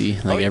ecstasy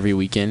like every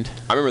weekend?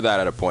 I remember that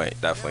at a point.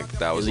 Definitely,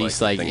 that was at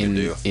least like like the thing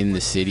to do. in the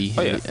city.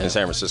 Oh yeah, in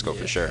San Francisco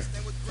for sure.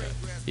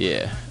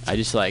 Yeah, I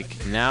just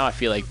like now I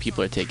feel like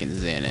people are taking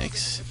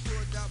Xanax.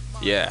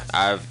 Yeah,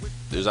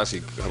 there's actually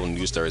a couple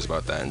news stories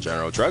about that in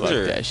general. Drugs Fuck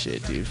are that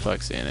shit, dude. Fuck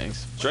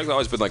Xanax. Drugs have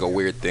always been like a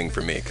weird thing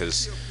for me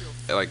because,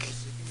 like,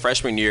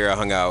 freshman year I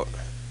hung out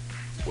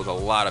with a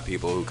lot of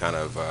people who kind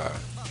of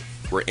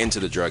were into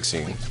the drug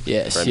scene.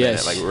 Yes, for a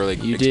yes. minute. Like really,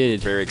 you did.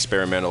 Very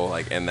experimental,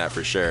 like in that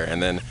for sure.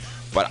 And then,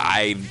 but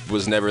I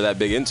was never that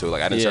big into it.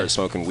 Like I didn't start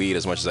smoking weed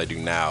as much as I do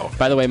now.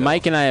 By the way,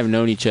 Mike and I have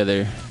known each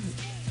other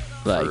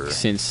like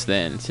since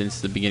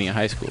the beginning of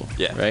high school.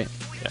 Yeah. Right.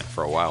 Yeah,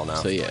 for a while now.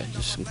 So yeah,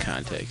 just some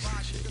context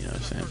and shit. You know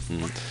what I'm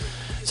saying?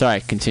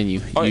 Sorry,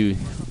 continue. Oh, you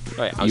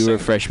yeah. you were a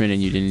freshman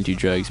and you didn't do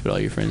drugs, but all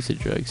your friends did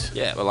drugs.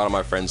 Yeah, a lot of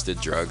my friends did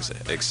drugs,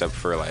 except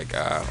for like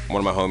one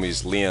of my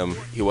homies, Liam.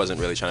 He wasn't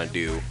really trying to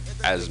do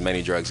as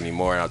many drugs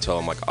anymore, and I'll tell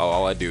him like, oh,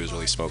 all I do is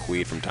really smoke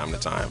weed from time to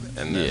time,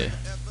 and then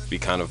we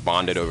kind of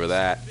bonded over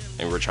that,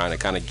 and we're trying to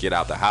kind of get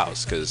out the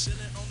house because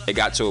it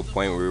got to a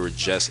point where we were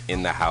just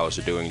in the house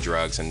doing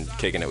drugs and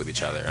kicking it with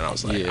each other, and I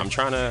was like, I'm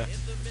trying to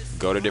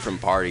go to different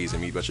parties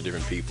and meet a bunch of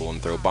different people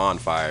and throw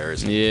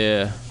bonfires.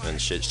 And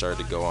shit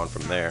started to go on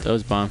from there.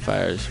 Those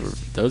bonfires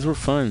were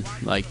fun.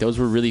 Like those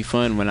were really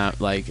fun when I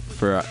like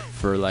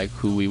for like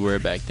who we were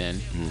back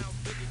then.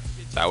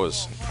 That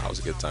was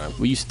a good time.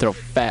 We used to throw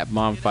fat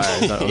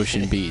bonfires on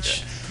Ocean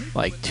Beach,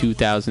 like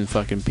 2,000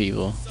 fucking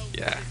people.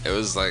 Yeah, it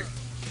was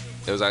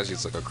actually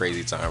just like a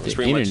crazy time. It was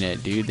The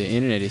internet, dude. The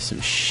internet is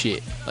some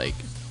shit. Like.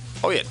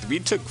 Oh yeah, we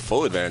took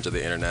full advantage of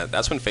the internet.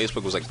 That's when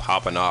Facebook was like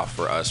popping off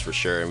for us for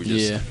sure. And we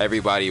just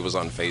everybody was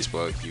on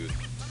Facebook. You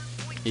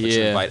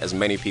invite as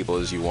many people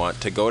as you want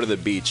to go to the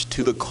beach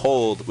to the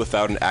cold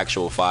without an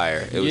actual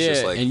fire. It was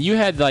just like, and you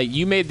had like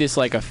you made this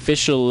like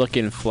official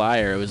looking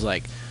flyer. It was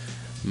like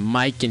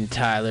Mike and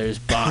Tyler's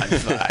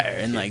bonfire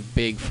and like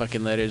big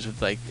fucking letters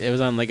with like it was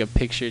on like a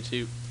picture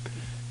too.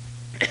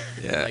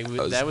 Yeah,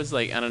 like, that was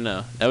like I don't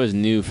know. That was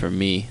new for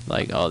me.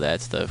 Like all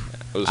that stuff.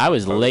 I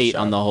was late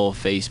on the whole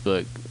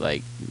Facebook,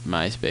 like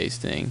MySpace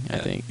thing. I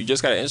think you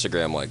just got an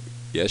Instagram like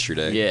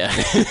yesterday. Yeah.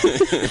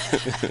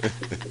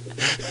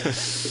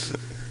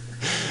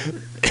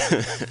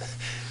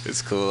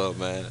 It's cool though,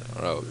 man.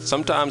 I don't know.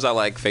 Sometimes I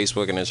like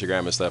Facebook and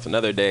Instagram and stuff. And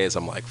other days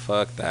I'm like,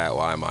 fuck that.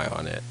 Why am I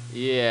on it?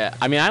 Yeah.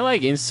 I mean, I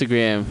like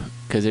Instagram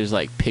because there's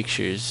like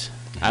pictures.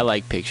 I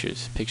like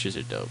pictures. Pictures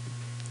are dope.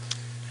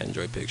 I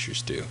enjoy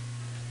pictures too.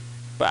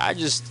 But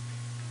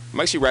I'm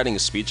actually writing a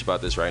speech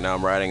about this right now.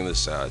 I'm writing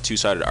this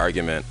two-sided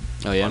argument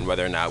on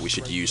whether or not we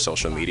should use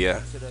social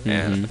media.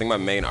 And I think my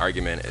main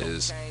argument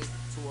is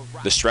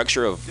the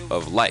structure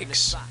of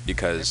likes,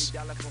 because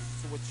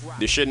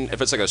there shouldn't, if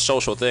it's like a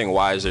social thing,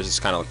 why is there this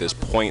kind of like this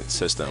point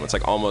system? It's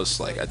like almost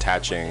like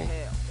attaching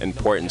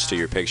importance to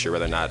your picture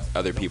whether or not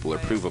other people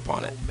approve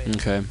upon it.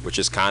 Okay. Which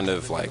is kind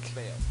of like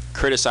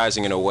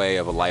criticizing in a way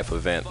of a life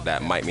event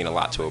that might mean a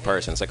lot to a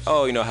person. It's like,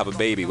 oh, you know, have a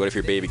baby. What if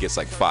your baby gets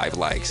like 5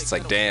 likes? It's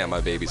like, damn, my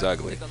baby's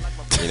ugly.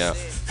 You know,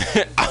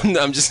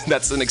 I'm just,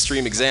 that's an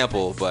extreme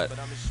example, but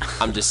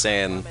I'm just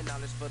saying,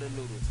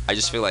 I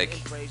just feel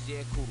like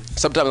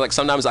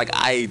sometimes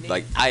I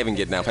even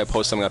get now, if I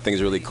post something I think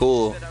is really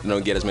cool and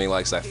don't get as many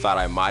likes as I thought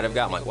I might have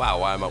got, I'm like, wow,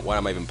 why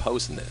am I even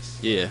posting this?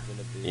 Yeah.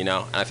 You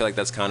know, and I feel like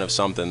that's kind of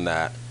something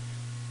that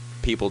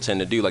people tend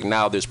to do. Like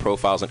now there's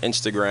profiles on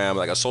Instagram,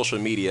 like a social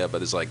media, but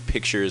there's like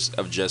pictures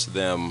of just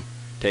them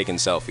taking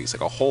selfies,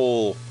 like a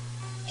whole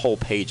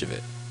page of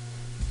it.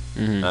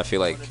 And I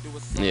feel like,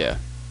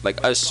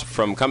 like us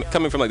from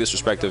coming from like this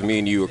perspective, me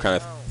and you are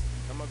kind of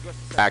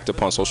act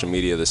upon social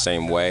media the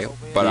same way,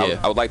 but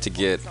I would like to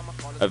get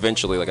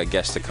eventually like a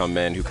guest to come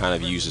in who kind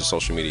of uses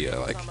social media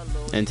like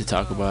and to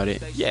talk about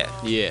it. Yeah.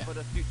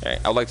 I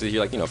would like to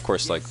hear like of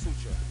course like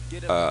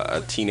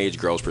a teenage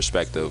girl's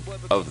perspective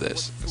of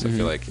this, because I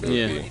feel like it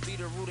would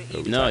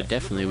be no,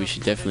 definitely, we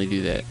should definitely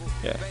do that.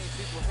 Yeah.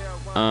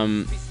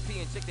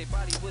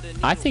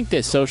 I think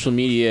that social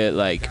media,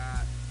 like,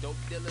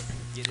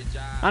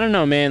 I don't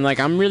know, man, like,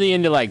 I'm really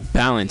into like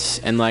balance,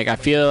 and like I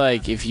feel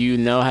like if you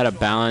know how to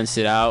balance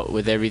it out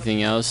with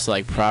everything else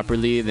like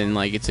properly, then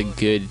like it's a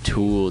good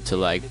tool to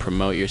like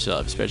promote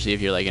yourself, especially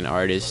if you're like an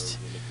artist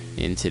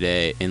in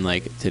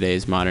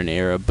today's modern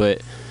era.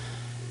 But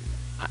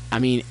I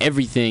mean,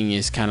 everything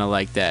is kind of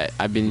like that.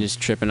 I've been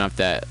just tripping off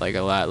that like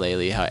a lot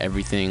lately, how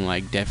everything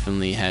like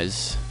definitely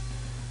has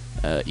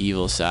a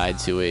evil side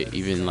to it,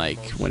 even like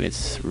when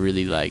it's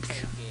really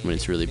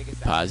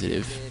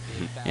positive.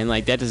 And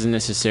like that doesn't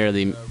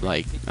necessarily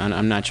like,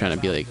 I'm not trying to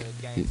be like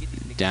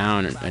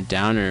a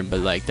downer,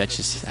 but like that's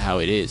just how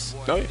it is.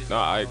 No,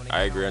 I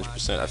agree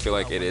 100%. I feel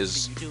like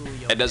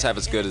it does have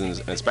its good and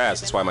its bad.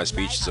 That's why my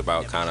speech is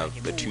about kind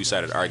of the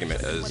two-sided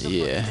argument do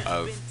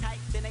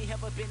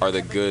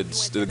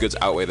the goods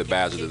outweigh the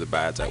bads, or do the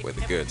bads outweigh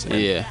the goods? And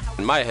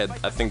in my head,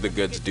 I think the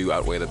goods do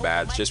outweigh the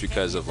bads, just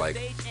because of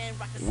like,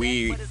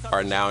 we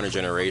are now in a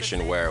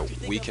generation where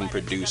we can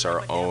produce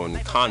our own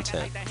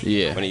content.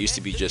 Yeah. When it used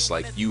to be just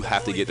like, you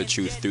have to get the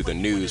truth through the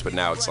news, but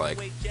now it's like,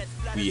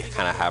 we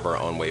kind of have our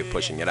own way of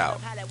pushing it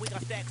out.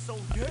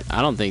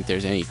 I don't think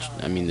there's any,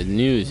 I mean, the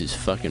news is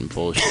fucking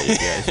bullshit,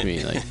 if you ask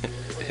me. Like,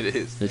 it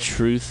is. The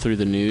truth through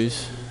the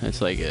news,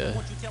 that's like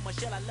a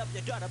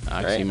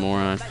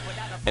oxymoron. Right?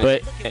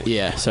 But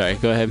yeah, sorry,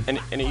 go ahead. And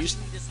it used,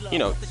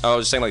 I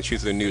was saying like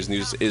truth of the news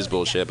is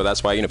bullshit, but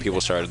that's why people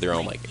started their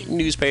own like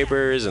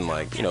newspapers and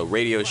like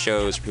radio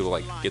shows where people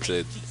like get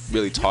to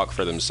really talk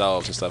for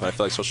themselves and stuff. And I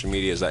feel like social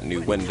media is that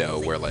new window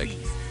where like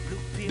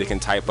they can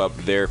type up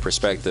their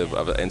perspective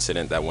of an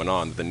incident that went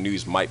on that the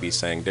news might be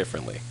saying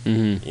differently.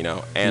 And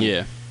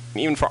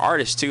even for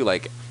artists too,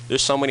 like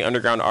there's so many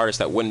underground artists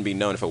that wouldn't be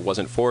known if it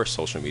wasn't for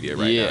social media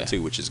right now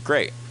too, which is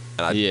great.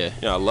 And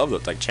I love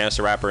it. Like Chance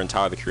the Rapper and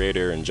Tyler the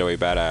Creator and Joey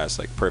Badass,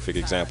 like perfect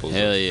examples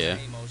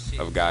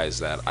of guys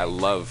that I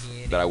love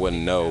that I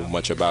wouldn't know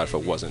much about if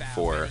it wasn't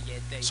for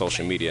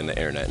social media and the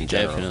internet in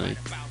general. Definitely.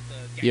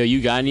 Yo,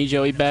 you got any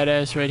Joey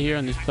Badass right here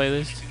on this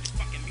playlist?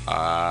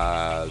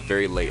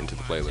 Very late into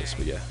the playlist,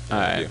 but yeah. All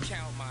right.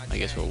 I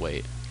guess we'll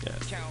wait. Yeah.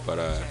 But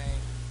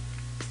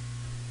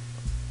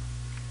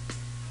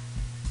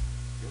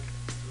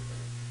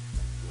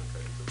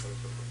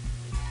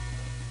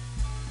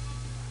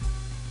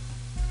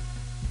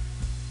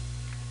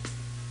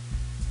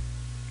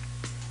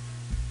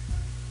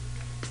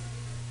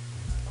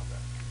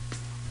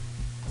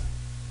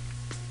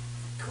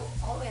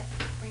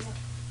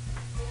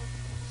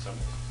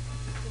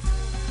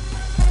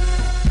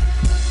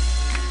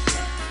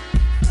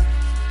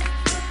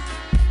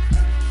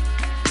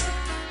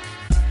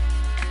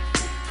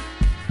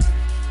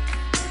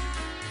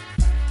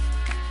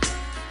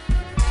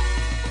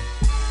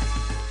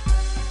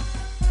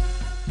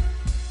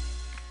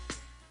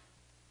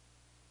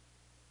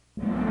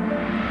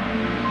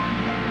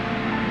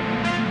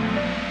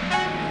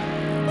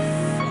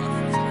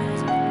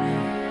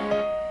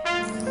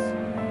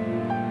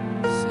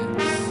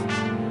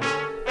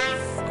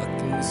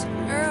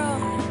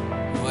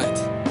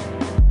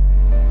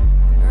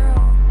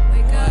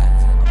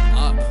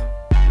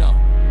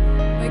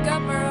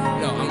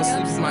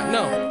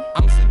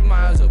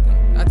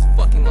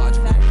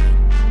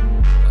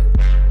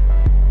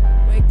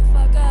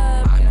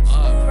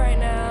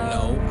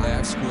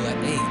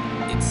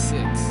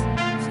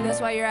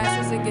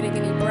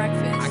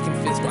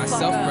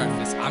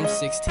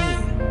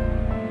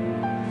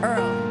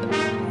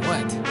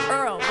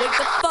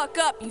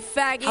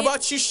How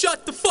about you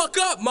shut the fuck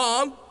up,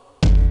 Mom?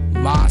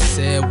 Ma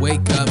said,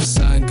 wake up,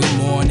 son, good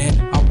morning.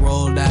 I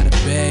rolled out of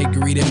bed,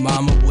 greeted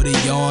Mama with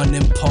a yawn,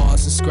 and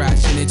paused and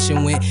scratched an itch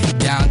and went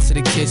down to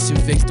the kitchen,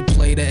 fixed a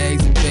plate of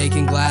eggs and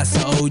bacon, glass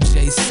of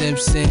O.J.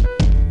 Simpson.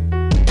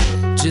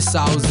 Just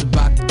I was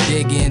about to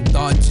dig in,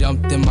 thought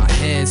jumped in my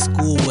head,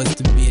 school was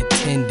to be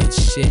attended,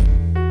 shit.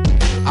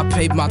 I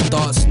paid my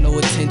thoughts no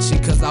attention,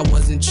 cause I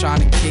wasn't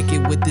trying to kick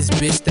it with this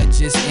bitch that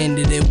just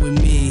ended it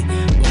with me.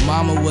 But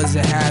Mama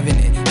wasn't having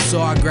it,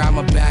 so I grabbed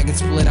my bag and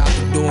split out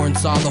the door and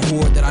saw the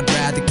whore that I'd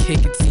rather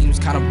kick. It seems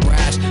kinda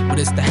brash, but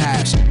it's the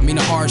hash. I mean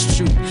the harsh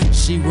truth,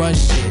 she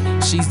runs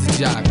shit, she's the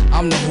jock,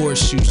 I'm the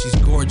horseshoe, she's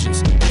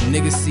gorgeous. When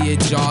niggas see her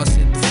jaws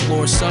hit the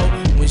floor, so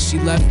when she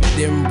left it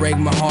didn't break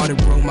my heart, it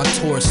broke my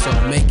torso,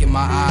 making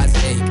my eyes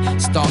ache,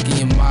 stalking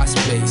in my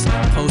space.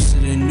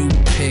 Posted a new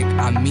pic,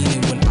 I mean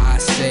it when I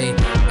say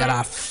that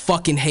I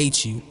fucking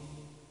hate you.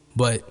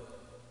 But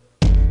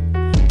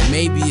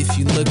maybe if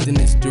you looked in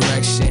this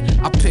direction,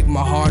 I picked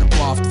my heart up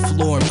off the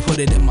floor and put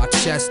it in my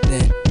chest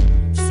then.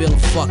 Feel a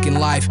fucking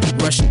life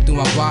rushing through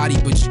my body,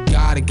 but you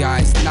got it,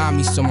 guys, not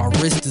me, so my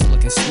wrist is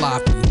looking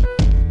sloppy.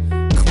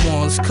 Come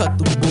on, let's cut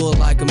the bull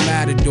like a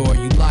matador.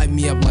 You light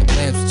me up like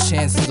lamps,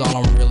 chances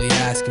all I'm really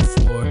asking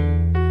for.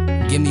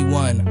 give me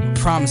one. I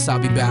promise I'll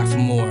be back for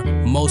more.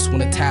 Most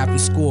wanna tap and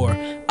score.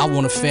 I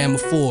want a fam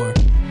of four.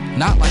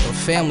 Not like a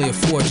family of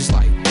four, just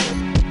like,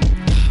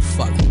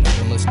 fuck, I'm not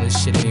gonna listen to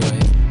this shit anyway.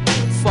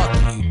 Fuck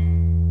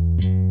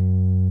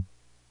you,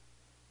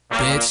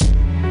 bitch.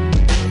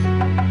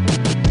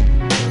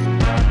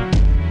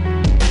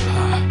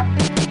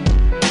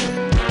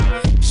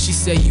 She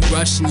say you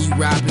Russian, you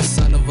rapping,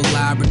 son of a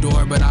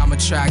Labrador, but I'm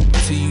attracted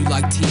to you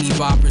like teeny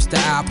boppers to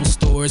Apple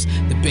stores.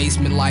 The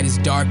basement light is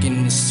darkened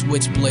and the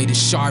switchblade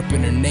is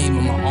sharpened. Her name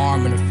on my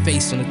arm and her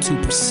face on a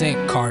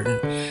 2% carton.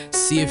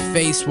 See her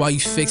face while you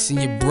fixing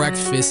your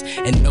breakfast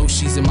and know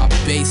she's in my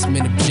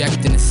basement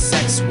objecting to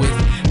sex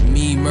with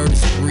me. Murder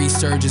spree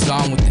surges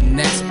on with the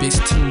next bitch.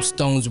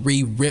 Tombstones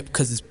re-rip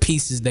cause it's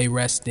pieces they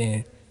rest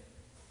in.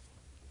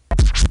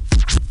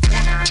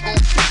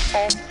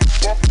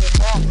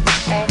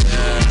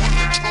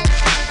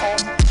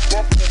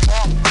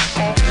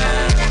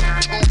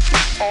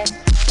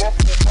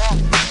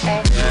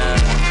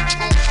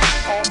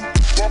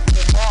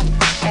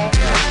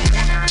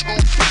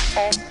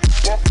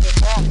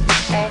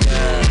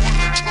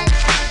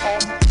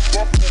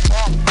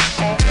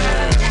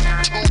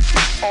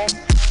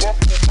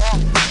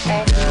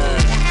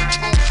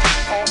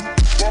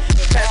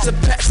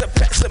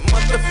 Pass a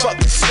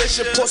motherfucking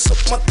swisher, pour some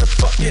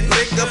motherfucking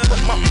liquor.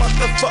 Put my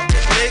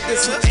motherfucking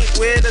niggas who ain't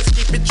with us,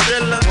 keep it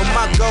drillin'. With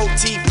my gold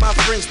teeth, my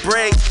French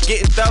braids,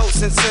 getting those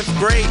since 10th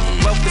grade.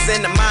 Wealth is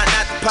in the mind,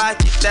 not the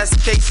pocket, that's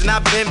the case and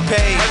I've been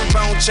paid.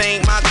 Herringbone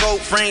chain, my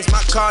gold frames,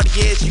 my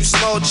Cartiers, you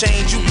small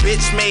change, you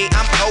bitch made.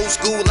 I'm old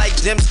school like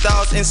Dim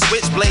Stars and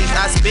Switchblades.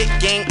 I spit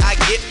game, I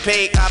get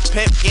paid, I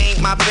pimp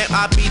game, my pimp,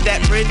 I be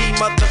that pretty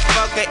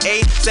motherfucker.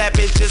 A$AP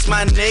is just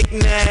my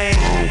nickname.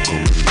 I'm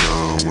coming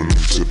down when I'm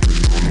sipping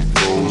on the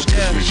flows.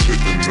 Cause we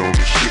shitting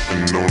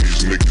on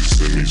these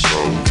niggas and these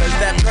hoes. Cause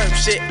that perp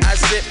shit I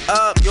zip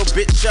up, your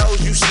bitch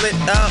shows you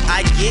slipped up.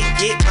 I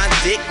get my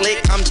dick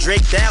licked, I'm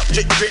draked out,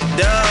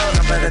 dripped up.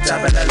 I'm at the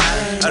top of the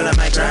line, all of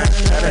my grind.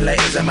 All the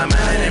ladies in my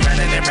mind, and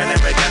running,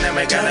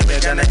 we're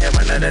gonna hit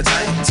one at a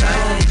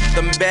time.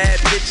 Them bad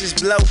bitches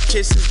blow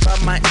kisses by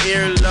my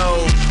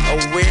earlobe. A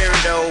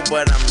weirdo,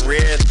 but I'm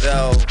rare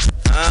though.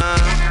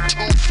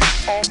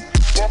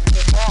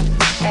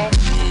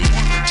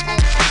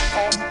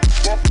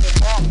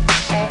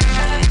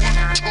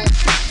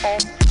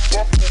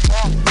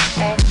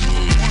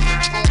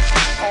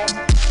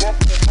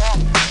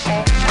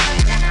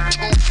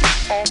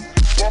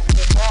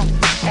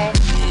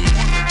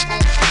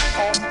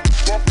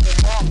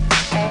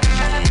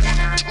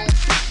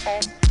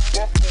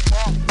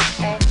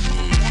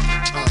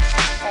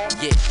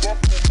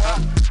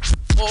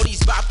 All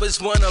these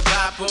boppers wanna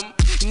bop 'em.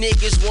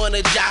 Niggas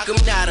wanna jock 'em,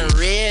 not a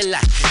red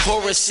light.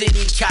 Horror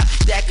city cop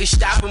that could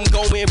stop 'em.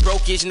 Going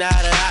broke is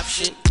not an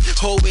option.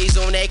 Always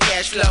on that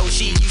cash flow.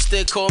 She used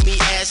to call me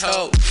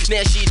asshole.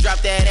 Now she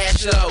dropped that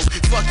ass low.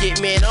 Fuck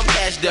it, man, I'm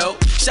cash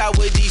dope.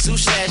 Shower diesel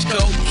slash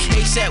coke.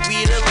 A$AP,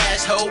 we the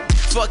last hope.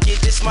 Fuck it,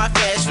 this my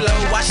fast flow.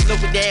 I slow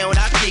it down,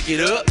 I pick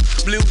it up.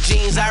 Blue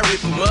jeans, I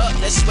rip 'em up.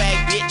 That swag,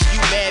 bitch,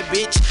 you mad,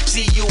 bitch.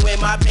 See you in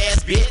my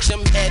past, bitch.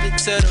 I'm headed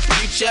to the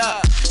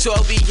future.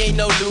 12B ain't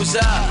no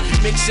loser.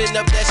 Mixing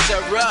up that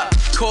syrup.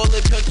 Call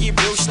it Pinky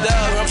Brewster.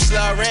 I'm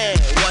slurring.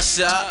 What's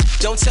up?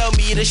 Don't tell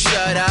me to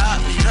shut up.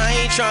 I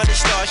ain't trying to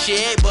start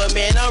shit, but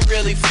man, I'm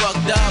really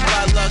fucked up.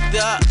 I lucked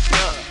up.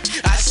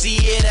 I see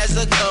it as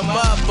a come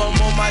up.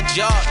 I'm on my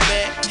job,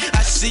 man.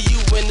 I see you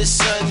when the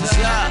sun's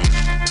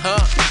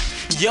up.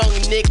 Young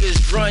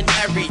niggas run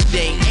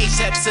everything.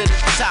 A$AP to the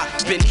top,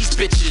 and these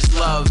bitches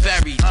love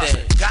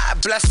everything. God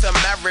bless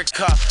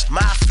America.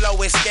 My flow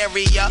is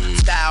scarier.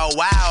 Style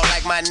wild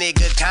like my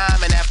nigga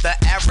Common after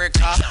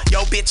Erica.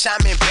 Yo, bitch,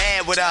 I'm in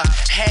bed with her.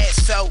 Head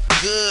so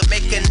good,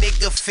 make a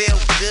nigga feel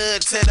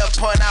good to the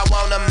point I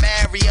wanna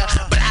marry her.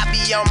 But I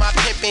be on my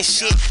pimpin'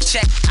 shit.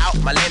 Check out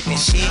my limpin'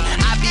 shit.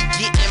 I be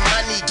getting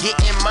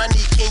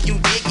money. Can you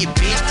dig it,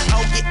 bitch?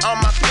 I'll get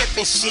on my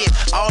pimpin' shit.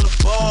 All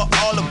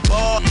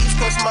aboard. East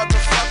Coast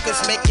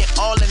motherfuckers making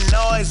all the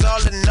noise.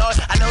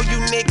 I know you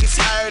niggas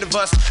heard of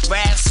us.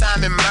 Rap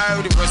Simon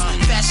murderers.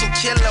 Fashion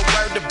killer,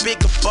 word the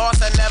bigger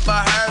boss. I never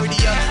heard of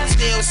ya.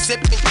 Still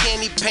sipping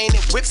candy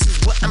painted whips is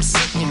what I'm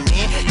sipping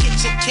in.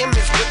 Kitchen Kim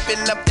is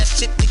whipping up that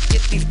shit to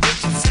get these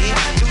bitches in.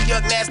 New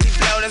York nasty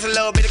flow, there's a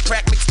little bit of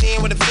crack mixed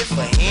in with a fifth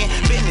of hand.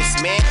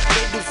 Business, man.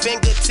 Middle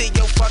finger to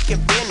your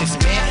fucking business,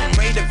 man.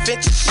 Great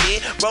adventure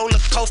shit. Roller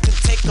coaster,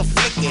 take a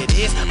flick of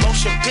this.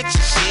 Motion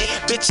picture shit.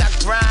 Bitch, I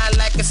grind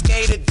like a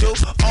skater do.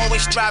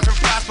 Always striving,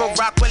 prosper,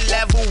 rock what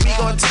level we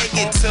gon' take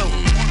it to.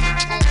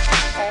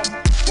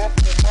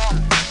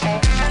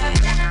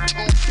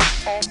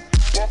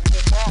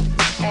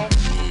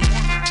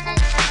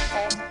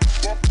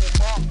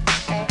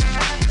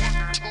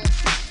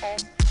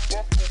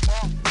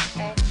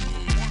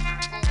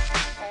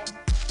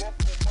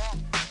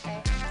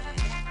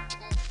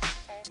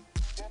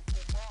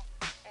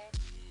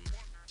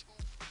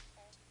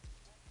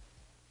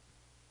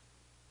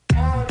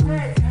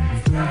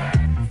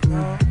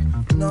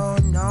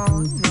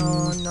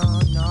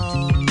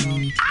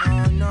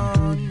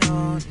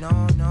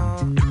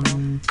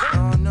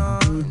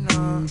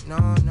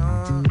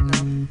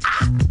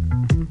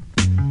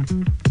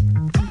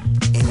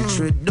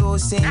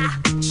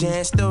 loosen.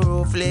 Chance the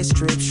ruthless,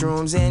 trip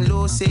shrooms and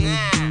lucid.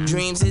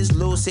 Dreams is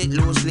lucid,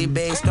 loosely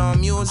based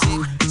on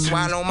music.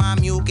 Swallow my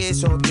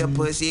mucus, hope your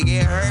pussy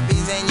get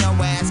herpes and your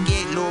ass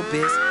get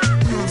lupus.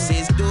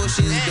 Deuces,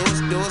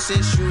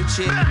 deuces, shoot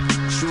shit.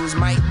 Shoes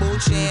might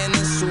boot you and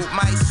the suit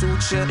might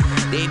suit you.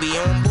 They be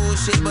on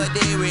bullshit, but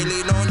they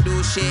really don't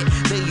do shit.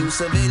 The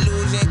use of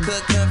illusion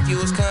could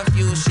confuse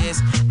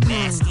Confucius.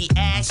 Nasty,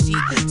 ashy,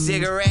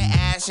 cigarette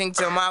ashing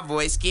till my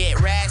voice get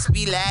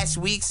raspy. Last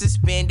week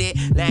suspended,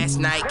 last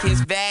night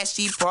kissed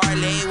Vashti.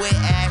 Parlay with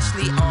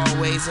Ashley,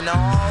 always in the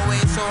hallway,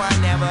 so I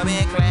never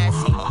been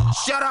classy.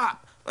 Shut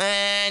up!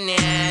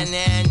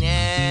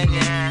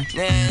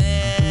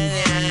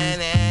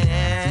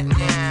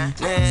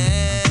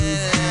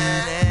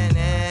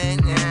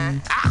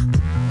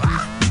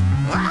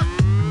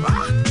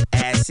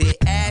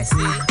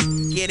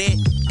 Acid, get it?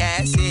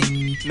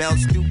 Acid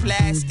melts through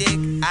plastic.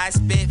 I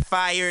spit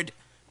fired,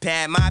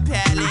 pad my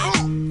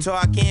palate,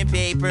 talking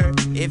paper.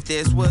 If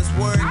this was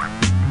work,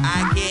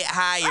 I get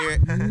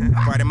hired.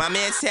 Part of my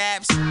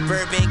mishaps,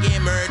 bourbon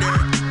get murdered.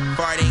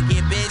 Farting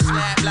get bitch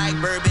slapped like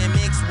bourbon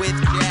mixed with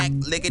Jack.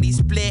 Lickety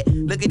split,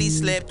 lickety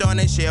slipped on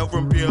a shelf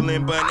from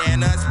peeling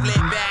banana split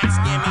backs.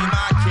 Give me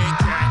my Kit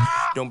Kat.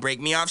 Don't break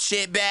me off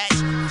shit, batch.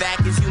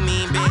 Fact is you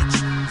mean,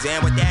 bitch.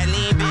 Zen with that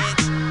lean,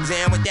 bitch.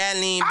 Zen with that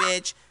lean,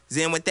 bitch.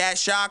 Zen with that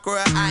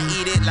chakra, I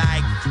eat it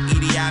like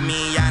Edie, I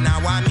mean, y'all know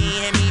what I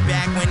mean. Hit me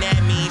back when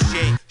that mean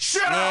shit.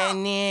 Shut up!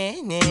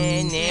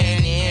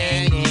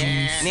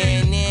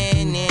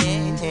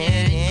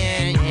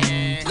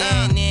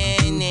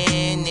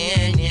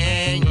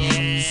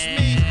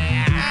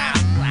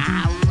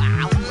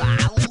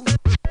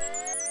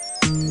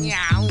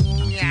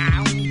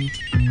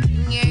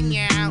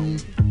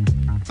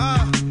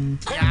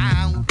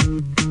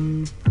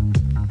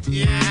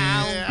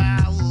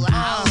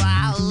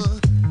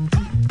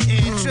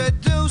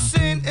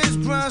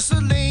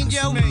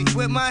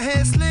 With my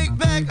hair slicked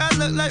back, I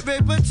look like Ray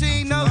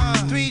Patino.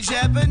 3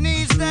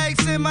 Japanese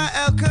stacks in my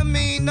El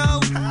Camino.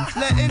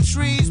 Letting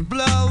trees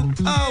blow.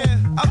 Oh,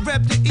 I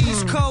rep the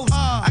East Coast.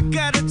 I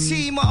got a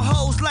team of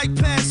hoes like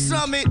Pat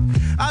Summit.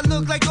 I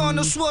look like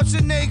Arnold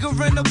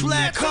Schwarzenegger in a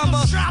black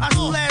Hummer. I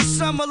splash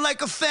summer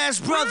like a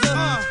fast brother.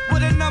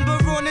 With a number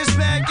on his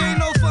back, ain't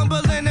no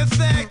fumbling. In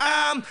fact,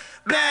 I'm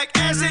back,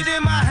 acid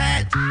in my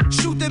hat.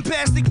 Shooting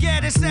past the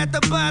Gaddis at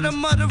the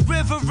bottom of the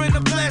river in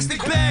a plastic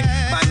bag.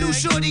 My new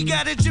shorty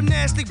got a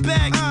gymnastic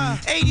bag.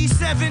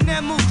 87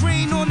 Emerald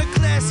Green on a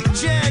classic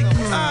Jag.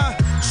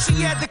 She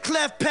had the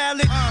cleft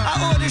palate.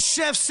 I ordered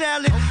chef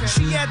salad.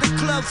 She had the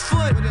club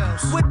foot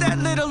with that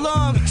little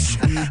arm.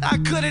 I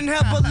couldn't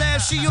help but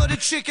laugh. She ordered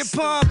chicken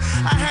palm.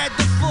 I had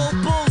the full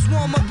bulls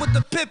warm up with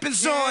the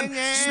Pippins on.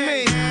 It's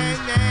me.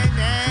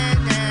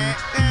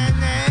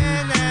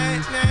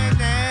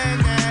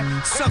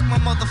 Suck my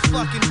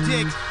motherfucking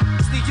dick.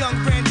 It's the young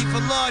Randy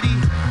Velarde,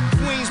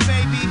 Queens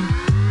baby.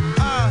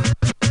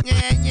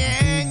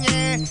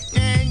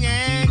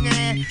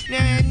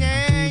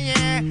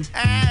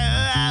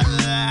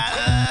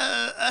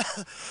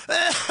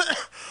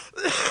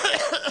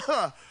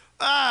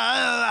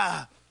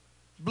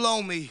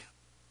 Blow me.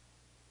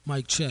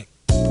 Mic check.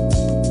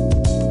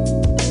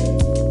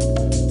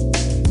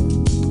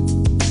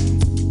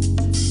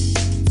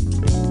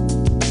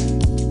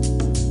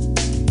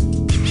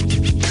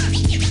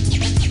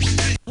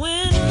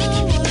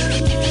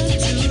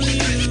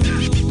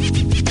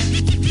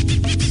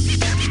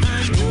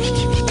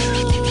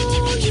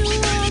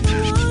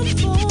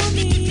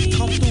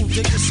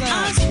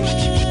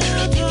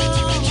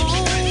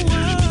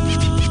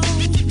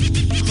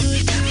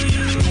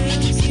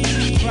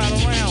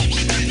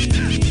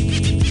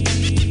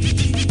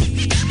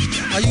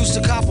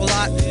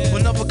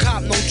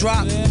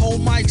 Drop,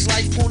 hold mics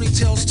like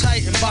ponytails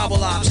tight and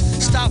bobble ops.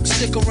 Stop,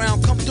 stick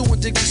around, come through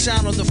and dig the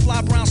sound of the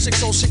fly brown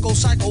 6060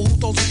 psycho who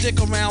throws a dick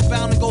around.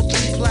 Bound to go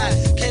 3 plat,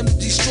 came to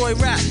destroy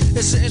rap.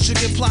 It's an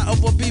intricate plot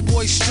of a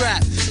b-boy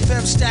strap.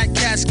 Fem stack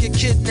cats get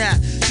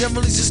kidnapped. Then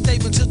release a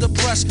statement to the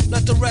press,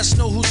 let the rest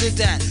know who did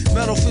that.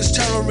 Metal fist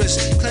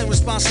terrorists, claim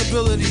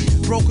responsibility.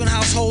 Broken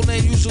household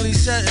name usually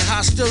set in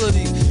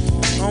hostility.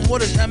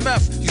 What is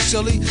MF, you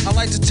silly? I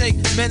like to take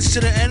men's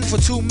to the end for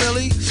 2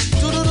 milli.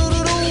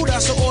 Do-do-do-do-do,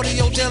 that's an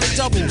audio daily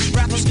double.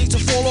 Rappers need to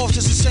fall off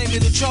just to save me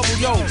the trouble.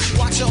 Yo,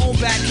 watch your own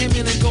back, came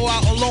in and go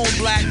out alone,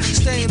 black.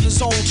 Stay in the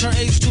zone, turn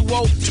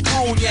H2O to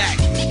cognac.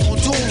 On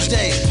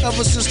doomsday,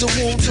 ever since the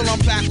womb till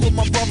I'm back where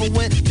my brother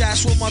went,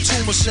 that's what my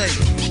tumor say.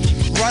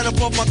 Right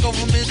above my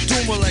government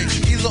doomulate,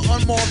 either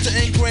unmarked or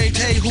engraved,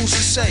 hey, who's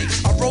to say?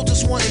 I wrote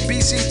this one in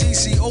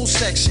BCDC O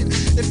section.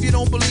 If you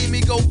don't believe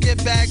me, go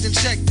get bagged and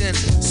checked in.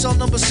 Cell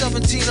number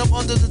 17 up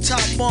under the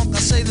top bunk. I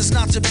say this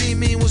not to be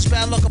mean, was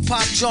bad luck a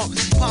pop junk.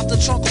 Pop the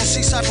trunk on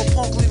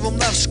C-Cypherpunk, leave him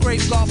left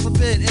scraped, God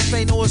forbid. If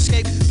ain't no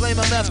escape, blame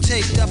MF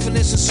tape.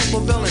 Definition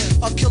super villain,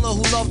 a killer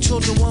who loved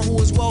children, one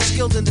who is well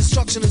skilled in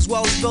destruction as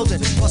well as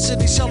building. While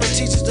Sidney Sheldon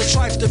teaches the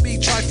trife to be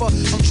trifer,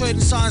 I'm trading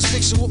science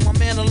fiction with my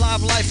man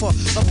alive lifer.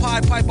 A pie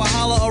piper,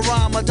 holler a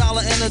rhyme, a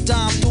dollar and a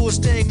dime, do his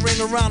thing, ring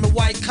around the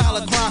white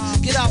collar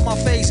crime. Get out my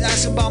face,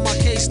 asking about my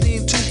case,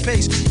 need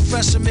toothpaste.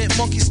 Professor Mint,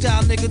 monkey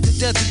style nigga to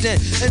death to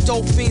death. And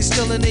dope fiends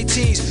still in their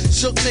teens.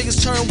 Shook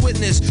niggas turn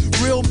witness.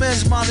 Real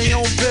men's mind their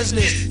own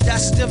business.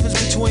 That's the difference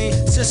between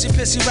sissy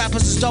pissy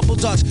rappers is double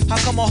dutch. How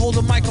come I hold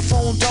a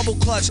microphone double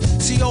clutch?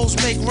 COs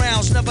make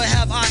rounds, never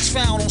have ox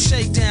found on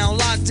shakedown,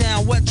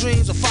 lockdown, wet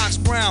dreams of Fox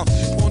Brown.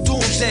 On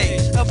doomsday,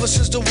 ever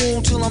since the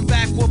womb till I'm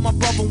back where my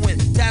brother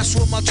went. That's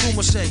what my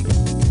tumor say.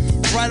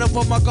 Right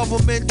above my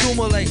government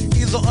doomlay,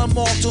 either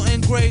unmarked or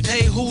engraved,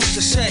 hey, who's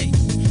to say?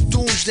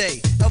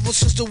 Doomsday, ever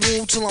since the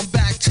womb till I'm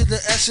back to the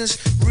essence,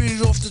 read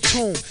it off the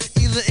tomb.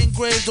 Either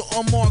engraved or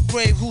unmarked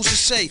grave, who's to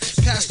say?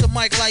 Pass the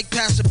mic like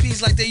Pastor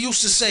P's like they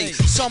used to say.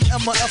 Some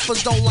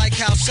MFers don't like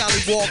how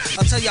Sally walk.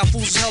 I tell y'all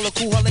fools is hella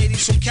cool, her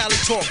ladies from Cali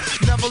talk.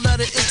 Never let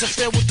it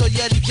interfere with the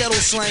Yeti ghetto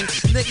slang.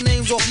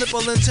 Nicknames off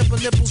nipple and tip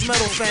of nipples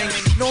metal fang.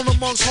 Known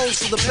amongst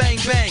hoes for the bang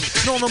bang.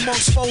 Known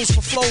amongst foes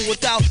for flow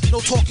without no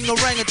talking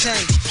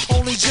orangutans.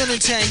 Only gin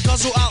and tang,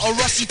 guzzle out a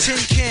rusty tin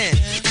can.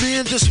 Me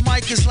and this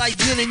mic is like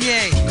yin and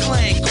yang.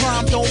 Clang,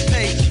 crime don't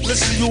pay.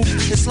 Listen you,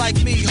 it's like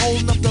me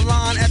holding up the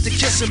line at the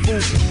kissing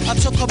booth. I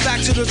took her back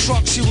to the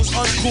truck, she was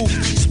uncool.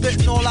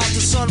 Spitting all out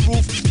the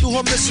sunroof through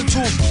her missing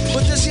tooth.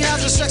 But then she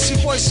has a sexy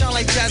voice, sound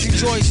like Jazzy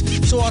Joyce.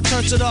 So I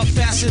turned it up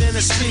faster than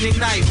a speeding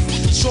knife.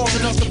 Strong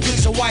enough to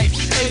please a wife.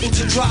 Able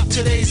to drop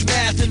today's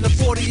math in the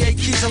 48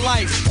 keys of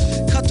life.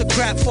 Cut the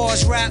crap for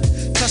his rap.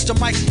 Touch the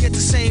mic and get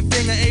the same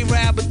thing an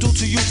Arab would do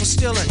to you for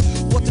stealing.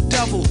 What the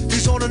devil?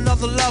 He's on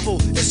another level.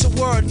 It's a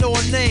word, no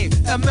a name.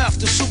 MF,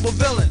 the super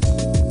villain.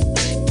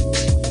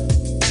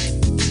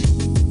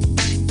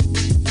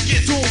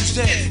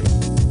 Doomsday.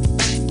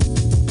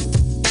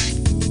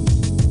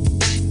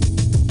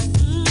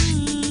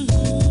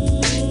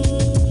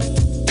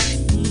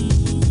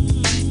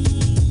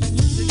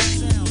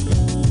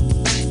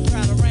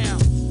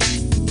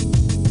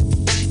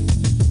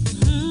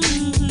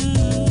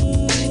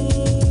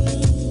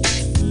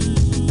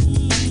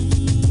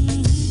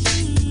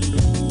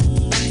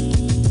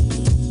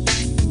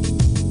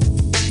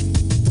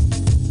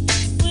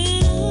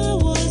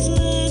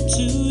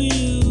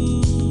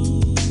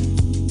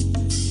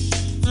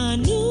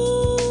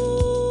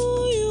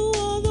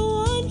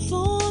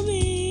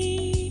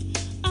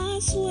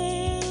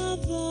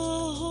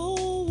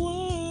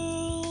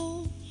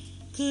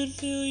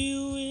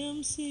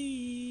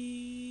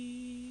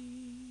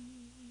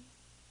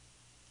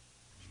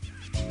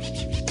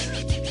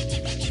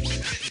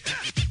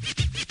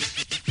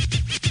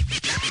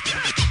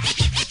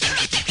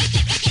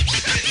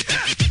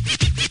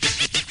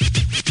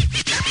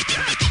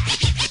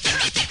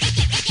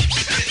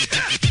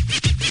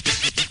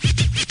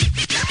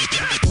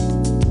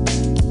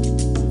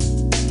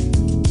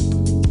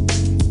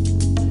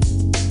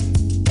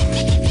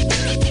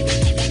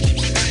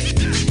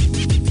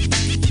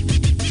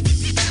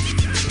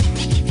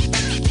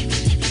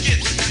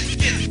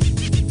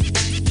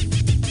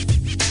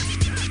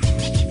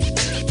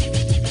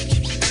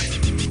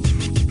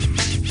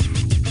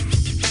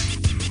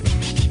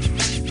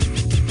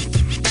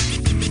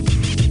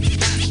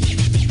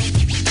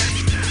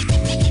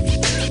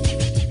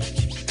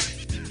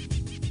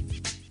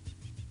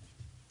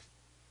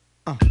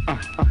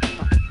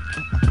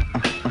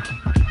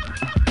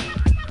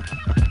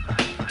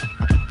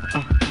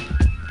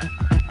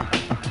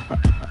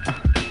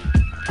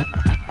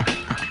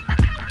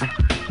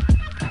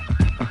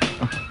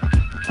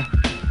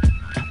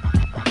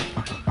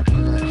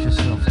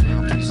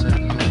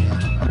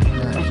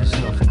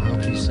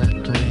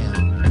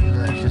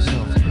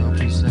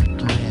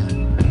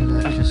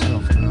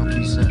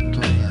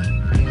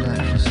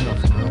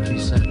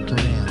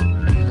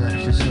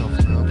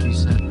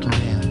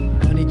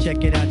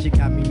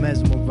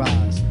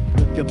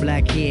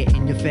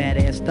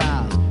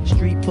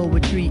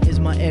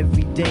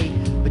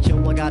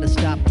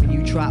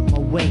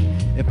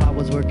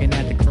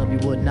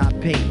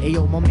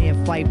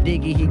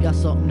 Diggy, he got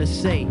something to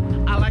say.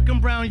 I like him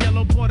brown,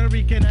 yellow, Puerto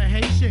Rican, or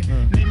Haitian.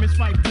 Name is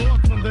Fight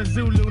Dog from the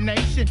Zulu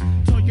Nation.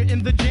 Told you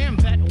in the jam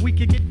that we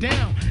could get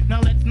down. Now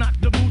let's knock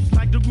the boots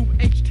like the group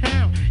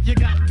H-Town. You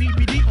got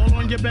BBD all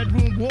on your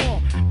bedroom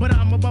wall. But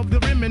I'm above the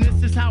rim and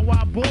this is how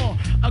I ball.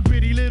 A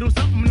gritty little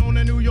something on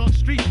a New York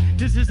street.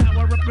 This is how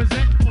I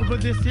represent over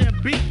this here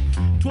beat.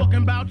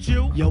 Talking about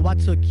you. Yo, I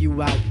took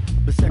you out.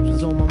 But sex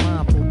was on my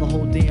mind for the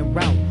whole damn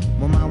route.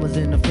 My mind was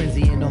in a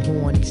frenzy in a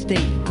horny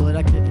state. But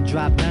I couldn't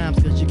drop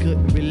dimes cause you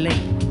couldn't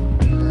relate.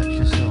 Relax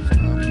yourself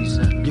and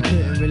reset. You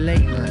couldn't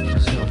relate. Relax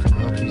yourself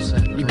and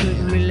reset. You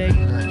couldn't relate.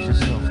 Relax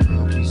yourself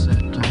and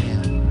reset.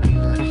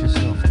 Relax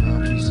yourself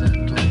and reset.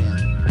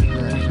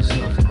 Relax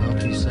yourself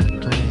and reset.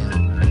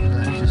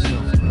 Relax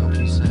yourself and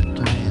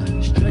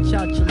reset. Stretch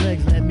out your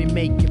legs, let me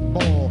make you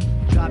fall.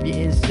 Drive you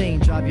insane,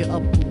 drive you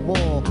up the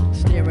wall.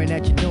 Staring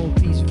at your dome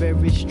piece,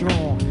 very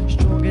strong.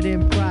 Stronger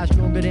than pride,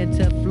 stronger than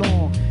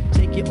Teflon.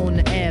 Take it on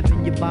the Ave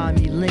and you buy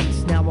me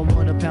links. Now I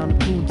want a pound of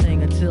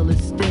poontang until it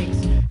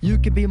stinks. You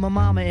could be my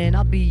mama and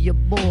I'll be your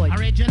boy.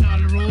 Original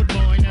rude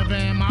boy, never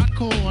am I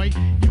coy.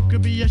 You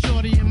could be a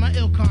shorty in my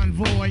ill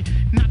convoy.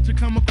 Not to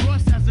come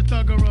across as a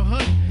thug or a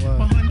hood.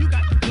 But hun, you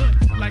got the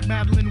goods, like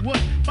Madeline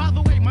Wood. By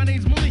the way, my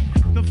name's Malik,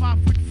 the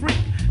 5-foot freak.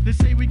 They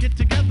say we get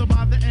together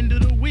by the end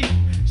of the week.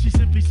 She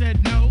simply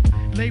said no,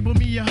 label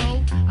me a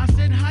hoe. I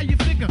said, how you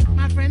figure?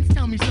 My friends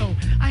tell me so.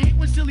 I hate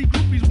when silly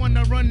groupies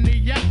wanna run the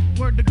yak.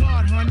 Word to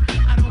God, hun,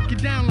 I don't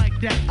get down like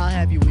that. I'll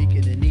have you weak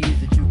in the knees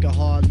that you can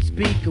hardly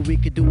speak. Or we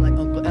could do like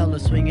Uncle Ella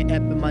swinging up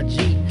in my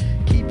Jeep.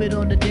 Keep it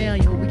on the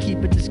down, yo, we keep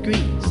it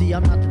discreet. See,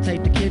 I'm not the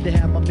type of kid to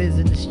have my biz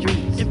in the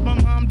streets. If my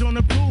mom don't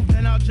approve,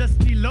 then I'll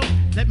just elope.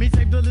 Let me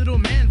save the little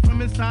man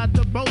from inside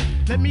the boat.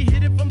 Let me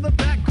hit it from the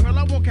back, girl,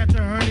 I won't catch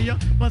a hernia.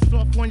 Bust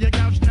off on your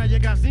couch, now you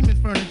got Siemens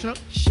furniture.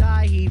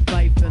 Shy, he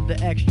fight from the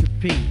extra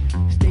P.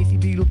 Stacy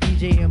Beetle,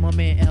 PJ, and my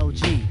man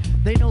LG.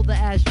 They know the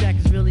abstract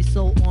is really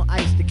so on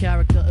ice. The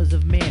character is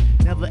of man,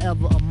 never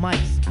ever a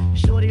mice.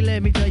 Shorty,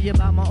 let me tell you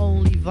about my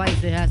only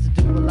vice. It has to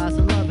do with lots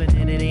of loving,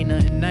 and it ain't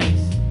nothing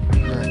nice.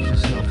 Relax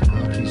yourself,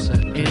 girl,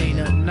 reset. It ain't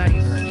nothing nice.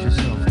 Relax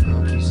yourself,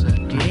 girl, reset.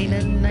 It ain't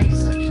nothing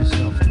nice. Relax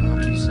yourself, girl,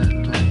 reset.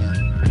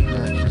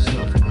 Relax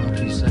yourself, girl,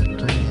 reset.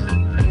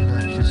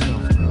 Relax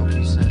yourself, girl,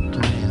 reset.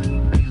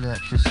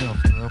 Relax yourself,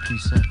 girl,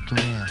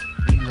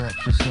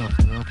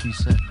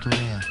 reset.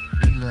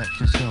 Relax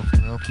yourself,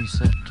 girl,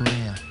 reset.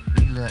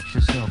 Relax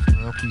yourself,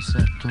 girl,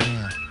 reset.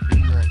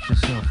 Relax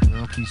yourself,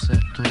 girl,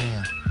 reset.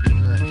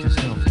 Relax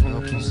yourself,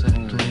 girl, reset.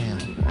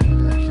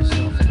 Relax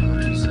yourself, girl,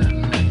 reset.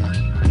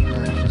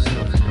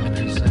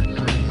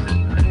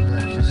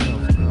 Relax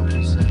yourself, girl,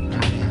 reset.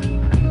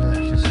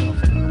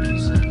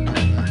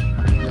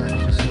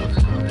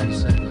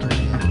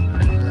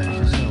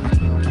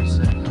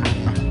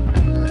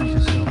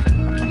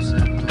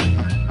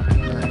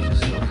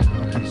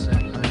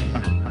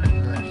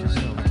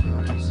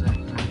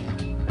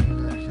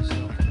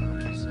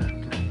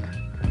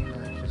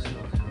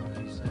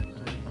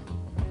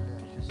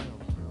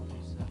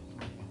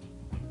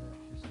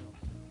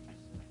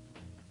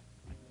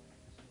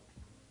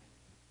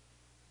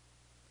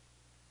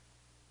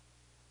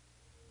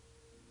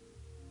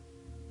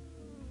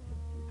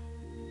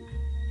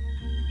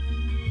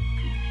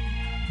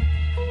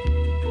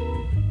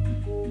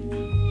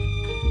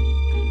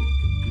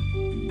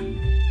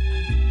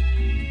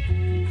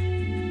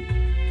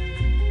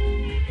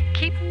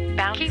 Keep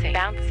bouncing.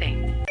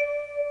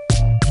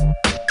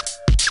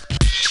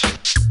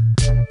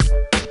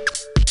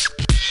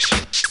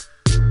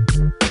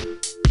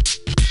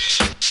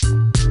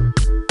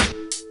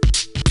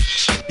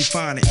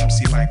 Define an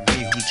MC like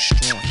me who's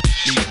destroying.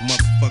 Leave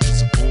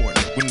motherfuckers aboard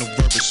with no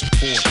verbal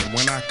support. And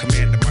when I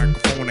command the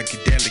microphone, I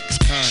get delicate as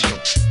condo.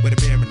 With a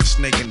bear and a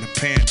snake and the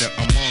panda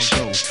among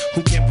those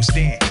who can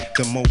withstand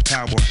the more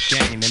power I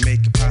gain and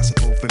make it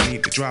possible for me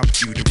to drop a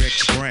few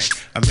direct your brain.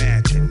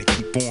 Imagine to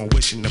keep on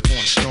wishing upon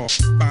a star.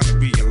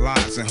 Finally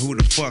realizing who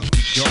the fuck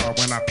we are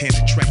when I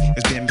penetrate.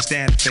 It's been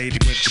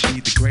misstated with to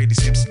be the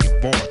greatest MC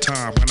of all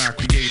time. When I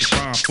create a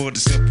rhyme for the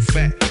simple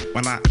fact.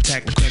 When I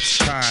attack the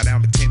crimson tide,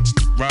 I'm intense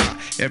to ride.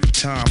 Every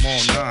time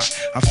all night,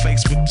 I'm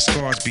faced with the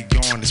scars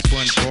beyond the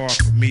spun bar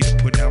for me to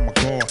put down my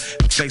guard.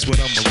 I'm faced with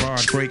a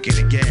mirage breaking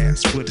the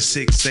gas with a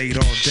 6-8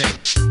 all day.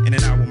 In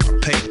and out with my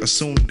pay,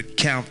 assume to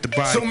count the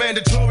body. So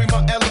mandatory,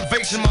 my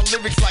elevation, my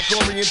lyrics like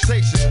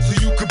orientation. So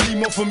you could be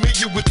more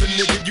familiar with the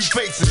nigga you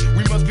facing.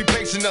 We must be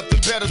patient,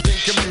 nothing better than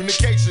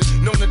communication.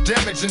 Known to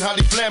damage and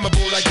highly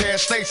flammable like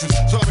gas stations.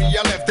 Sorry,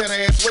 I left that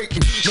ass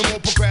waiting. No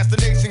more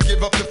procrastination,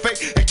 give up the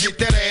fake and get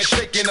that ass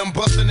shaking. I'm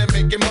busting and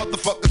making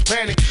motherfuckers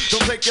panic.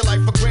 Don't take your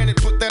life for granted,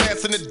 put that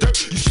ass in the dirt.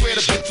 You swear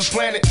the bitch was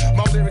planted.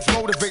 My lyrics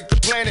motivate the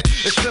planet.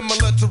 It's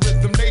similar to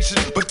Rhythm Nation,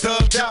 but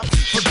thugged out.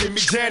 Forgive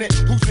me, Janet.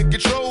 Who's in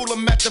control?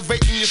 I'm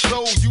activating your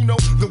soul. You know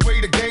the way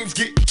the game's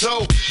getting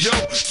told. Yo,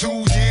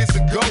 2 years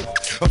ago,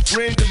 a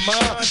friend of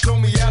mine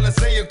told me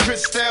Alizé and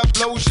Cristal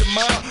blows your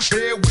mind.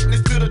 Bear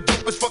witness to the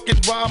dopest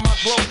fucking rhyme I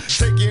blow.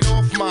 Taking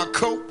off my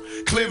coat,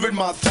 clearing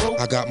my throat.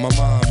 I got my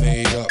mind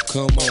made up.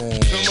 Come on.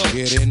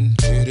 Get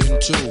into it.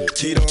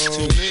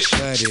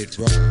 Let it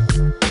ride.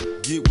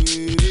 Get with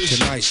it.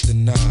 Tonight's the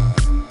night.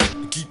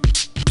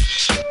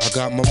 I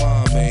got my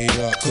mind made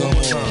up. Come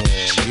on.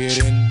 Get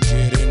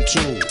into it.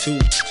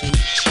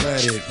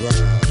 Let it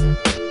ride.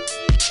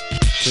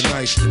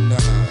 Tonight's the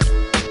night.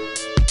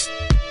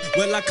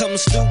 Well, I come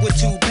through with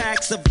 2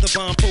 packs of the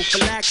bomb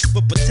prophylaxis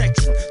for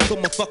protection, so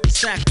my fucking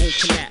sack won't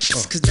collapse.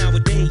 Cause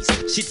nowadays,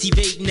 shit's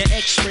evading the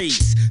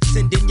x-rays,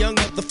 sending young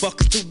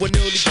motherfuckers to an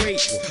early grave.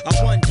 I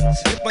wonder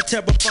if my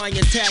terrifying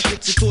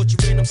tactics of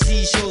torturing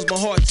MCs shows my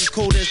heart's as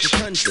cold as the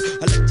tundra.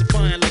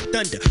 Electrifying like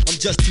thunder,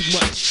 I'm just too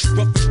much.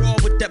 Rough and raw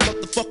with that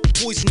motherfucking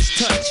poisonous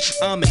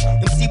touch. I'm an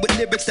MC with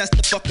lyrics, that's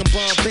the fucking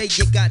Bombay.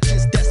 You got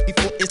this death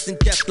before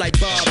instant death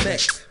like Bob May.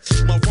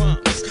 My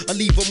rhymes, I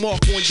leave a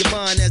mark on your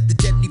mind as the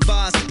deadly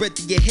vibes spread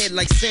to your head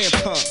like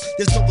sandpalm.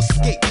 There's no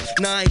escape,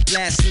 nah, I ain't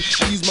blasting.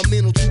 I use my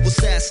mental to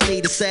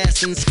assassinate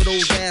assassins. For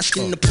those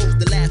asking, opposed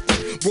to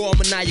laughing, raw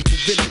maniacal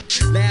villain.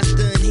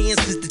 Laughter and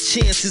enhances the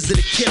chances of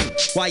the killing.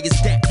 Why is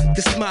that?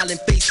 The smiling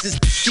faces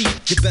deceive.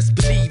 You best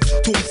believe,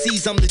 to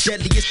MCs I'm the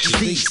deadliest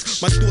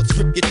disease. My thoughts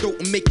rip your throat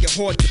and make it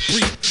hard to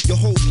breathe. Your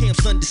whole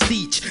camp's under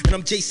siege, and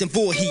I'm Jason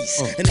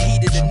Voorhees. In the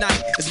heat of the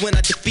night is when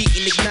I defeat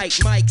and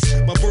ignite mics.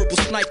 My verbal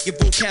snipe, your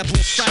vocab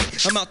on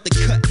sight. I'm out the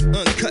cut,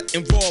 uncut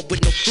and raw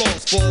with no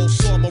flaws. Fall,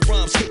 saw my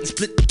rhymes hit and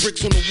split the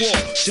bricks on the wall.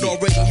 Should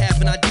already have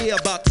an idea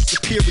about the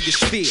superior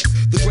sphere.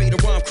 The greater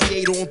rhyme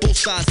creator on both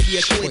sides of the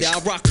equator. I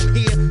rock from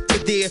here to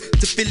there,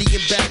 to Philly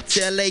and back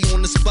to LA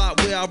on the spot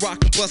where I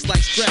rock and bust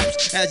like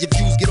straps. As your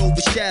views get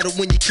overshadowed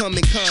when you come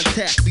in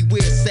contact.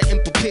 Beware, set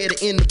and prepare to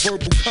end the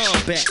verbal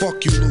combat.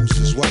 Fuck you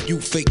losers, while you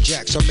fake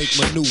jacks, I make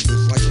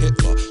maneuvers like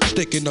Hitler,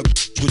 sticking up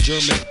with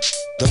German.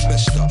 The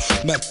Mr.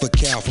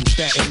 Methacal from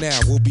Staten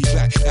Island. We'll be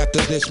back after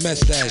this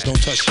message.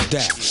 Don't touch the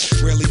dial.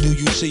 Rarely do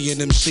you see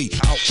an MC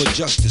out for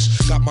justice.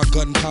 Got my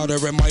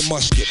gunpowder and my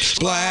musket.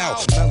 Blow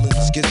out.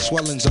 Melons get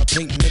swellings. I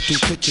paint mental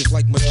pictures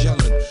like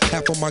Magellan.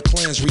 Half of my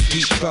clans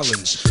repeat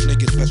felons.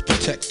 Niggas best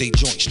protect they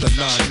joints. The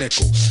 9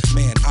 nickel.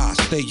 Man, I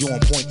stay on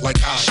point like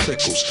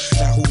icicles.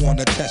 Now who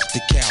wanna test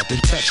the cow?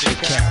 Then test the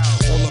cow.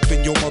 All up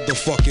in your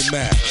motherfucking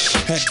mouth.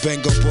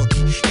 Headbanger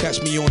boogie.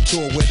 Catch me on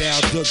tour with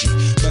Al Doogie.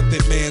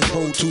 Method man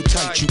hold too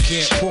tight. You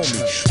can't pull me.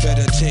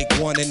 Better take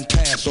one and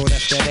pass, or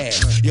that's that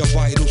ass. Your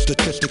vital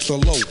statistics are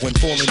low when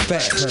falling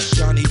fast.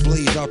 Johnny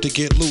Blaze out to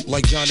get loot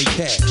like Johnny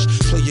Cash.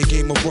 Play a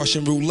game of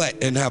Russian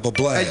roulette and have a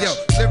blast. Hey yo,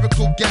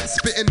 lyrical gas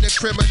spitting the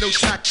criminal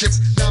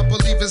tactics.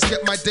 Non-believers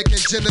get my dick and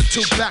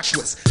genital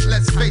backwards.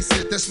 Let's face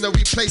it, there's no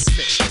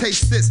replacement.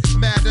 Taste this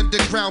mad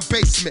underground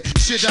basement.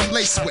 Shit I'm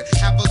laced with.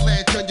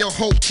 Avalanche on your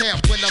whole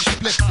camp when I'm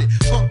splifted.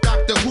 Fuck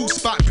Dr. Who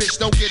spot, bitch,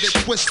 don't get it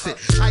twisted.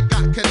 I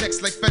got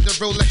connects like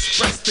Federal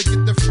Express to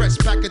get the fresh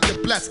package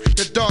of bless.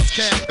 The dogs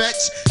can't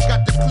fetch.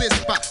 Got the clear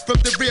spot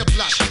from the rear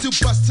block to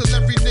bust till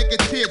every nigga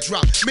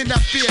teardrop. Men, I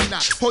fear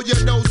not. Hold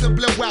your nose and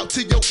blow out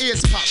till your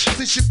ears pop.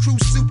 Since your crew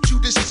souped you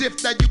the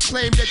shift, now you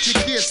claim that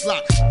your gears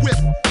locked. Whip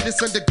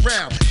this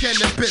underground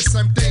cannabis.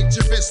 I'm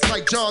dangerous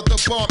like John the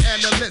Bomb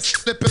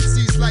Analyst. Flip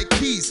MCs like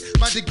keys.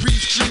 My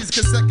degrees freeze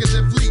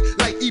consecutively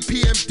like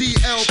EPMD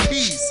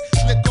LPs.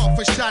 Lick off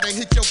a shot and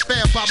hit your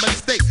fan by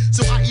mistake.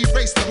 So I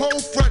erase the whole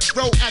front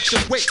row at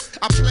the wake.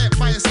 I plant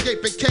my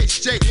escape in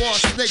case Jay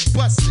wants snake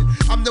busting.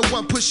 I'm the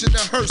one pushing the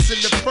hearse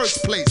in the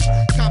first place.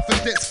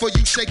 Confidence for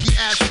you shaky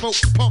ass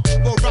folks. Pump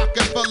for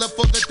Rockefeller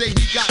for the day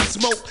he got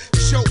smoked.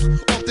 Choke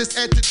off this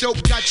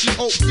antidote, got you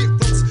oak. Get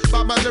roast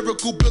by my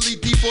lyrical Billy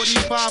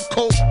D45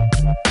 coat.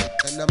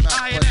 And I'm out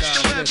for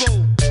now.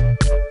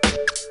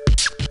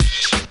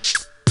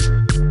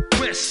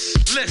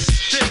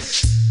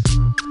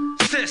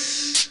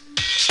 This.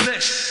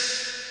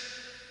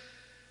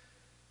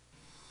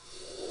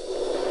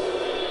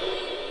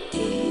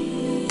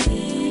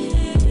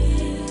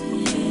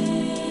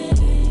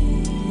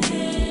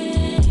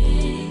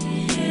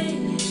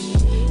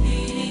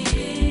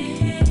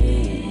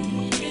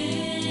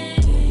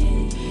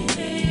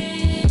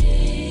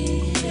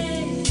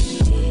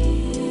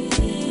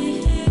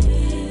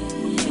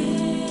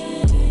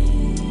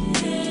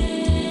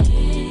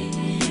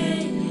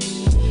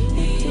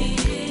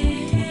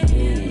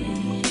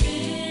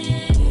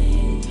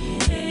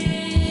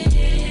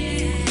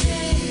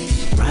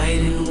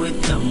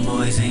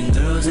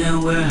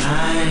 And we're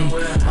high.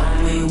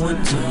 All we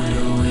want to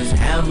do is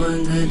have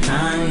a good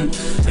time.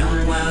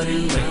 Young, wild,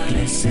 and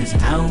reckless is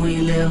how we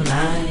live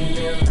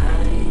life.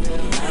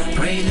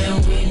 Pray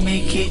that we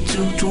make it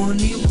to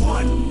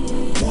 21.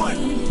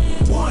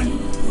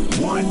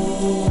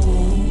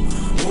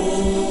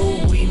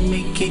 Oh, we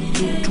make it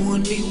to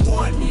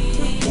 21.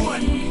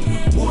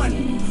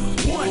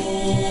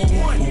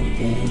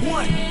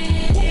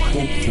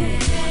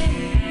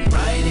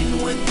 Riding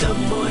with the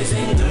boys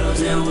and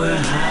girls and we're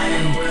high.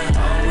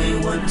 All we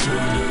want to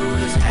do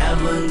is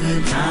have a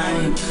good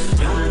time.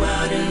 Young,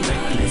 wild, and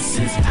reckless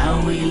is how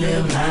we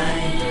live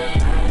life.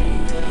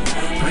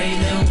 Pray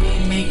that we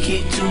make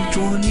it to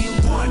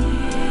 21.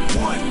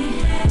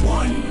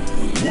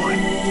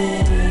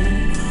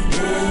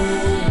 Oh,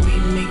 we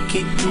make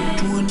it to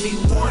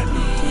 21.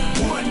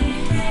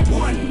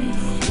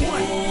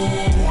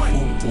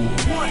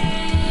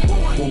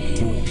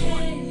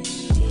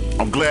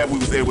 I'm glad we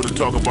was able to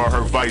talk about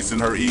her vice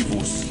and her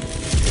evils.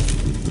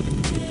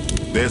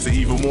 There's an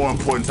even more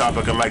important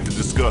topic I'd like to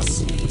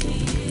discuss.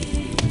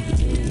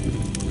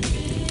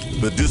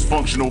 The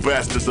dysfunctional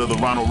bastards of the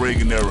Ronald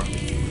Reagan era.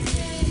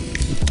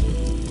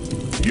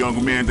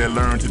 Young men that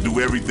learn to do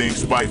everything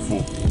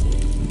spiteful.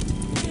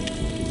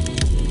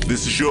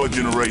 This is your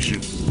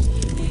generation.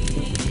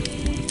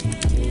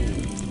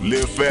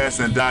 Live fast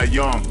and die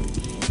young.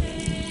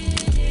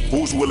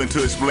 Who's willing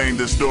to explain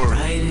this story?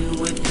 Riding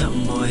with the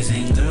boys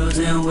and girls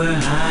and we're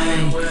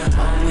high.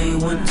 All we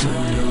want to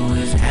do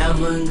is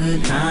have a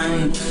good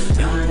time.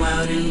 Young,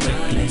 wild, and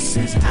reckless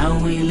is how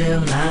we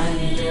live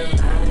life.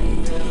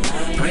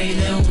 Pray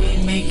that we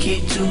make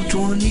it to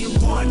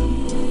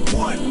 21.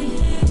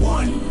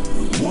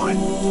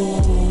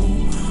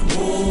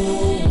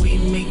 Oh, we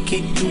make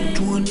it to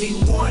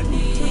 21.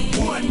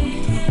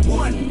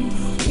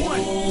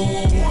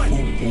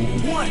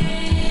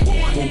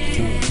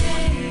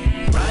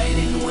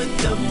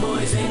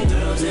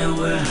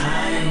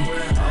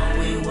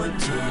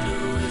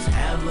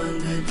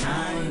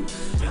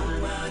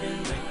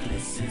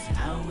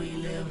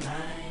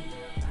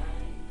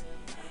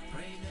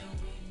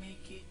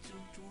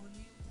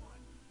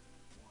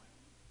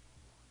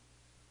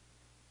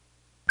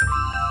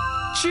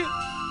 you.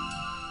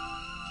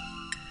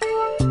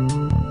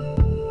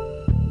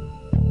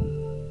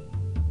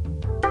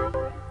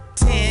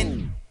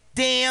 10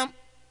 damn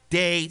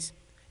days.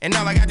 And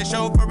all I got to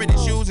show for it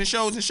is shoes and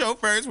shows and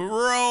chauffeurs with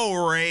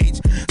road rage.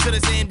 To the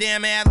same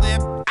damn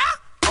ad-lib,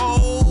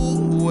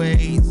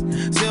 always.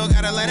 Still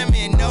gotta let him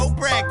in, no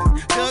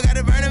practice. Still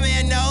gotta burn him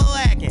in, no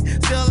lacking.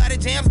 Still a lot of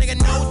jams, nigga,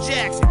 no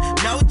Jackson.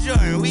 No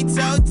Jordan, we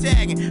toe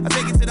tagging. I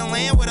take it to the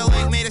land where the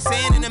lake made of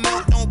sand and the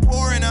milk don't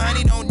pour and the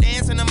honey don't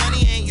dance and the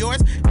money ain't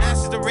yours. Now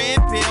it's just a red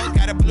pill.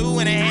 Got a blue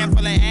and a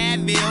handful of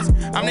Advils.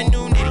 I'm the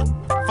new nitty.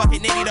 Fuck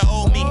it, nitty, the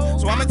old me.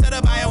 So I'ma tell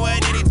the buyer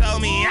what nitty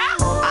told me.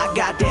 I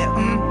got that,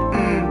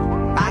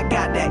 I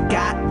got that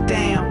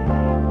goddamn.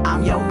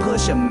 I'm your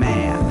pusher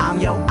man. I'm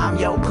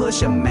your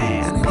pusher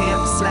man.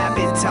 Pimp,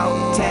 slapping,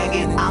 toe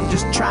tagging. I'm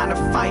just trying to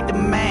fight the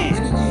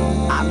man.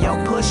 I'm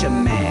your pusher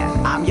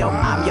man. I'm your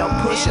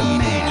pusher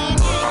man.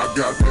 I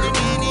got that.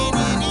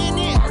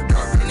 I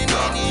got that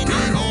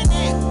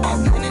goddamn.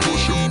 I'm your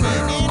pusher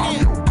man.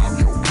 I'm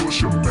your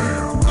pusher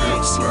man.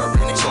 Pimp,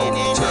 slapping, toe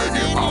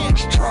tagging. I'm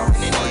just trying to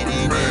fight the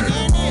man.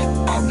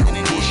 I'm your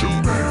pusher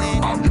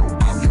man. I'm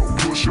your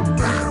pusher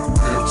man.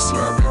 Pimp,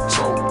 slapping,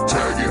 toe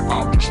tagging.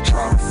 I'm just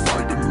trying to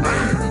fight the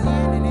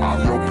man. I'm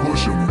your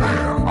pusher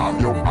man.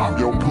 I'm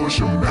your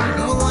pusher man.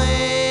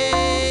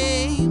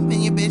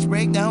 And your bitch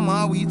break down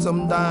my weed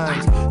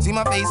sometimes. See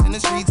my face in the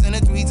streets and the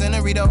tweets and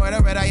the reader or the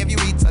red eye if you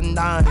read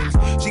sometimes.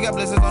 She got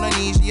blisters on her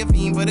knees, she a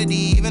fiend for the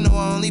D, even though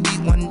I only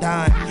beat one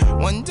time.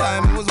 One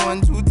time it was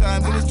 1, 2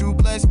 times, it was 2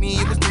 plus me,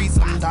 it was 3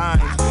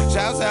 sometimes.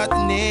 Shouts out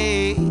to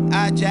Nate,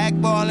 I jack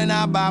ball and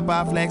I bop,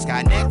 I flex.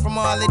 Got neck from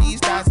all of these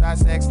thoughts, I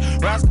sex.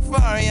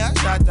 Rastafari, I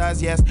shot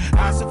us, yes.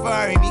 I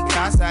safari, me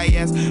casa,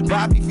 yes.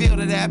 Poppy feel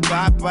to that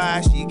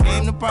Papa. She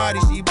came to party,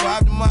 she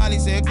popped the Molly,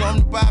 said come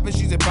to Papa,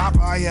 she said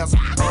Papa, yes.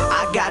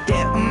 I got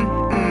that,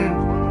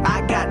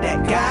 I got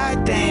that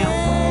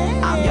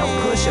goddamn. I'm your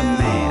pusher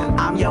man.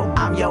 I'm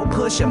your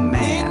pusher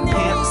man.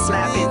 Pimp,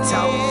 slapping,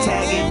 toe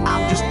tagging.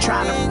 I'm just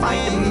trying to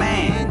fight the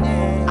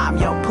man. I'm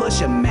your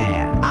pusher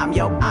man. I'm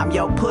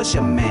your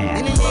pusher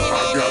man. I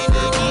got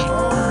that.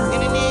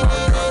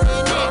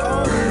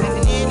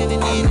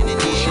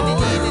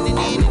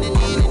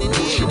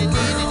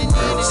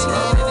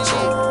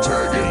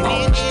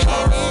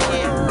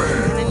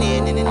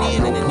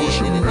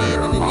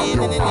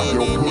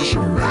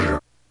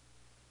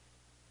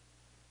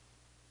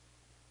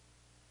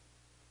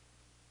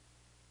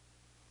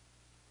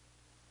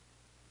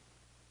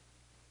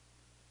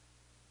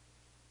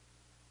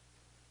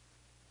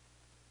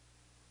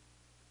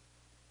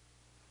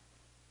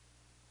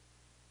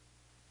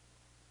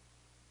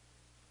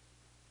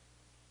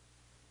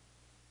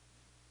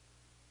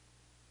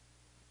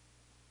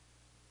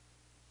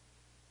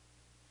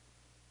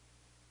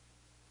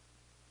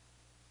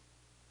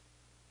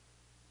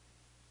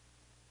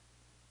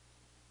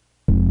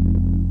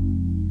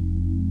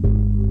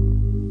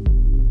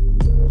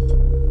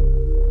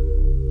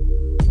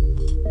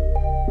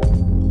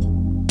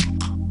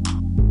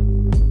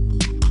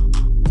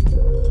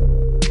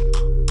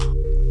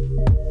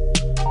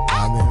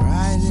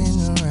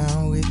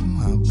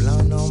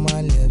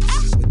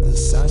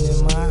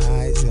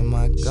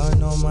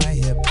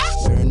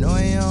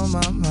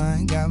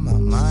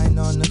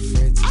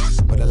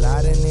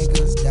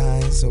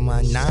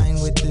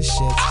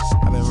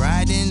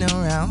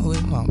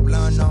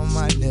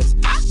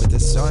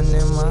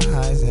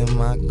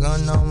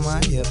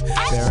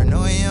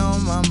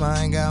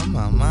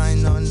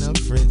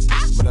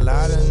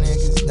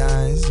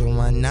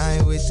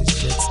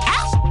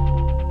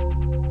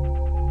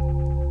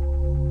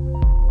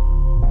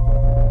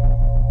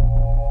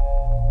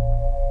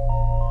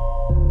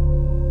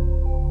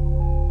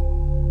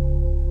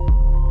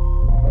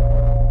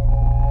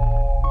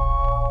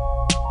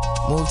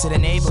 To the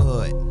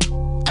neighborhood.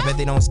 I bet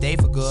they don't stay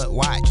for good.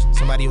 Watch,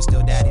 somebody will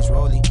steal daddy's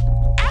rollie.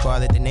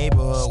 Call it the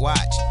neighborhood.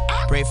 Watch,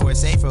 pray for a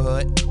safer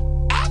hood.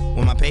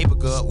 When my paper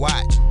good,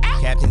 watch,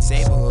 Captain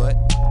Saberhood.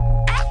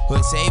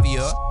 Hood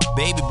savior,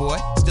 baby boy,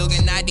 still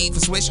getting ID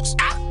for swishers.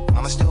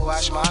 I'ma still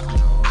watch my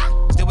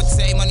clothes. Still with the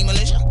same money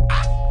militia.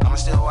 I'ma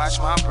still watch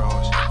my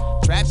pros.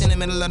 Trapped in the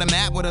middle of the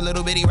map with a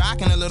little bitty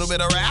rock and a little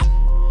bit of rap.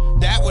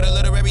 That with a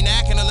literary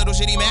knack and a little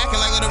shitty Mac and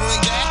like little Roy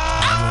Jack.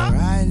 I'm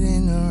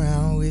riding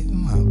around with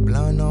my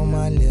blunt on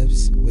my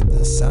lips, with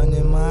the sun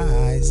in my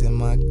eyes and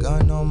my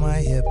gun on my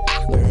hip.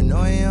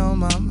 Paranoia on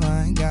my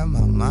mind, got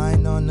my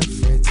mind on the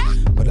fritz.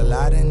 But a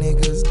lot of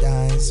niggas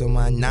dying, so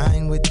my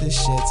 9 with the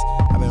shits.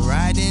 I've been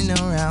riding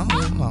around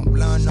with my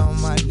blunt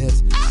on my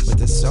lips, with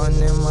the sun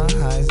in my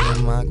eyes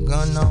and my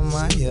gun on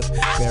my hip.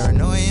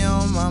 Paranoia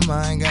on my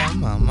mind, got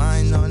my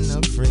mind on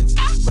the fritz.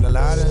 But a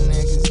lot of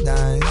niggas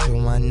dying, so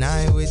my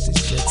 9 with the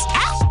shits.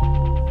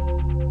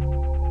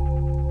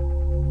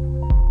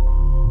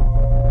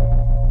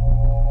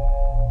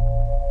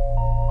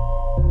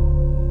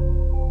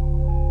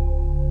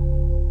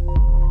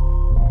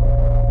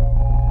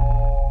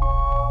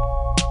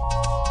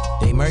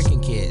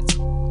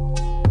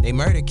 They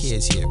murder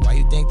kids here. Why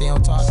you think they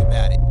don't talk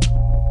about it?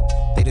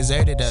 They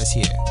deserted us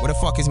here. Where the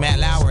fuck is Matt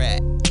Lauer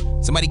at?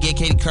 Somebody get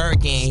Katie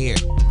Couric in here.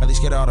 Probably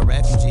scared of all the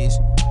refugees.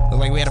 Look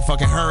like we had a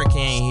fucking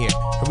hurricane here.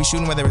 Are we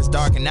shooting whether it's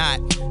dark or not?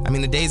 I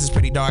mean, the days is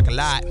pretty dark a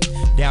lot.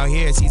 Down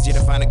here, it's easier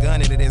to find a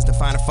gun than it is to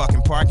find a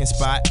fucking parking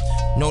spot.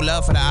 No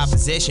love for the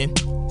opposition.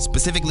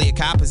 Specifically a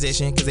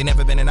composition, cause they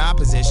never been in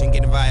opposition.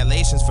 Getting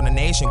violations from the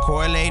nation,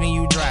 correlating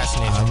you dry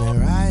snitching. I've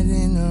been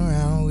riding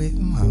around with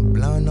my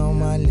blunt on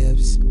my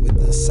lips,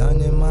 with the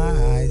sun in my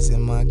eyes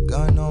and my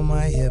gun on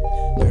my hip.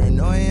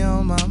 Paranoia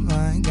on my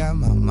mind, got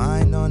my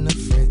mind on the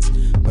fritz.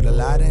 But a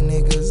lot of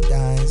niggas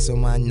dying, so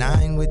my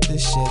 9 with the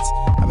shits.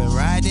 I've been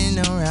riding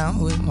around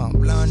with my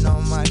blunt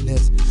on my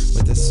lips,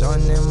 with the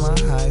sun in my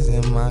eyes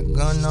and my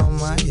gun on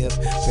my hip.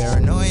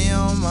 Paranoia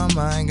on my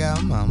mind,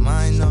 got my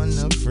mind on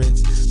the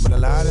fritz. But a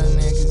lot of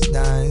niggas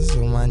dying,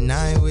 so my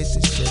 9 with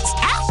the shits.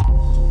 Ow!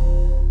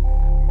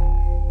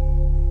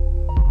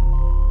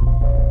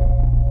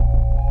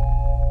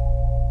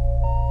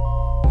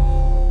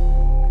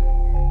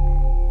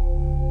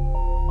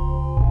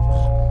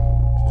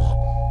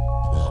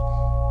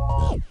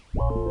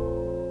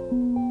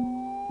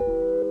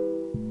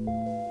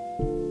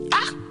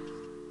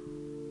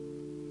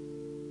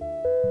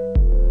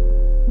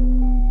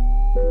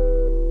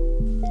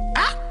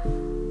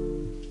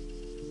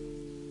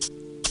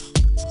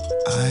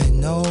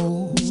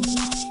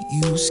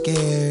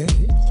 Scared,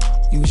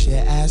 you should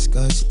ask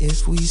us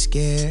if we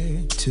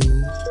scared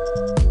too.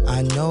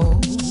 I know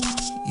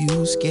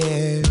you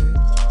scared,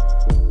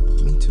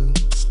 me too.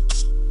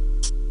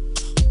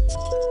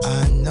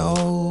 I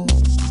know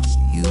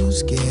you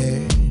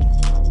scared,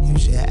 you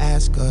should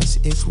ask us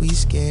if we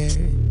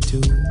scared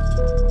too.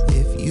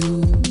 If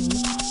you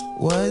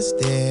was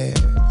there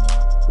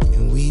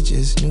and we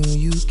just knew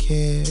you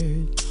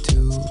cared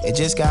too. It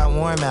just got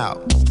warm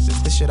out,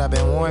 this the shit I've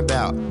been warned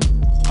about.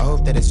 I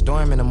hope that it's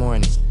storm in the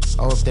morning.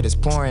 I hope that it's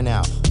pouring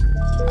out.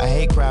 I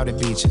hate crowded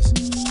beaches.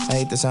 I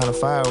hate the sound of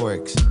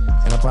fireworks.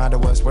 And I ponder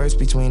what's worse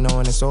between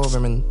knowing it's over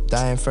and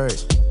dying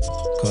first.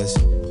 Cause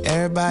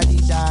everybody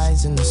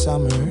dies in the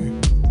summer.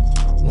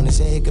 When they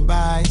say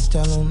goodbyes,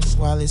 tell them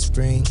while it's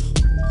spring.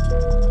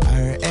 I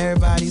heard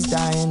everybody's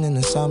dying in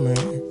the summer.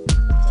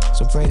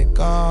 So pray to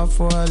God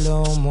for a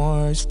little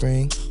more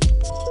spring.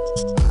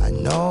 I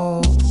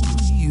know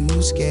you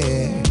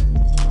scared.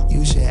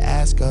 You should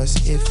ask us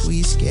if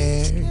we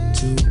scared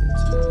too.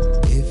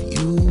 If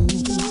you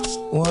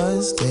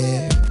was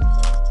there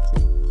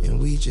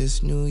and we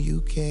just knew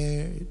you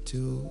cared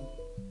too.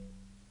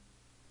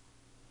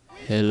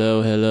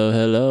 Hello, hello,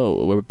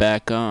 hello. We're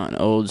back on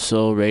Old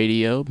Soul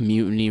Radio,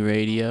 Mutiny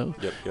Radio.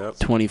 Yep.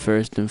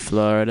 21st in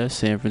Florida,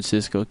 San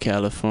Francisco,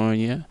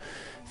 California.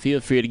 Feel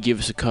free to give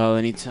us a call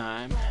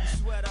anytime.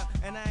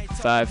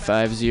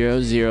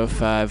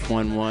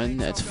 550-0511.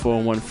 That's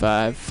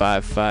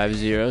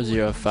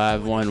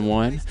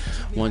 415-550-0511.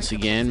 Once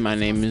again, my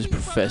name is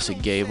Professor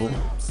Gable.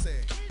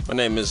 My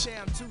name is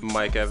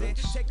Mike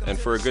Evans. And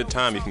for a good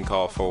time, you can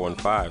call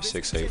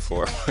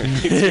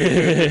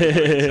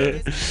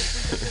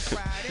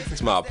 415-684.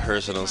 It's my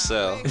personal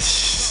cell.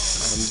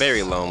 I'm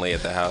very lonely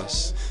at the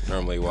house.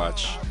 Normally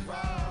watch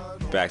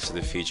Back to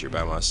the Future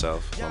by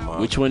myself. My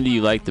mom. Which one do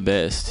you like the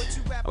best?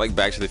 I like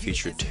Back to the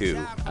Future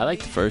 2. I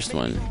like the first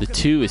one. The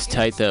 2 is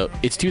tight though.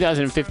 It's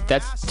 2015.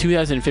 That's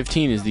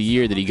 2015 is the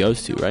year that he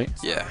goes to, right?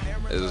 Yeah.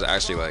 It was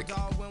actually like,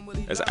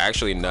 it's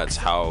actually nuts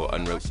how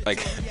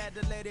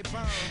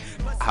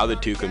how the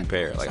two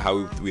compare. Like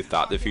how we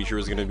thought the future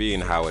was gonna be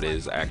and how it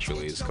is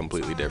actually is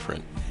completely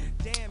different.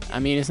 I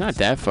mean, it's not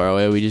that far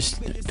away. We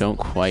just don't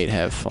quite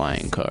have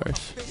flying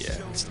cars. Yeah,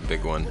 it's the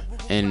big one.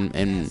 And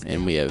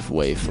we have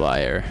way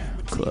flyer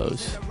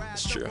clothes.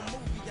 It's true.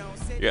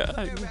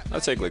 Yeah,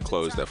 I'd say like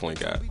clothes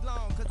definitely got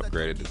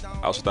upgraded.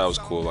 I also thought it was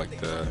cool, like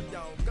the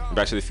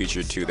Back to the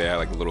Future 2, they had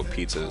like little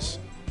pizzas.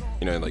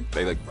 You know, like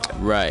they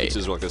right.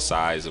 Pizzas were like the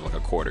size of like a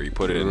quarter. You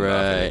put it in the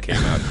oven and it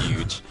came out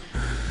huge.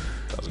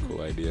 That was a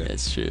cool idea.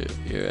 That's true.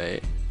 You're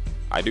right.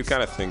 I do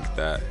kind of think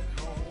that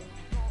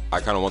I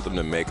kind of want them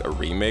to make a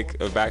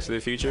remake of Back to the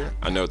Future.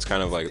 I know it's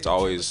kind of like it's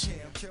always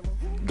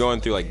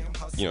going through like,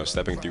 you know,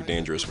 stepping through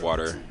dangerous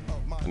water.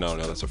 No,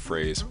 that's a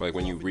phrase. Like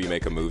when you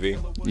remake a movie,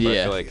 yeah. I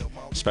feel like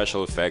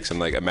special effects and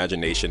like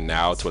imagination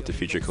now to what the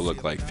future could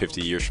look like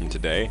 50 years from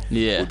today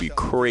would be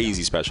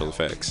crazy special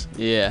effects.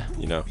 Yeah.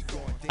 You know?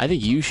 I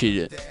think you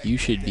should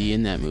be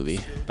in that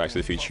movie. Back to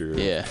the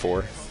Future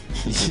 4?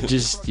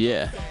 Just,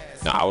 yeah.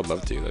 No, I would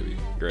love to. That'd be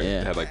great.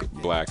 Yeah. It had like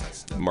black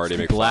Marty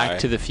McFly. Black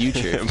to the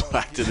Future.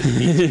 Black to the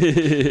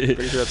Future.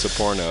 Pretty sure that's a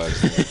porno. I'm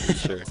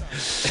sure.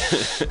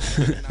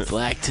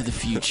 Black to the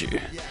Future.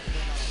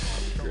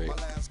 Great.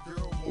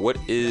 What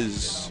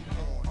is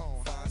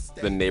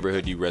the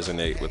neighborhood you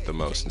resonate with the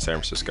most in San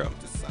Francisco?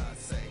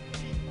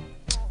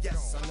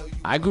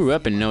 I grew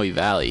up in Noe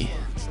Valley.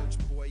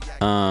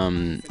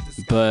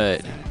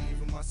 But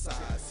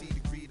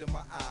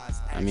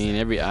I mean,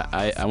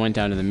 I went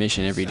down to the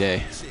Mission every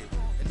day.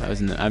 I was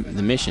in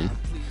the Mission.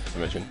 The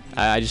Mission.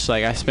 I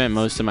spent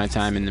most of my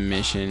time in the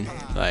Mission.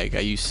 Like I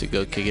used to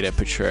go kick it at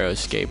Potrero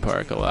Skate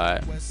Park a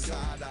lot.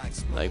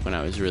 Like when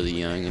I was really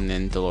young, and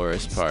then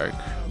Dolores Park.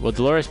 Well,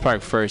 Dolores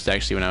Park first,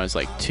 actually, when I was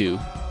like 2,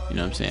 You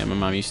know what I'm saying? My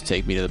mom used to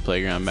take me to the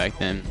playground back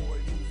then.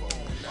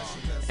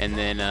 And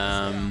then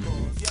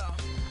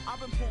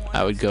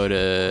I would go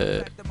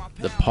to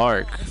the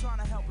park,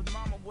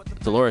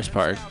 Dolores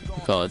Park.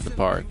 We call it the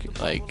park.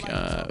 Like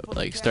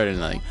started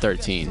in like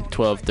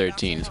 12,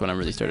 13 is when I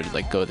really started to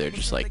like go there,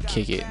 just like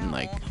kick it, and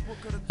like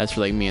that's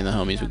where like me and the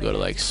homies would go to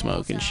like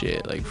smoke and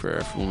shit, like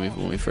for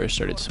when we first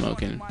started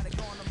smoking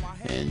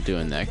and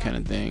doing that kind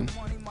of thing.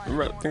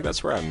 I think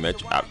that's where I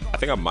met you. I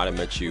think I might have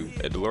met you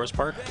at Dolores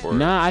Park. Or?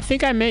 Nah, I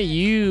think I met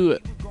you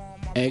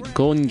at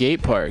Golden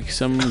Gate Park.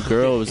 Some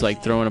girl was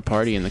like throwing a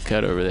party in the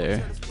cut over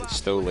there.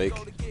 Stowe Lake.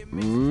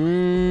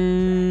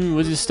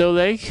 Was it Stowe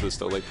Lake? The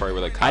Stowe Lake party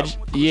where the cop.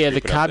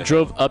 The cop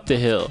drove up the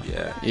hill.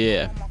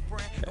 Yeah,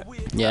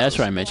 that's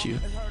where I met you.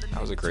 That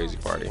was a crazy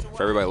party.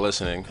 For everybody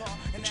listening,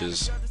 which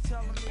is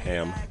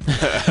Pam.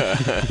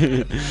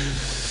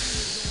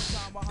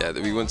 Yeah,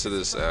 we went to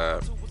this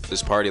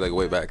party like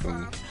way back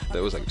in,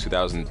 that was like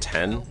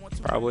 2010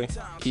 probably.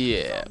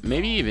 Yeah,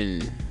 maybe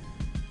even.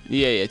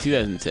 Yeah,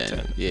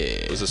 2010. Yeah.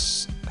 It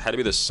was had to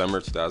be the summer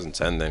of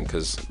 2010 then,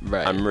 because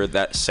I remember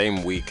that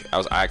same week I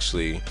was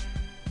actually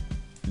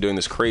doing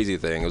this crazy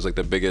thing. It was like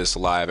the biggest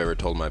lie I've ever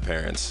told my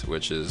parents,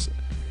 which is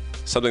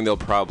something they'll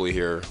probably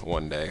hear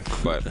one day.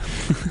 But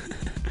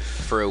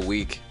for a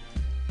week,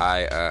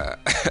 I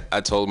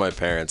told my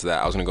parents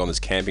that I was gonna go on this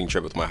camping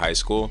trip with my high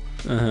school.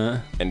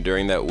 And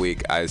during that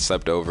week, I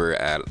slept over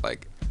at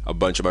like a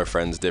bunch of my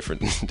friends'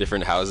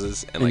 different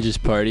houses and like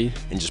just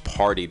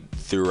partied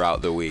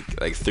throughout the week,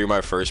 like through my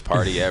first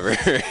party ever,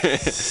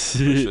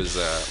 which was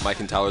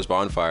Mike and Tyler's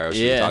bonfire.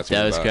 Yeah,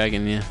 that was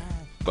cracking. Yeah.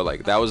 But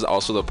like that was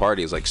also the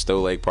party. It was like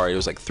Stowe Lake party. It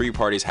was like 3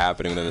 parties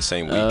happening within the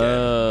same weekend.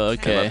 Oh,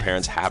 okay. And my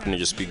parents happened to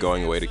just be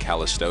going away to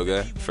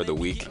Calistoga for the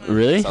week.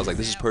 Really? So I was like,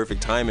 this is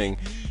perfect timing.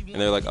 And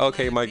they're like,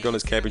 okay, Mike, go on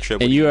this camping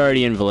trip. And you were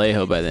already in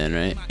Vallejo by then,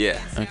 right?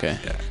 Yeah. Okay.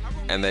 Yeah.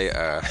 And they,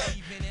 I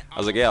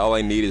was like, yeah, all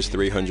I need is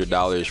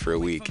 $300 for a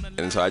week.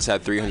 And so I just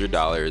had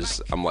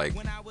 $300. I'm like,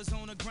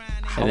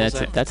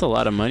 that's a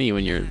lot of money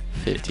when you're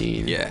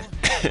 15. Yeah.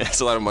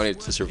 That's a lot of money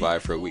to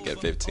survive for a week at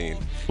 15.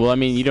 Well, I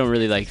mean, you don't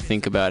really like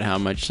think about how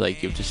much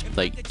like you just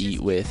like eat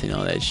with and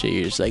all that shit.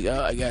 You're just like,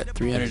 oh, I got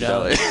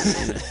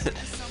 $300.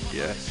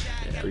 Yeah,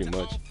 pretty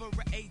much.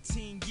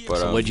 But,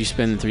 so what'd you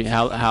spend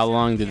how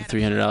long did the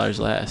 $300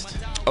 last?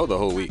 Oh, the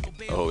whole week.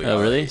 Oh,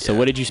 really? So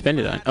what did you spend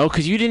it on? Oh,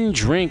 because you didn't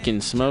drink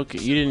and smoke.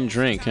 You didn't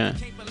drink, huh?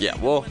 Yeah,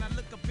 well,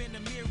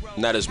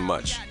 not as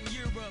much.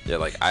 Yeah,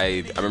 like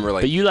I remember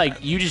like. But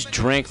you just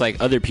drank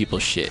like other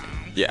people's shit.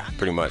 Yeah,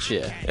 pretty much.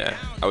 Yeah.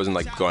 I wasn't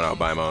like going out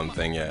buying my own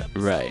thing yet.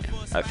 Right.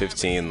 At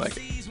 15, like,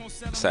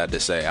 sad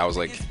to say, I was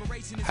like,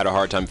 had a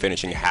hard time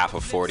finishing half a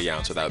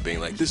 40-ounce without being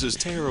like, this is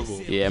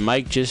terrible. Yeah,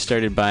 Mike just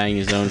started buying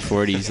his own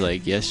 40s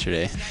like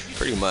yesterday.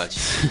 Pretty much.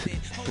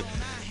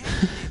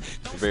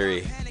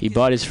 He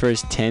bought his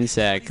first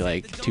 10-sack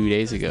like 2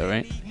 days ago,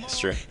 right? It's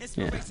true.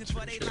 Yeah. It's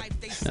true.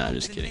 No, I'm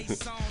just kidding.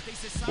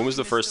 When was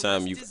the first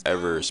time you've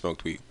ever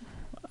smoked weed?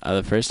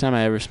 The first time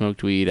I ever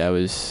smoked weed, I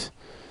was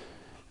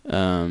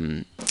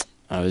in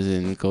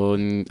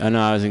Glen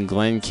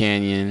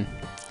Canyon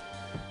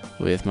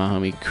with my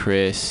homie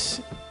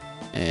Chris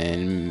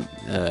and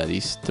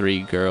these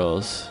 3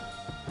 girls,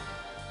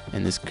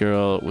 and this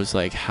girl was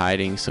like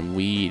hiding some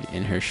weed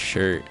in her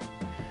shirt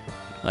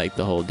like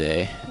the whole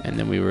day, and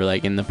then we were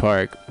like in the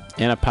park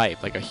and a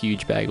pipe, like a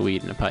huge bag of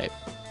weed in a pipe,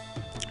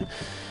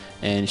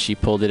 and she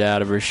pulled it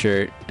out of her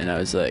shirt and I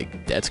was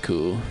like, that's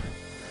cool.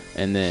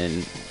 And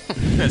then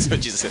that's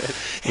what you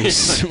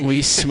said.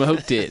 we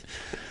smoked it.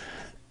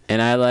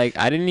 And I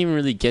didn't even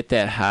really get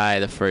that high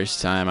the first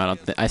time.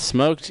 I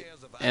smoked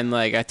and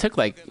like I took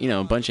like,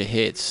 a bunch of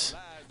hits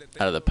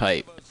out of the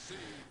pipe.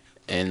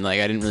 And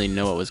like I didn't really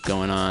know what was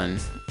going on.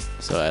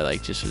 So I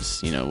like just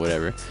was,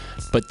 whatever.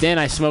 But then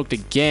I smoked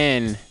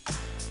again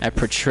at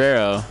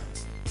Potrero,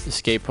 the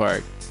skate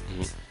park.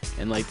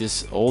 And like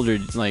this older,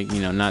 like,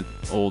 not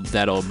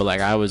that old, but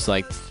like I was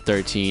like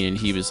 13 and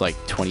he was like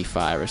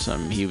 25 or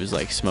something. He was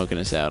like smoking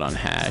us out on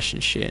hash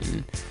and shit,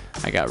 and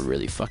I got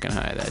really fucking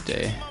high that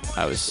day.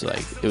 I was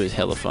like, it was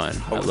hella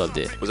fun. I loved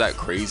it. Was that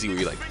crazy? Were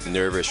you like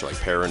nervous or like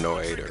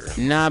paranoid or?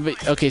 Nah,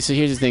 but okay, so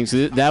here's the thing.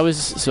 So I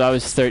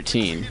was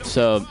 13.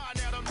 So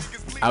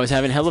I was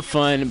having hella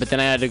fun, but then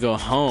I had to go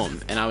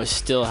home and I was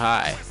still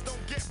high.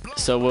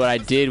 So what I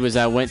did was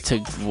I went to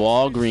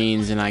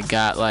Walgreens and I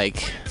got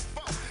like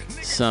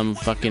some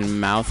fucking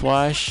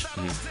mouthwash,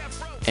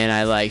 and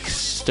I like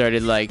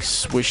started like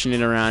swishing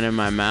it around in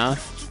my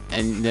mouth,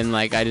 and then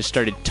like I just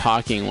started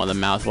talking while the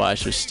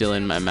mouthwash was still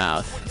in my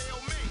mouth,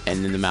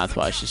 and then the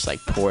mouthwash just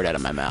like poured out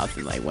of my mouth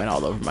and like went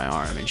all over my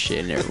arm and shit,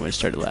 and everyone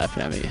started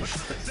laughing at me.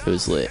 It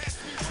was lit.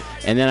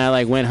 And then I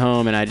like went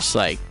home and I just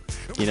like,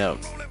 I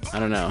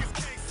don't know.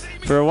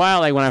 For a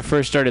while, like when I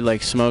first started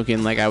like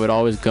smoking, like I would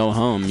always go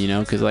home,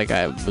 because like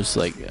I was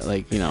like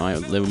I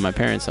lived with my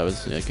parents. I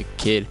was like a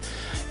kid.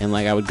 And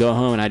like I would go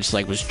home and I just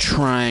like was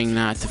trying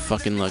not to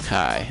fucking look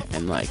high,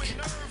 and like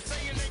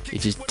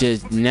it just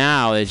did.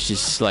 Now it's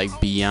just like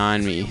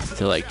beyond me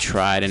to like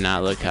try to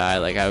not look high.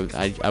 Like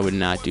I would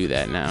not do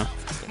that now.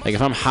 Like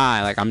if I'm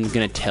high, like I'm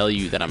gonna tell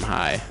you that I'm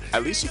high.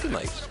 At least you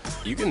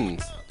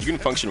can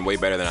function way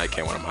better than I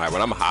can when I'm high.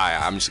 When I'm high,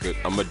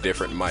 I'm a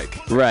different Mike.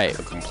 Right.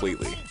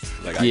 Completely.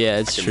 Like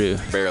it's true.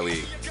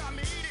 Barely.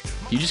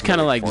 You just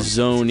kind of like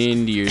zone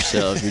into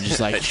yourself. You're just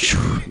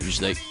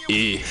like,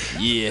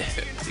 yeah.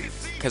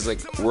 Because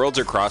like worlds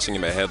are crossing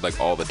in my head like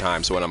all the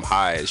time. So when I'm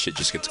high, shit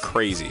just gets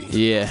crazy.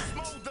 Yeah.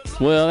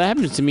 Well, that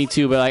happens to me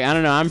too. But like I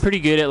don't know. I'm pretty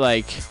good at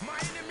like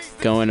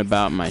going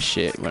about my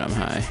shit when I'm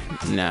high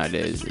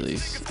nowadays. At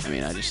least. I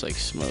mean, I just like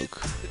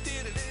smoke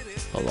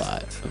a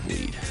lot of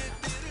weed.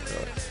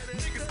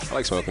 I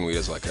like smoking weed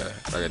as like a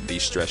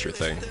de-stressor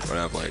thing. When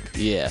I've like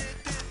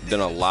done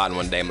a lot in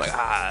one day, I'm like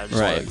I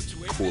just want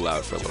to cool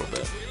out for a little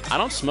bit. I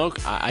don't smoke.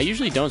 I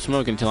usually don't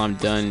smoke until I'm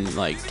done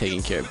like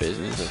taking care of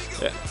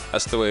business. Yeah,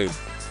 that's the way.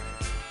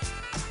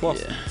 Well,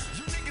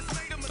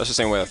 that's the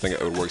same way I think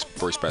it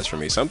works best for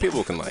me. Some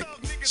people can like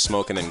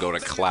smoke and then go to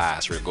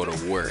class or go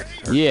to work.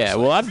 Yeah,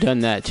 well I've done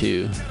that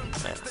too.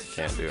 Man,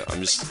 can't do it. I'm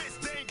just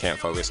can't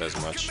focus as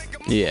much.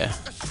 Yeah.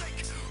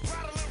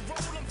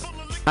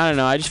 I don't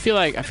know. I feel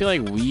like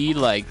weed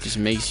like just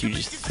makes you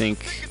just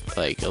think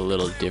like a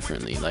little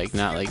differently. Like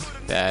not like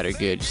bad or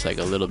good, just like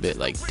a little bit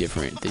like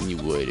different than you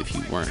would if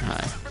you weren't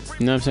high.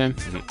 You know what I'm saying?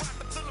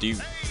 Mm-hmm. Do you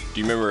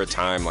remember a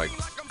time like,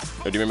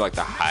 or do you remember like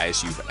the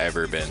highest you've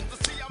ever been?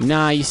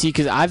 Nah, you see,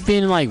 cause I've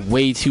been like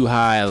way too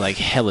high like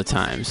hella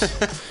times.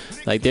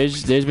 Like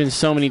there's been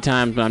so many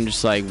times when I'm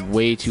just like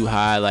way too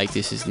high. Like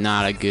this is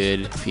not a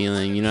good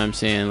feeling. You know what I'm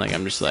saying? Like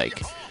I'm just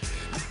like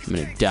I'm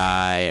gonna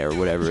die or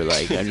whatever.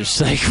 Like I'm just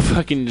like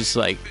fucking just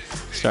like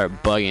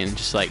start bugging.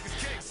 Just like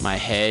my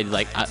head,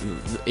 like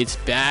it's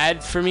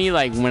bad for me.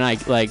 Like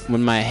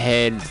when my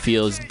head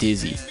feels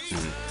dizzy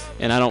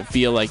and I don't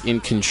feel like in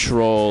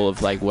control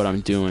of like what I'm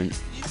doing.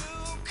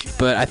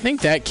 But I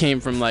think that came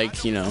from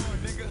like, you know,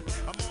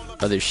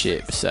 other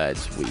shit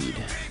besides weed.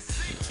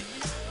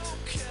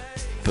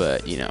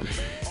 But you know,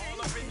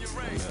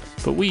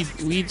 but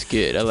weed's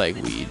good. I like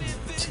weed.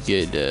 It's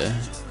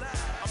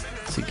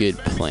a good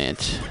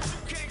plant.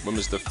 When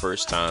was the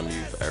first time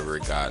you've ever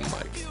gotten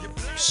like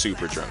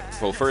super drunk?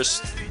 Well,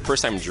 first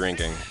time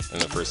drinking and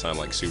the first time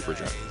like super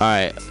drunk. All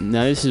right,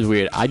 now this is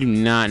weird. I do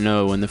not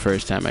know when the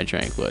first time I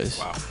drank was.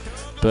 Wow.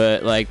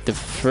 But like the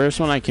first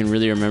one I can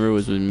really remember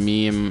was with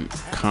me and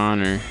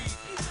Connor.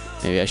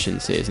 Maybe I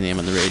shouldn't say his name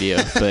on the radio,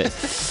 but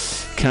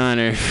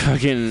Connor,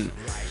 fucking,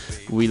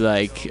 we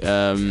like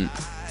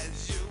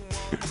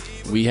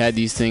we had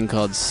these thing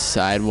called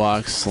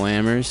sidewalk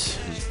slammers,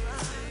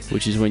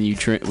 which is when you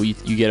drink,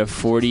 you get a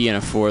 40 and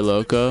a 4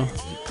 Loko,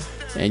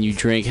 and you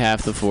drink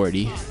half the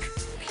 40,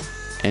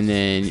 and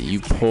then you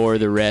pour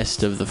the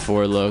rest of the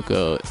 4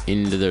 Loko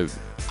into the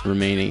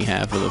remaining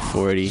half of the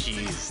 40.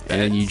 Jeez,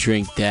 and then you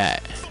drink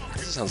that.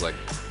 This sounds like.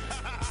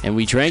 And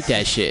we drank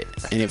that shit,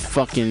 and it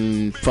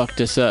fucking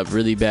fucked us up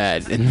really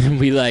bad. And then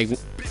we like,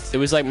 it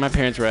was like my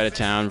parents were out of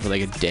town for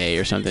like a day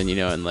or something, you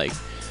know, and like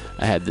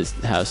I had this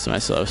house to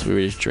myself, so we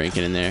were just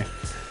drinking in there,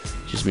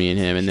 just me and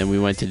him. And then we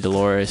went to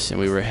Dolores, and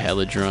we were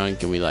hella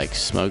drunk, and we like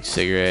smoked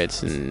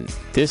cigarettes. And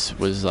this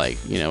was like,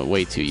 you know,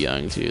 way too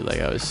young too. Like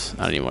I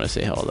don't even want to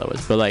say how old I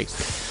was, but like,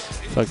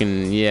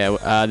 fucking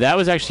yeah. That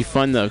was actually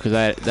fun though, cause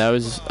I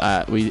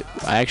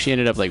actually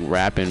ended up like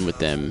rapping with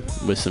them,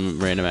 with some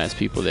random ass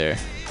people there.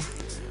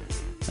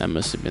 That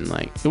must have been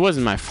like, it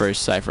wasn't my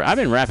first cypher. I've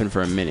been rapping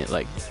for a minute.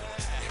 Like,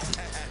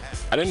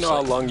 I didn't know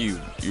how long you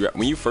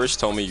when you first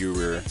told me you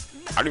were.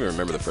 I don't even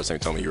remember the first time you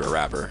told me you were a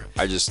rapper.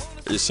 It just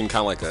seemed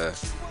kind of like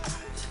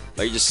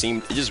it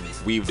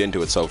just weaved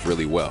into itself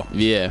really well.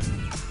 Yeah.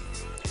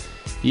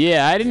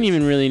 Yeah, I didn't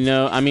even really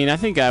know. I mean, I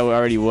think I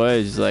already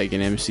was like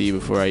an MC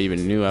before I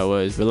even knew I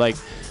was. But like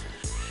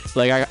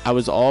I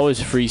was always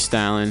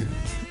freestyling,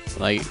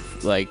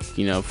 like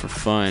you know, for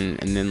fun.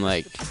 And then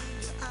like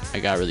I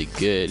got really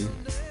good,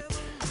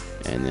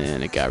 and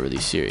then it got really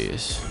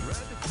serious.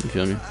 You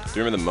feel me? Do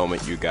you remember the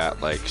moment you got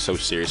like so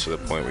serious to the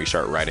point where you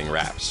start writing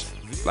raps?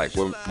 Like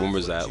when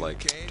was that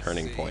like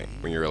turning point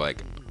when you were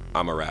like,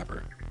 I'm a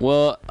rapper?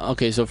 Well,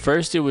 okay, so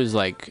first it was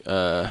like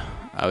I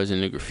was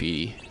into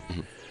graffiti,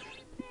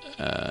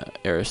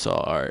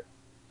 aerosol art.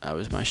 That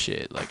was my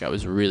shit. Like I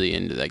was really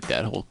into like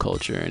that whole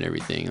culture and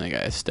everything. Like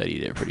I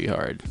studied it pretty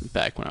hard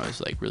back when I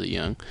was like really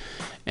young,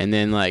 and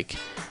then like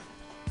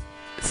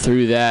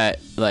through that,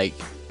 like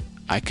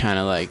I kind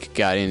of like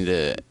got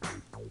into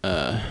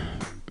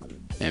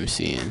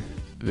MCing,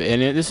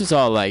 and this is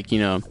all like, you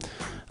know,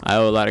 I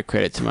owe a lot of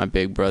credit to my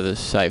big brother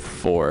Cypher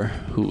 4,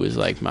 who was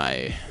like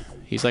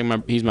he's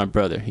my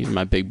brother, he's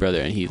my big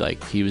brother, and he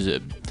was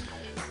a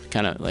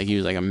kind of like, he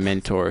was like a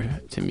mentor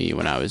to me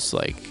when I was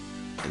like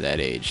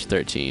that age,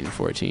 13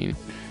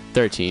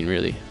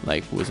 really,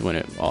 like was when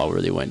it all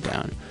really went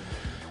down.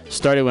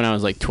 Started when I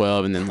was like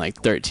 12, and then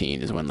like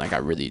 13 is when like I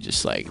really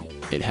just like,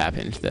 it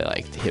happened that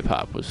like hip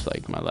hop was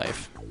like my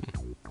life.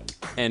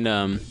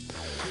 And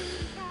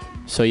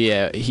so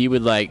yeah, he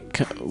would like,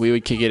 we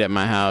would kick it at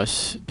my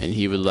house, and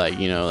he would like,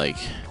 you know, like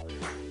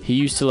he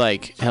used to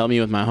like help me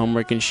with my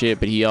homework and shit,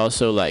 but he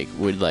also like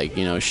would like,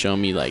 you know, show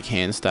me like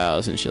hand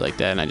styles and shit like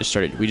that.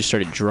 And we just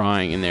started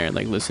drawing in there and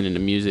like listening to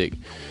music.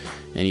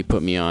 And he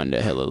put me on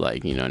to hella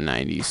like, you know,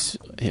 90s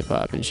hip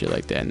hop and shit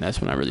like that. And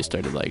that's when I really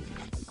started like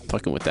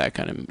fucking with that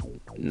kind of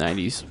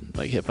 90s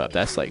like hip hop.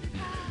 That's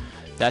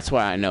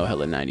why I know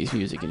hella 90s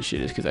music and shit,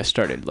 is because I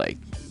started like.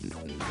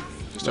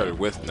 You started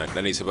with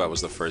 90s hip hop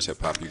was the first hip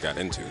hop you got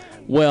into.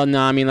 Well, no,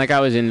 I mean like I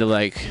was into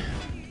like.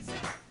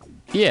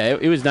 Yeah,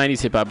 it was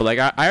 90s hip hop, but like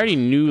I already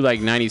knew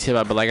like 90s hip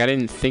hop, but like I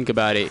didn't think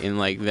about it in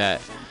like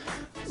that.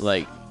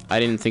 Like I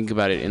didn't think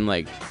about it in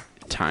like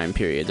time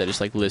periods. I just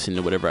like listened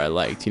to whatever I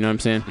liked, you know what I'm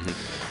saying?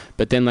 Mm-hmm.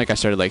 But then like I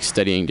started like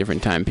studying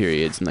different time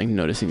periods and like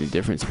noticing the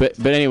difference. But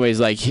anyways,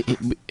 like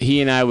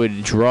he and I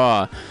would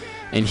draw,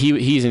 and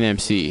he's an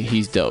MC.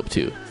 He's dope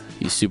too.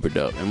 He's super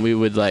dope. And we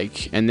would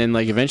like, and then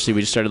like eventually we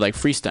just started like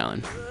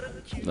freestyling,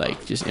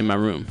 like just in my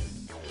room.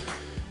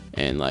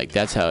 And like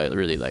that's how it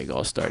really like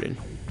all started.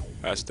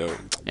 That's dope.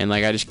 And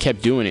like I just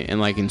kept doing it.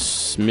 And like in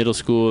middle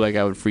school, like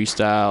I would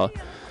freestyle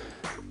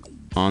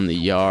on the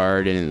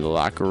yard and in the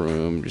locker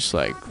room, just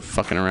like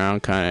fucking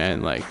around kind of,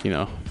 and like, you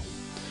know,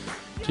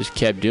 just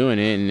kept doing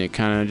it, and it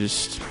kind of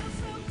just,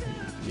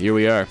 here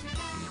we are.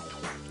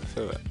 I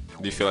feel that.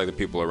 Do you feel like the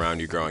people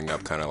around you growing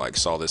up kind of like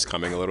saw this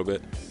coming a little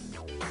bit?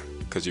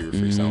 Because you were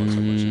freestyling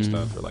so much and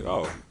stuff? They're like,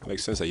 oh, it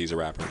makes sense that he's a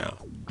rapper now.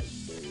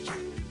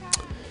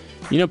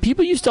 You know,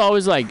 people used to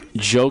always like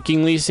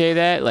jokingly say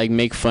that, like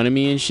make fun of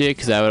me and shit,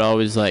 because I would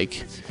always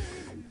like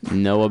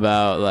know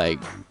about like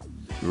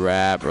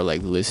rap or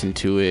like listen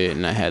to it,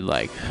 and I had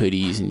like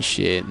hoodies and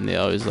shit, and they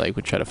always like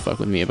would try to fuck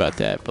with me about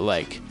that. But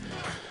like,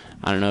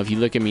 I don't know, if you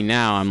look at me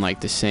now, I'm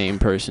like the same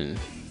person.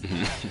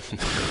 You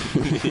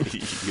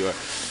are.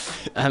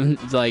 I'm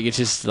like, it's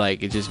just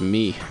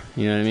me,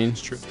 you know what I mean?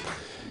 It's true.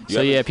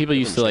 So yeah, people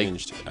used to like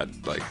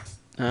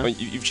I mean,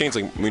 you've changed,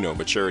 like, you know,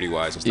 maturity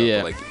wise and stuff,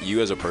 yeah. but like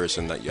you as a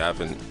person, that you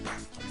haven't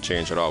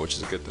changed at all, which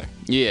is a good thing.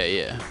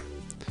 Yeah,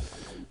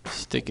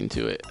 sticking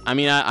to it. I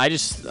mean, I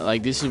just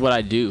like, this is what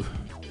I do.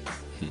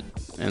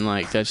 And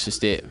like, that's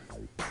just it.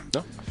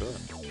 No, I feel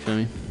that. You feel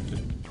me? Yeah,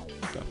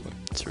 definitely.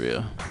 It's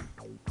real.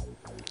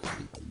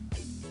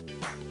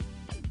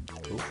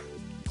 Cool.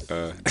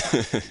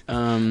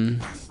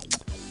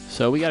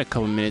 So we got a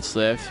couple minutes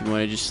left. You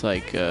want to just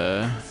like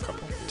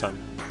couple time.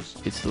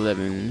 It's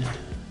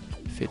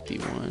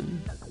 11:51.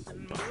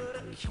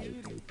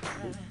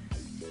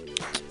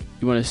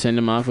 You want to send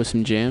them off with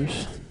some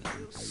jams?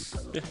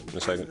 Yeah, in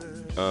a second.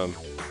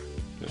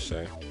 Just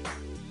say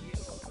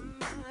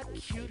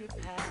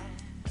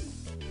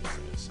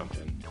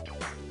something.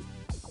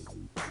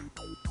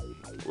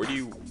 Where do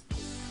you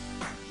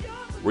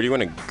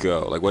want to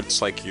go? Like,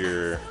 what's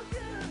your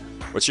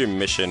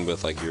mission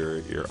with like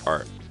your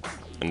art,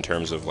 in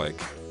terms of like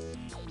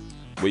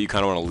what you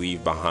kind of want to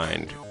leave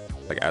behind,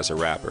 like as a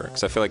rapper?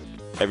 Because I feel like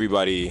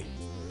everybody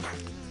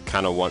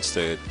kind of wants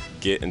to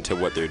get into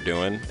what they're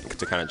doing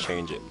to kind of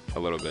change it a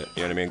little bit.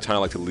 You know what I mean? Kind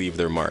of like to leave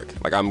their mark.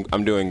 Like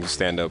I'm doing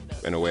stand up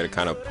in a way to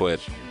kind of put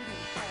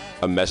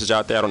a message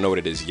out there. I don't know what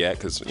it is yet,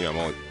 because you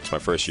know it's my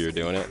first year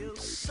doing it.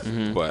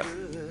 Mm-hmm. But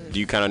do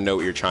you kind of know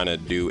what you're trying to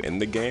do in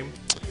the game?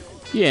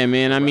 Yeah,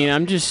 man. I mean,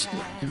 I'm just,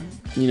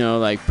 you know,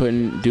 like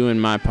doing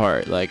my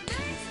part. Like,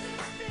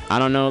 I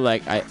don't know,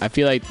 like I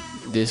feel like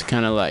this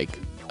kind of like,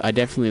 I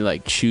definitely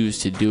like choose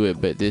to do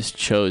it, but this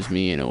chose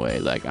me in a way.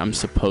 Like, I'm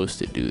supposed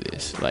to do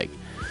this, like,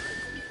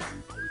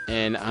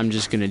 and I'm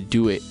just gonna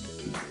do it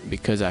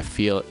because I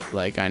feel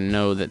like I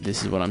know that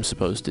this is what I'm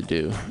supposed to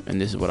do,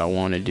 and this is what I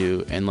want to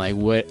do. And like,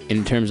 what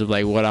in terms of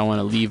like what I want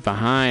to leave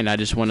behind, I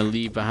just want to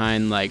leave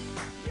behind like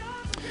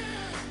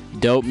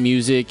dope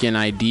music and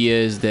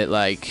ideas that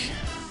like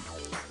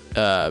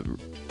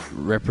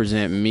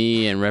represent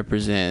me and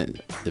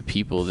represent the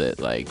people that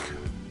like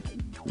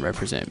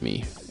represent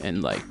me,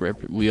 and like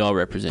we all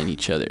represent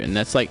each other. And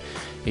that's like,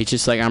 it's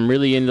just like, I'm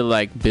really into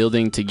like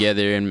building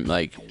together and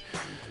like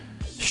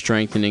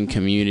strengthening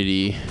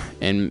community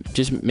and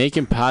just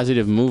making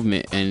positive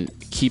movement and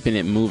keeping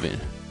it moving.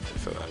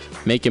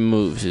 Making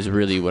moves is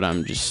really what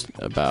I'm just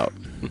about,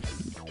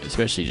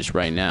 especially just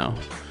right now.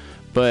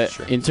 But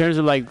in terms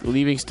of like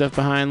leaving stuff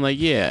behind, like,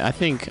 yeah, I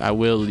think I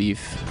will leave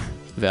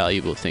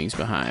valuable things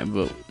behind,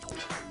 but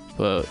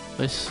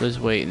let's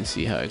wait and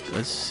see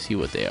let's see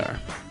what they are.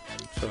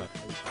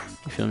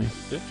 You feel me?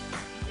 Yeah.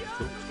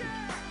 Cool.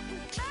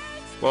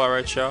 Well, all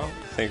right, y'all.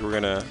 I think we're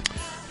gonna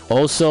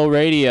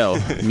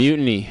OldSoulRadio,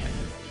 Mutiny.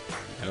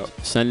 Yep.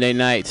 Sunday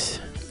nights,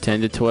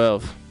 10 to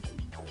 12.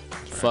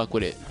 Fuck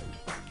with it.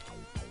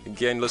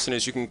 Again,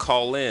 listeners, you can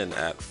call in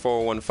at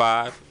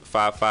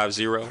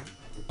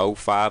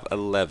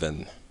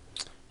 415-550-0511.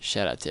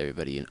 Shout out to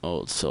everybody in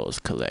Old Souls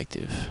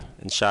Collective.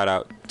 And shout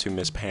out to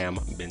Miss Pam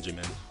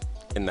Benjamin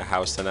in the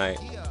house tonight.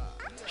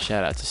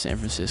 Shout out to San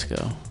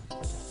Francisco.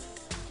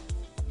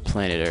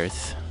 Planet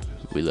Earth,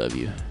 we love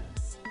you.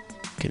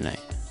 Good night.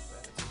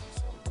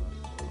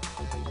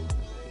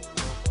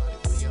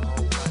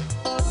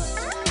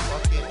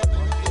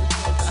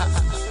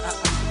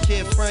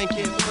 Can't Frank.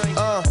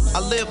 I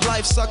live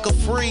life sucker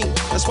free.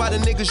 That's why the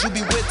niggas you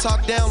be with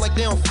talk down like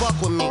they don't fuck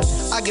with me.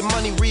 I get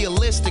money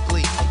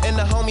realistically, and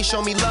the homies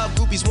show me love.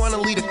 Groupies wanna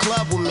lead a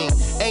club with me.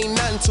 Ain't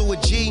nothing to a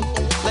G.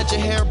 Let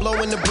your hair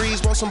blow in the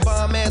breeze, want some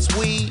bomb ass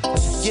weed.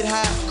 Get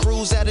high,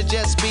 cruise at a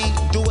jet speed.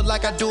 Do it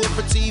like I do it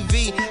for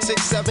TV.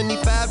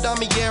 675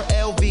 Damier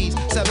LVs,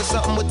 7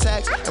 something with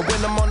tax. And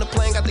when I'm on the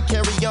plane, got to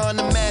carry on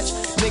the match.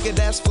 Nigga,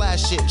 that's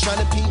flash shit.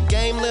 Tryna peep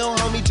game, lil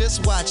homie,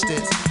 just watch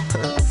this.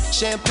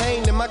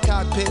 Champagne in my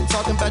cockpit,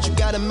 talking about you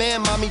got a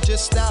man, mommy,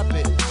 just stop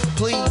it,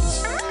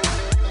 please.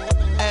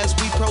 As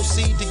we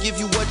proceed to give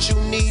you what you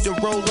need to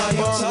roll up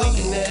on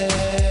weed.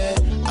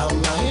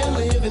 I'm out here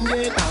living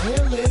it,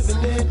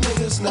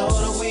 Niggas know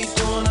that we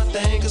doing our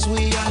thing, cause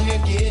we out here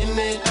getting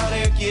it,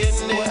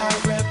 Boy,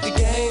 I rep the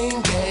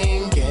game.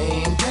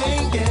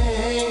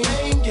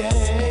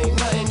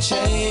 Nothing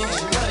changed.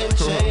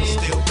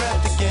 Still rep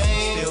the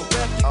game.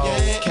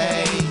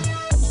 Okay.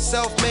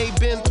 Self-made,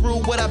 been through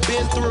what I've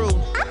been through.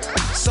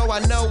 So I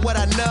know what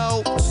I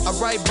know. I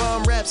write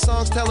bomb rap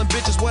songs telling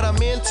bitches what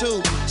I'm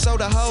into. So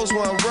the hoes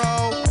won't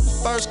roll.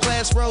 First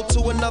class road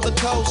to another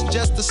coast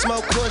just to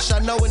smoke kush. I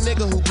know a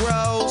nigga who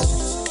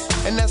grows.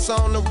 And that's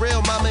on the real,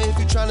 mama, if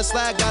you tryna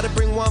slide, gotta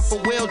bring one for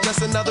Will.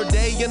 Just another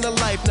day in the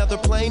life, another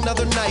plane,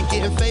 another night.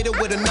 Getting faded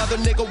with another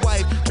nigga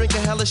wife.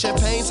 Drinking hella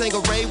champagne,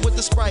 Tanqueray with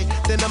the Sprite.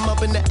 Then I'm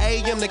up in the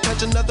AM to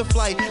catch another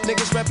flight.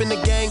 Niggas repping the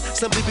gang,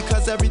 simply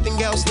because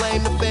everything else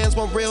lame. The fans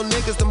want real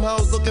niggas, them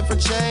hoes looking for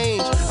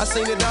change. I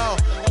seen it all,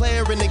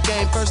 player in the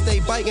game. First they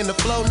biting the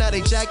flow, now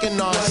they jacking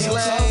on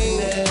slang.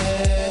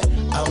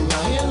 I'm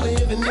out here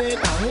living it,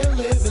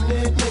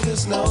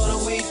 Niggas know that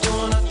we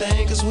doing our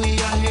thing, cause we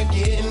out here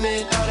getting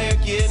it,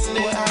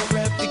 Boy, I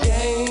rep the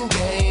game.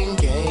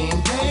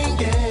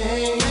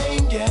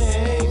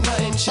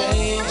 Nothing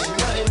changed.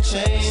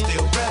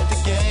 Still rep the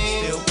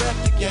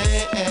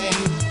game.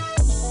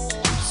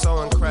 So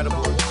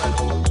incredible.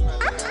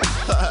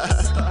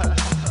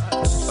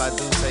 If I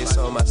do say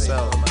so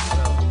myself.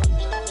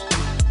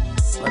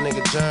 My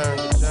nigga Jern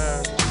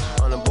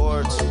on the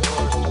boards.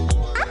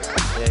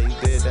 Yeah, you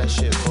did that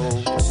shit,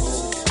 fool.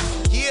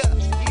 Yeah.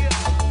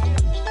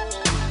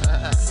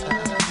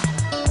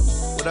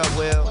 What up,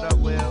 Will?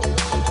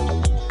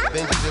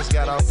 Benji just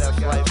got off that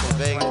flight from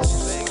Vegas.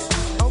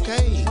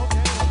 Okay.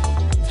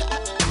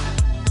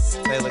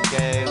 Taylor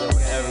Gang,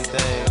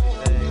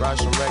 everything.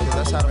 Russian Records,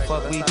 that's how the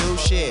fuck we do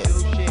shit.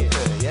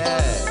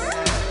 Yeah.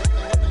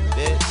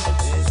 Bitch.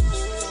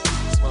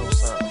 Smoke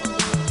something.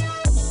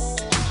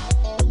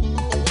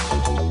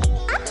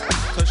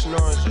 Cushion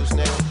orange juice,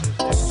 nigga.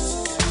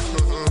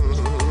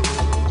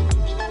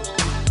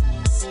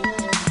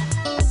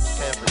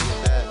 Can't forget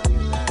that.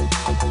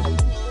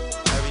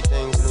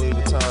 Everything's Louis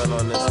Vuitton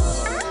on this.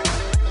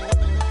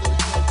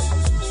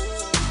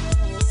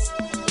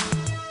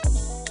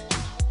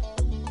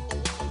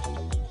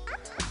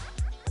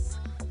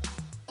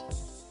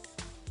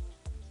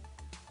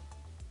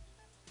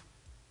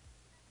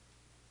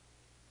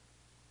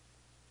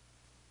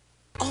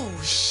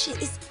 Oh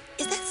shit, is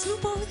that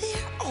Snoop over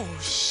there? Oh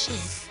shit.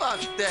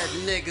 Fuck that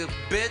nigga,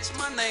 bitch.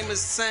 My name is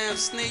Sam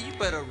Snee. You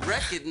better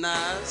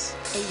recognize.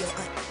 Hey yo,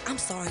 I'm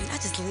sorry. I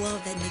just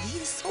love that nigga. He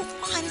is so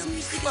fine. His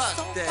music is so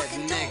Fuck that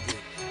fucking dope. nigga.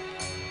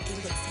 Hey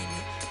look,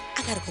 Samuel, I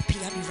gotta go pee.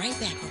 I'll be right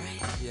back,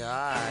 alright? Yeah,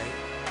 alright.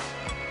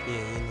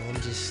 Yeah, I'm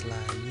just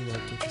sliding,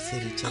 through the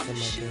city, checking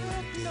my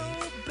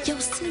game. Yo,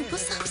 Snoop,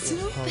 what's up,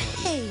 Snoop?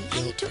 Hey,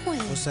 how you doing?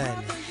 What's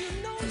happening?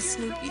 Yo,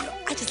 Snoop,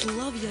 I just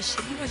love your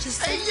shit. You are just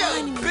so Hey, yo,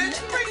 fine. bitch,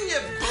 bring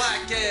your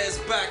black ass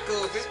back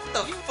over. What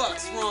the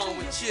fuck's wrong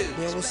with you?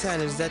 Yeah, what's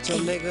happening? Is that your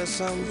nigga or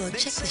something? Look,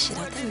 check this shit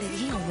out. That nigga,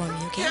 he don't run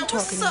me, okay? I'm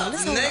talking what's up, to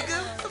him. Listen, nigga?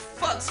 What the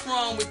fuck's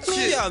wrong with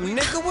you? Yo,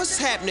 nigga, what's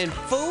happening,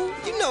 fool?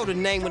 You know the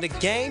name of the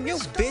game. Your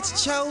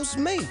bitch chose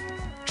me.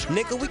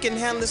 Nigga, we can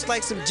handle this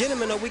like some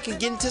gentlemen or we can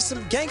get into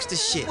some gangster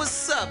shit.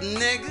 What's up,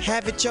 nigga?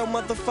 Have it your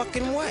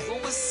motherfucking way. Well,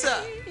 what's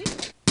up?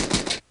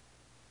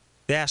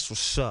 That's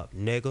what's up,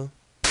 nigga.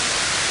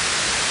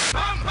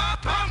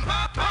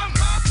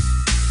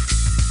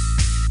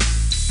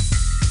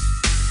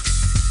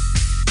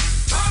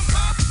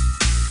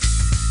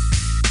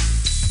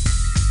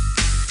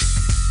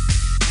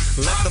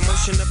 Let the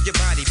motion of your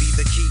body be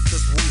the key,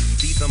 cause we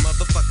be the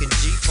motherfucking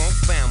G-Funk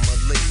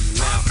family.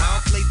 Now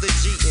I'll play the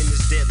G in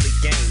this deadly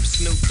game.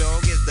 Snoop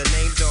Dogg is the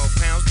name, dog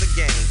pounds the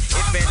game.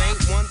 If it ain't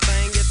one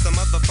thing, it's a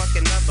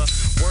motherfucking other.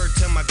 Word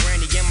to my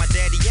granny and my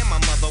daddy and my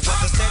mother.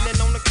 Whether standing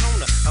on the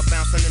corner or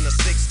bouncing in a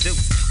 6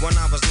 deuce. When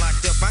I was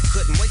locked up, I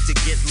couldn't wait to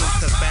get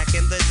loose. Cause back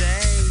in the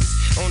days,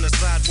 on the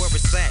side where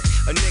it's at,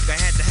 a nigga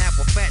had to have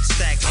a fat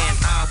stack and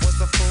I was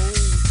a fool.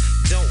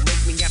 Don't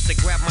make me have to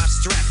grab my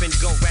strap and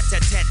go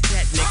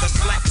rat-tat-tat-tat, nigga.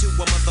 Slap to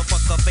a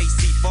motherfucker face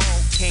he fall.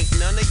 Can't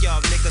none of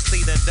y'all niggas see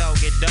the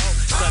doggy dog.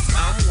 Cause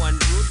I'm one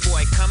rude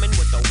boy coming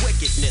with the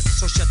wickedness.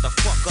 So shut the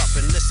fuck up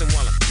and listen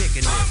while I'm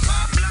kicking this.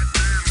 Black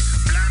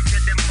blam to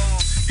them all.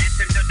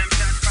 Listen to them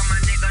shots from a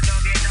nigga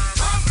doggy dog.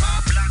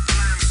 Black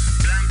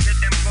blam to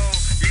them all.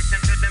 Listen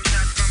to them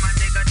shots from a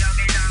nigga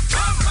doggy dog.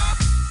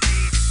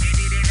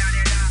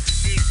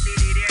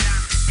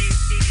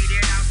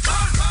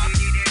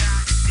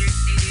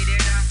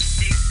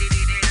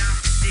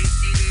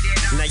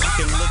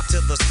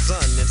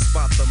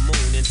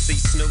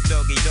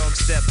 doggy dog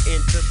step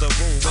into the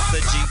room with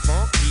the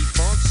G-funk,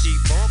 E-funk,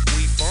 she-funk,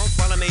 we-funk.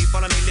 Follow me,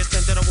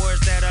 listen to the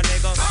words that a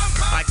nigga.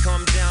 I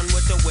come down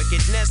with the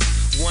wickedness.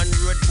 One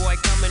rude boy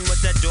coming with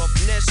the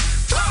dopeness.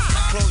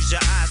 Close your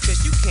eyes,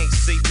 cause you can't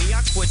see me.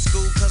 I quit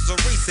school cause of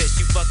recess,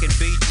 you fucking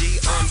BG.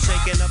 I'm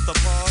shaking up the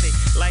party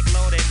like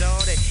Lordy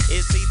Dordy.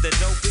 Is he the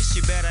dopest?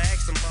 You better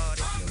ask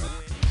somebody.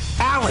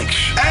 Alex,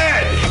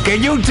 Ed,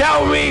 can you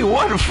tell me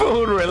what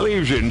food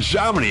relieves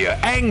insomnia,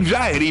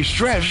 anxiety,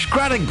 stress,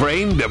 chronic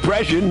brain,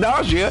 depression,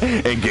 nausea,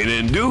 and can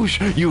induce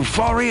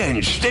euphoria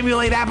and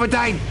stimulate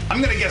appetite?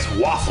 I'm gonna guess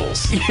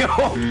waffles. Yo,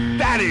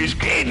 that is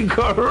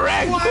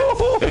incorrect.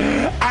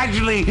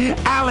 Actually,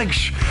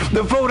 Alex,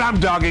 the food I'm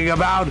talking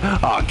about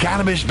are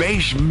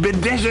cannabis-based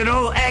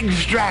medicinal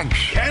extracts.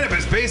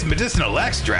 Cannabis-based medicinal extracts?